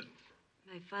nothing.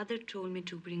 My father told me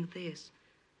to bring this,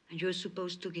 and you're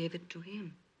supposed to give it to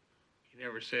him. He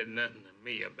never said nothing to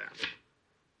me about it.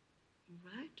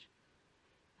 Right?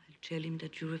 I'll tell him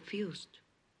that you refused.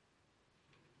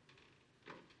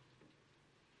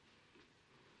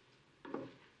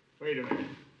 Wait a minute.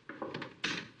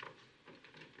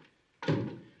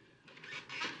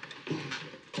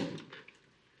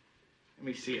 Let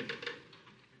me see it.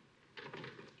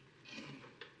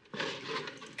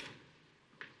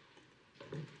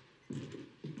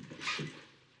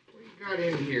 What you got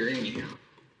in here anyhow?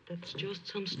 That's just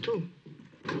some stew.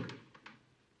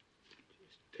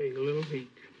 Take a little peek.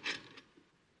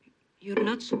 You're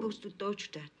not supposed to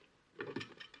touch that.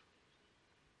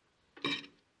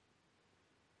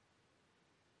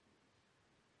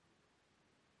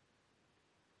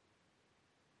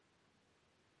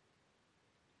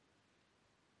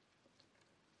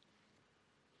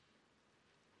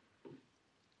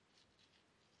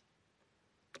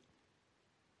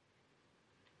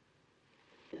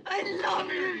 I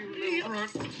love you, Leo. I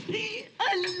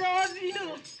love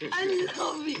you. I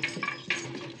love you.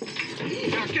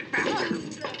 Now get back.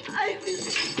 I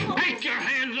will. Take your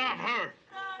hands off her.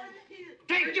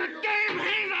 Take your damn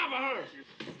hands off her.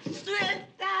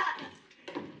 Suelta.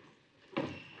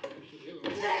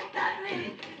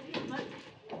 Suéltame.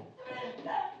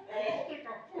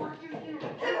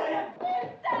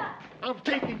 I'm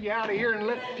taking you out of here and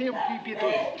let Tim keep you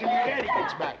till your daddy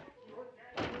gets back.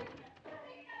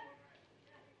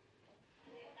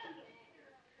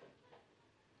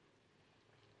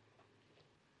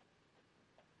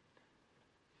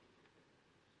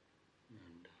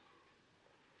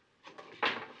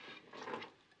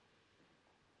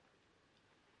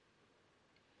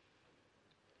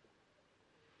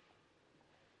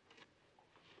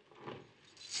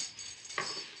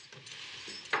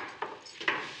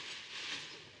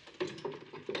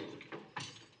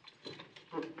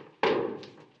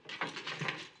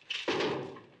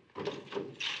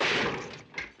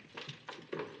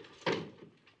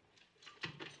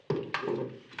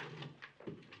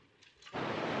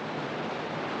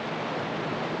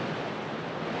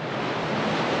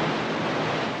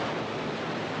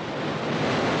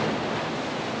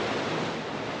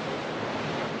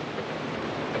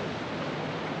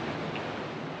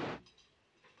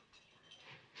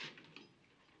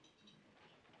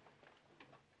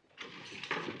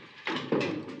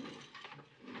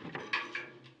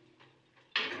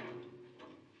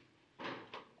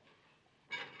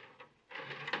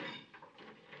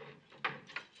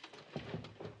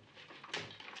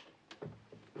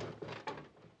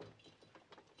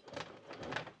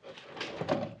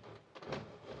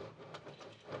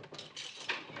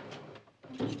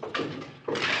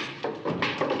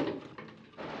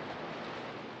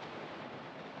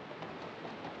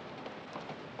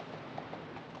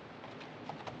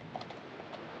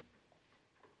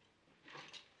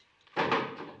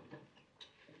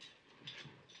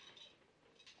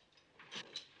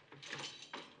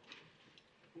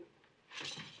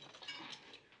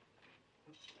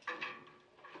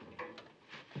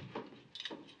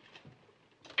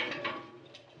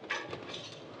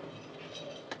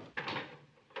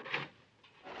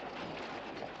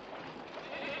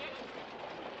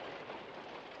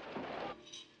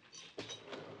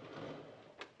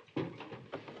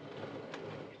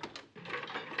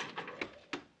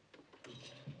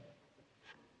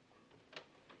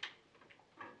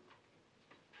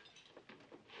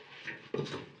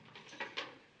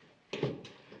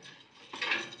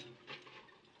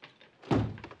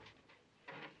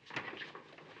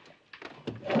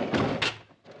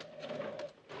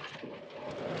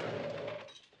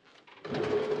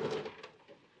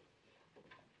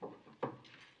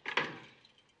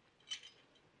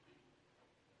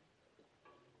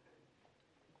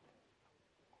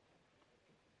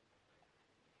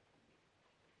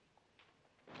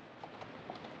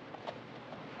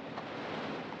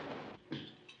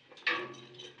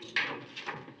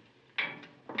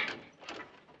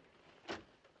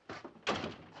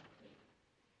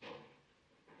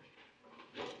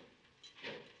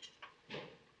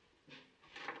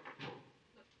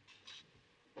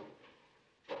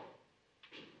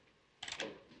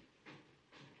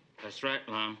 That's right,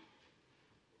 Lon.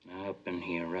 Now up in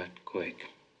here right quick.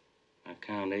 I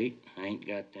count 8. I ain't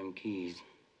got them keys.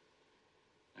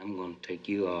 I'm gonna take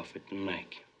you off at the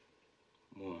neck.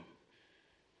 1.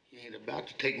 You ain't about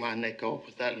to take my neck off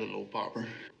with that little old popper.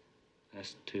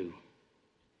 That's 2.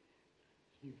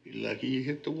 You'd be lucky you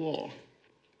hit the wall.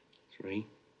 3.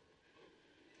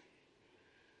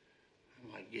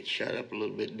 I might get shot up a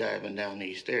little bit diving down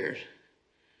these stairs.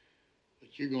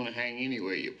 But you're gonna hang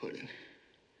anywhere you put it.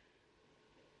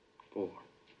 4.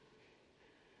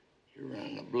 You're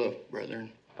running a bluff, brethren.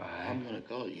 5. I'm gonna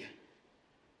call you.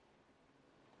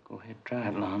 Go ahead, try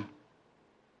it, Lon.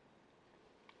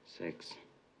 6.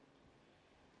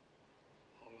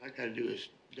 All I gotta do is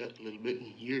duck a little bit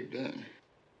and you're done.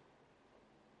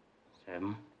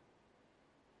 7.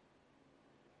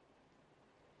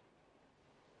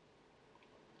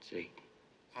 8.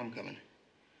 I'm coming.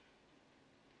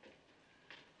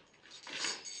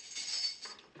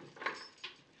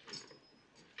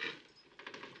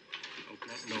 Open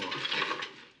that door.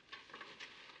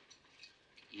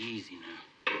 Easy now.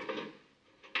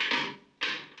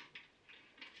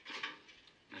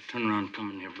 Now turn around,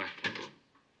 come in here back.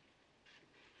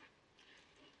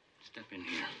 Step in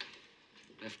here.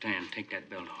 Left hand, take that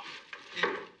belt off.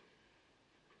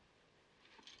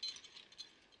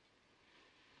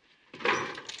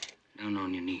 Down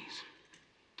on your knees.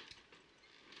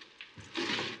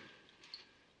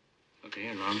 Look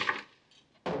here, Lon.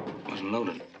 Wasn't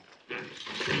loaded.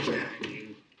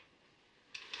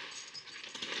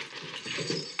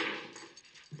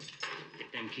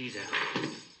 Get them keys out.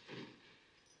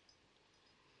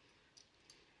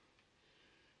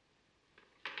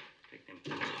 Take them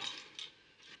keys off.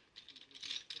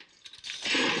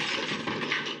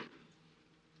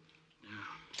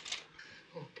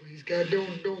 Oh, please, God,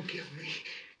 don't kill me.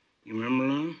 You remember,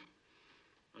 Lon?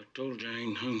 I told you I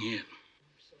ain't hung yet.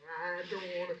 I don't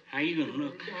want to. How you gonna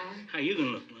look? How you gonna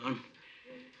look, Lon?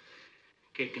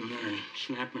 Kicking there and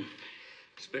snapping,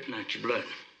 spitting out your blood.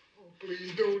 Oh,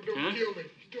 please, don't kill me.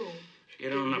 Don't.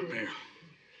 Get on up there.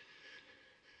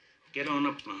 Get on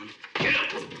up, Lon. Get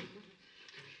up!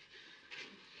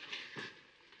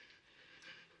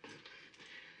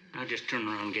 Now just turn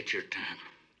around and get your time.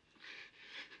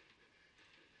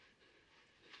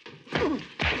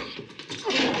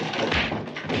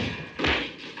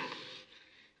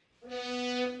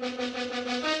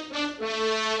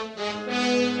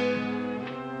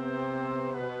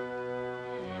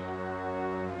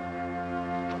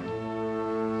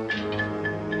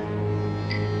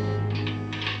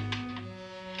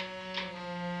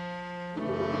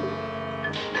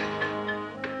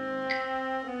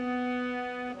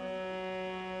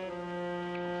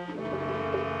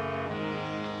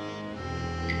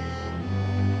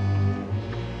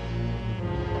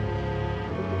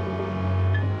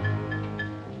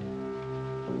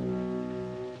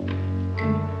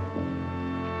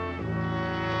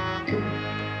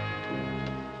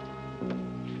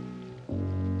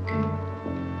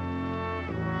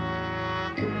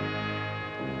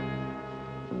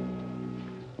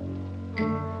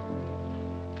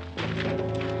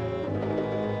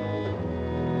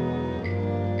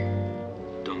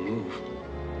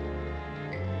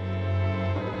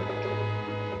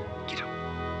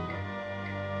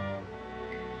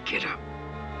 Get up.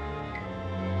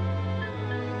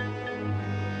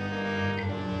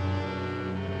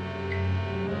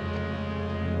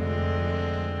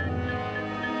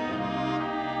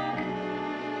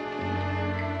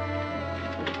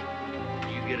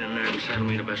 You get in there and saddle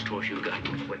me the best horse you got.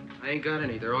 Quick. I ain't got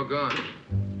any. They're all gone.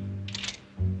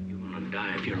 You're gonna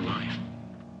die if you're lying.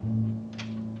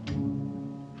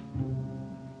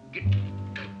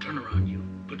 Turn around, you.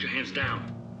 Put your hands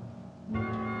down.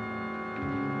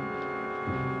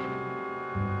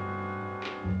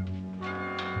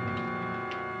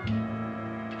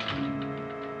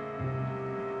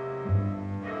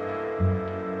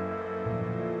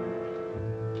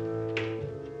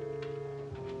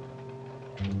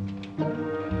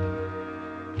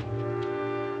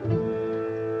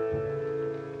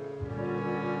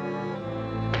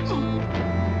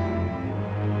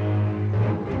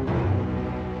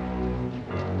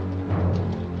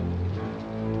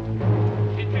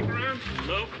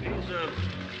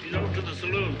 He's over to the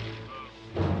saloon.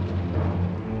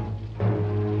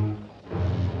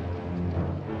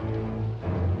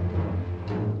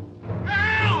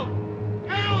 Help!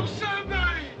 Help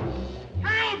somebody!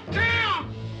 Help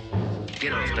Tim!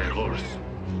 Get off that horse.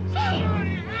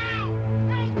 Somebody help!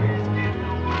 Help me, he's getting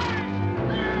away!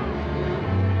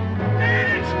 Man,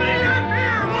 it's me up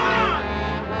here, Lon!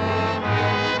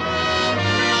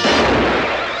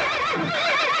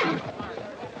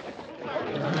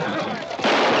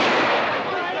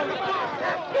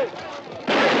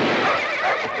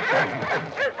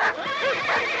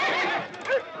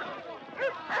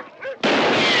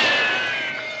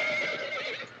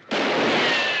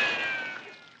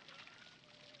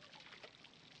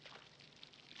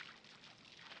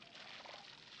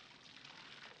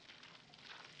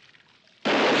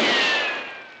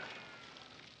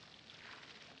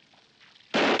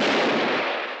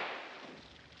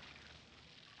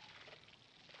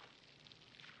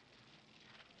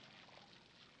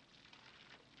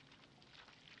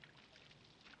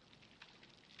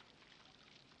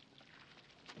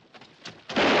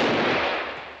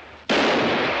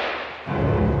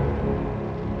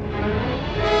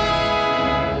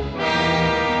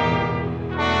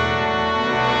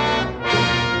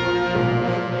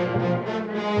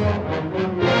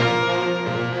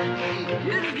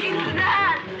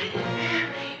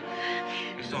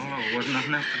 Wasn't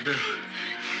nothing else to do.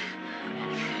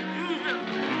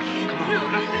 Come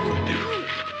on, nothing else to do.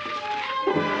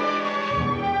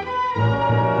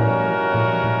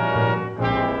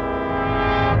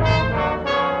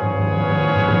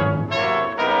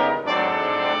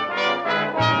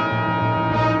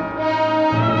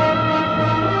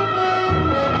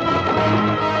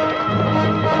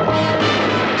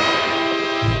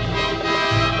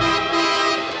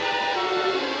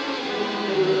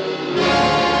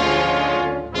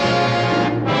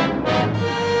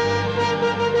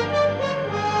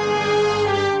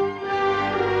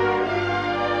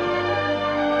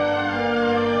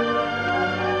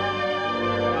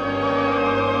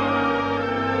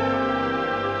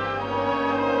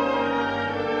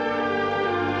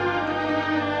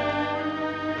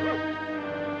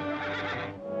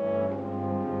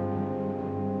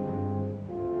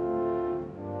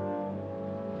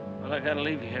 I gotta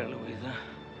leave you here, Louisa.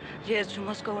 Yes, you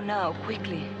must go now,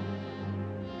 quickly.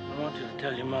 I want you to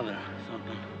tell your mother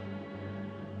something.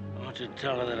 I want you to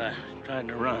tell her that I tried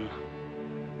to run,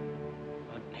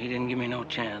 but he didn't give me no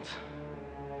chance.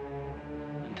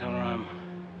 And tell her I'm...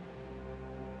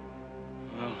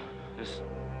 Well, just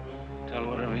tell her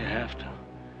whatever you have to.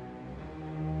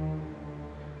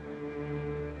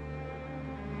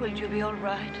 Will you be all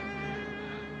right?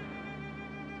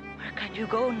 Where can you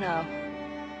go now?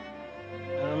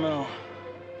 I don't know.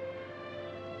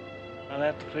 I'll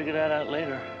have to figure that out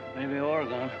later. Maybe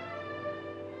Oregon.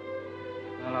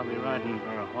 Well, I'll be riding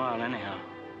for a while anyhow.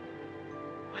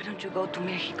 Why don't you go to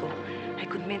Mexico? I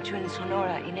could meet you in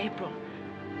Sonora in April,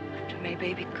 after my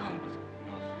baby comes.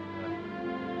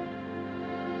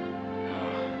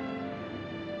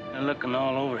 They're looking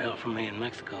all over hell for me in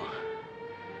Mexico.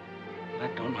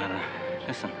 That don't matter.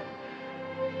 Listen,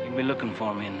 you'll be looking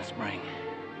for me in the spring.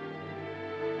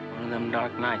 One of them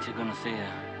dark nights, you're gonna see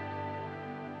a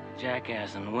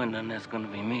jackass in the window, and that's gonna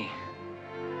be me.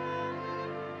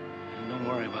 And don't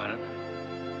worry about it.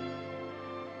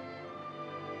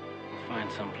 We'll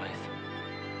find someplace.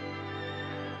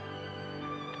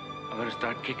 I better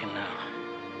start kicking now.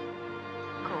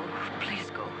 Go, please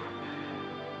go.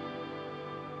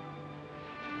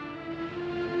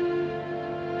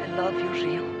 I love you,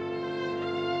 Rio.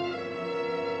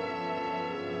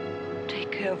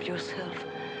 Take care of yourself.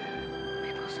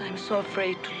 I'm so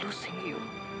afraid to losing you.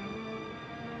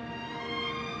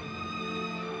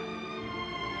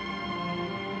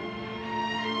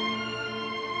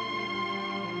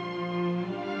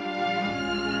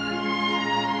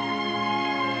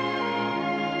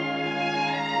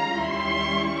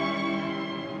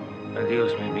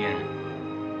 Dios, mi bien.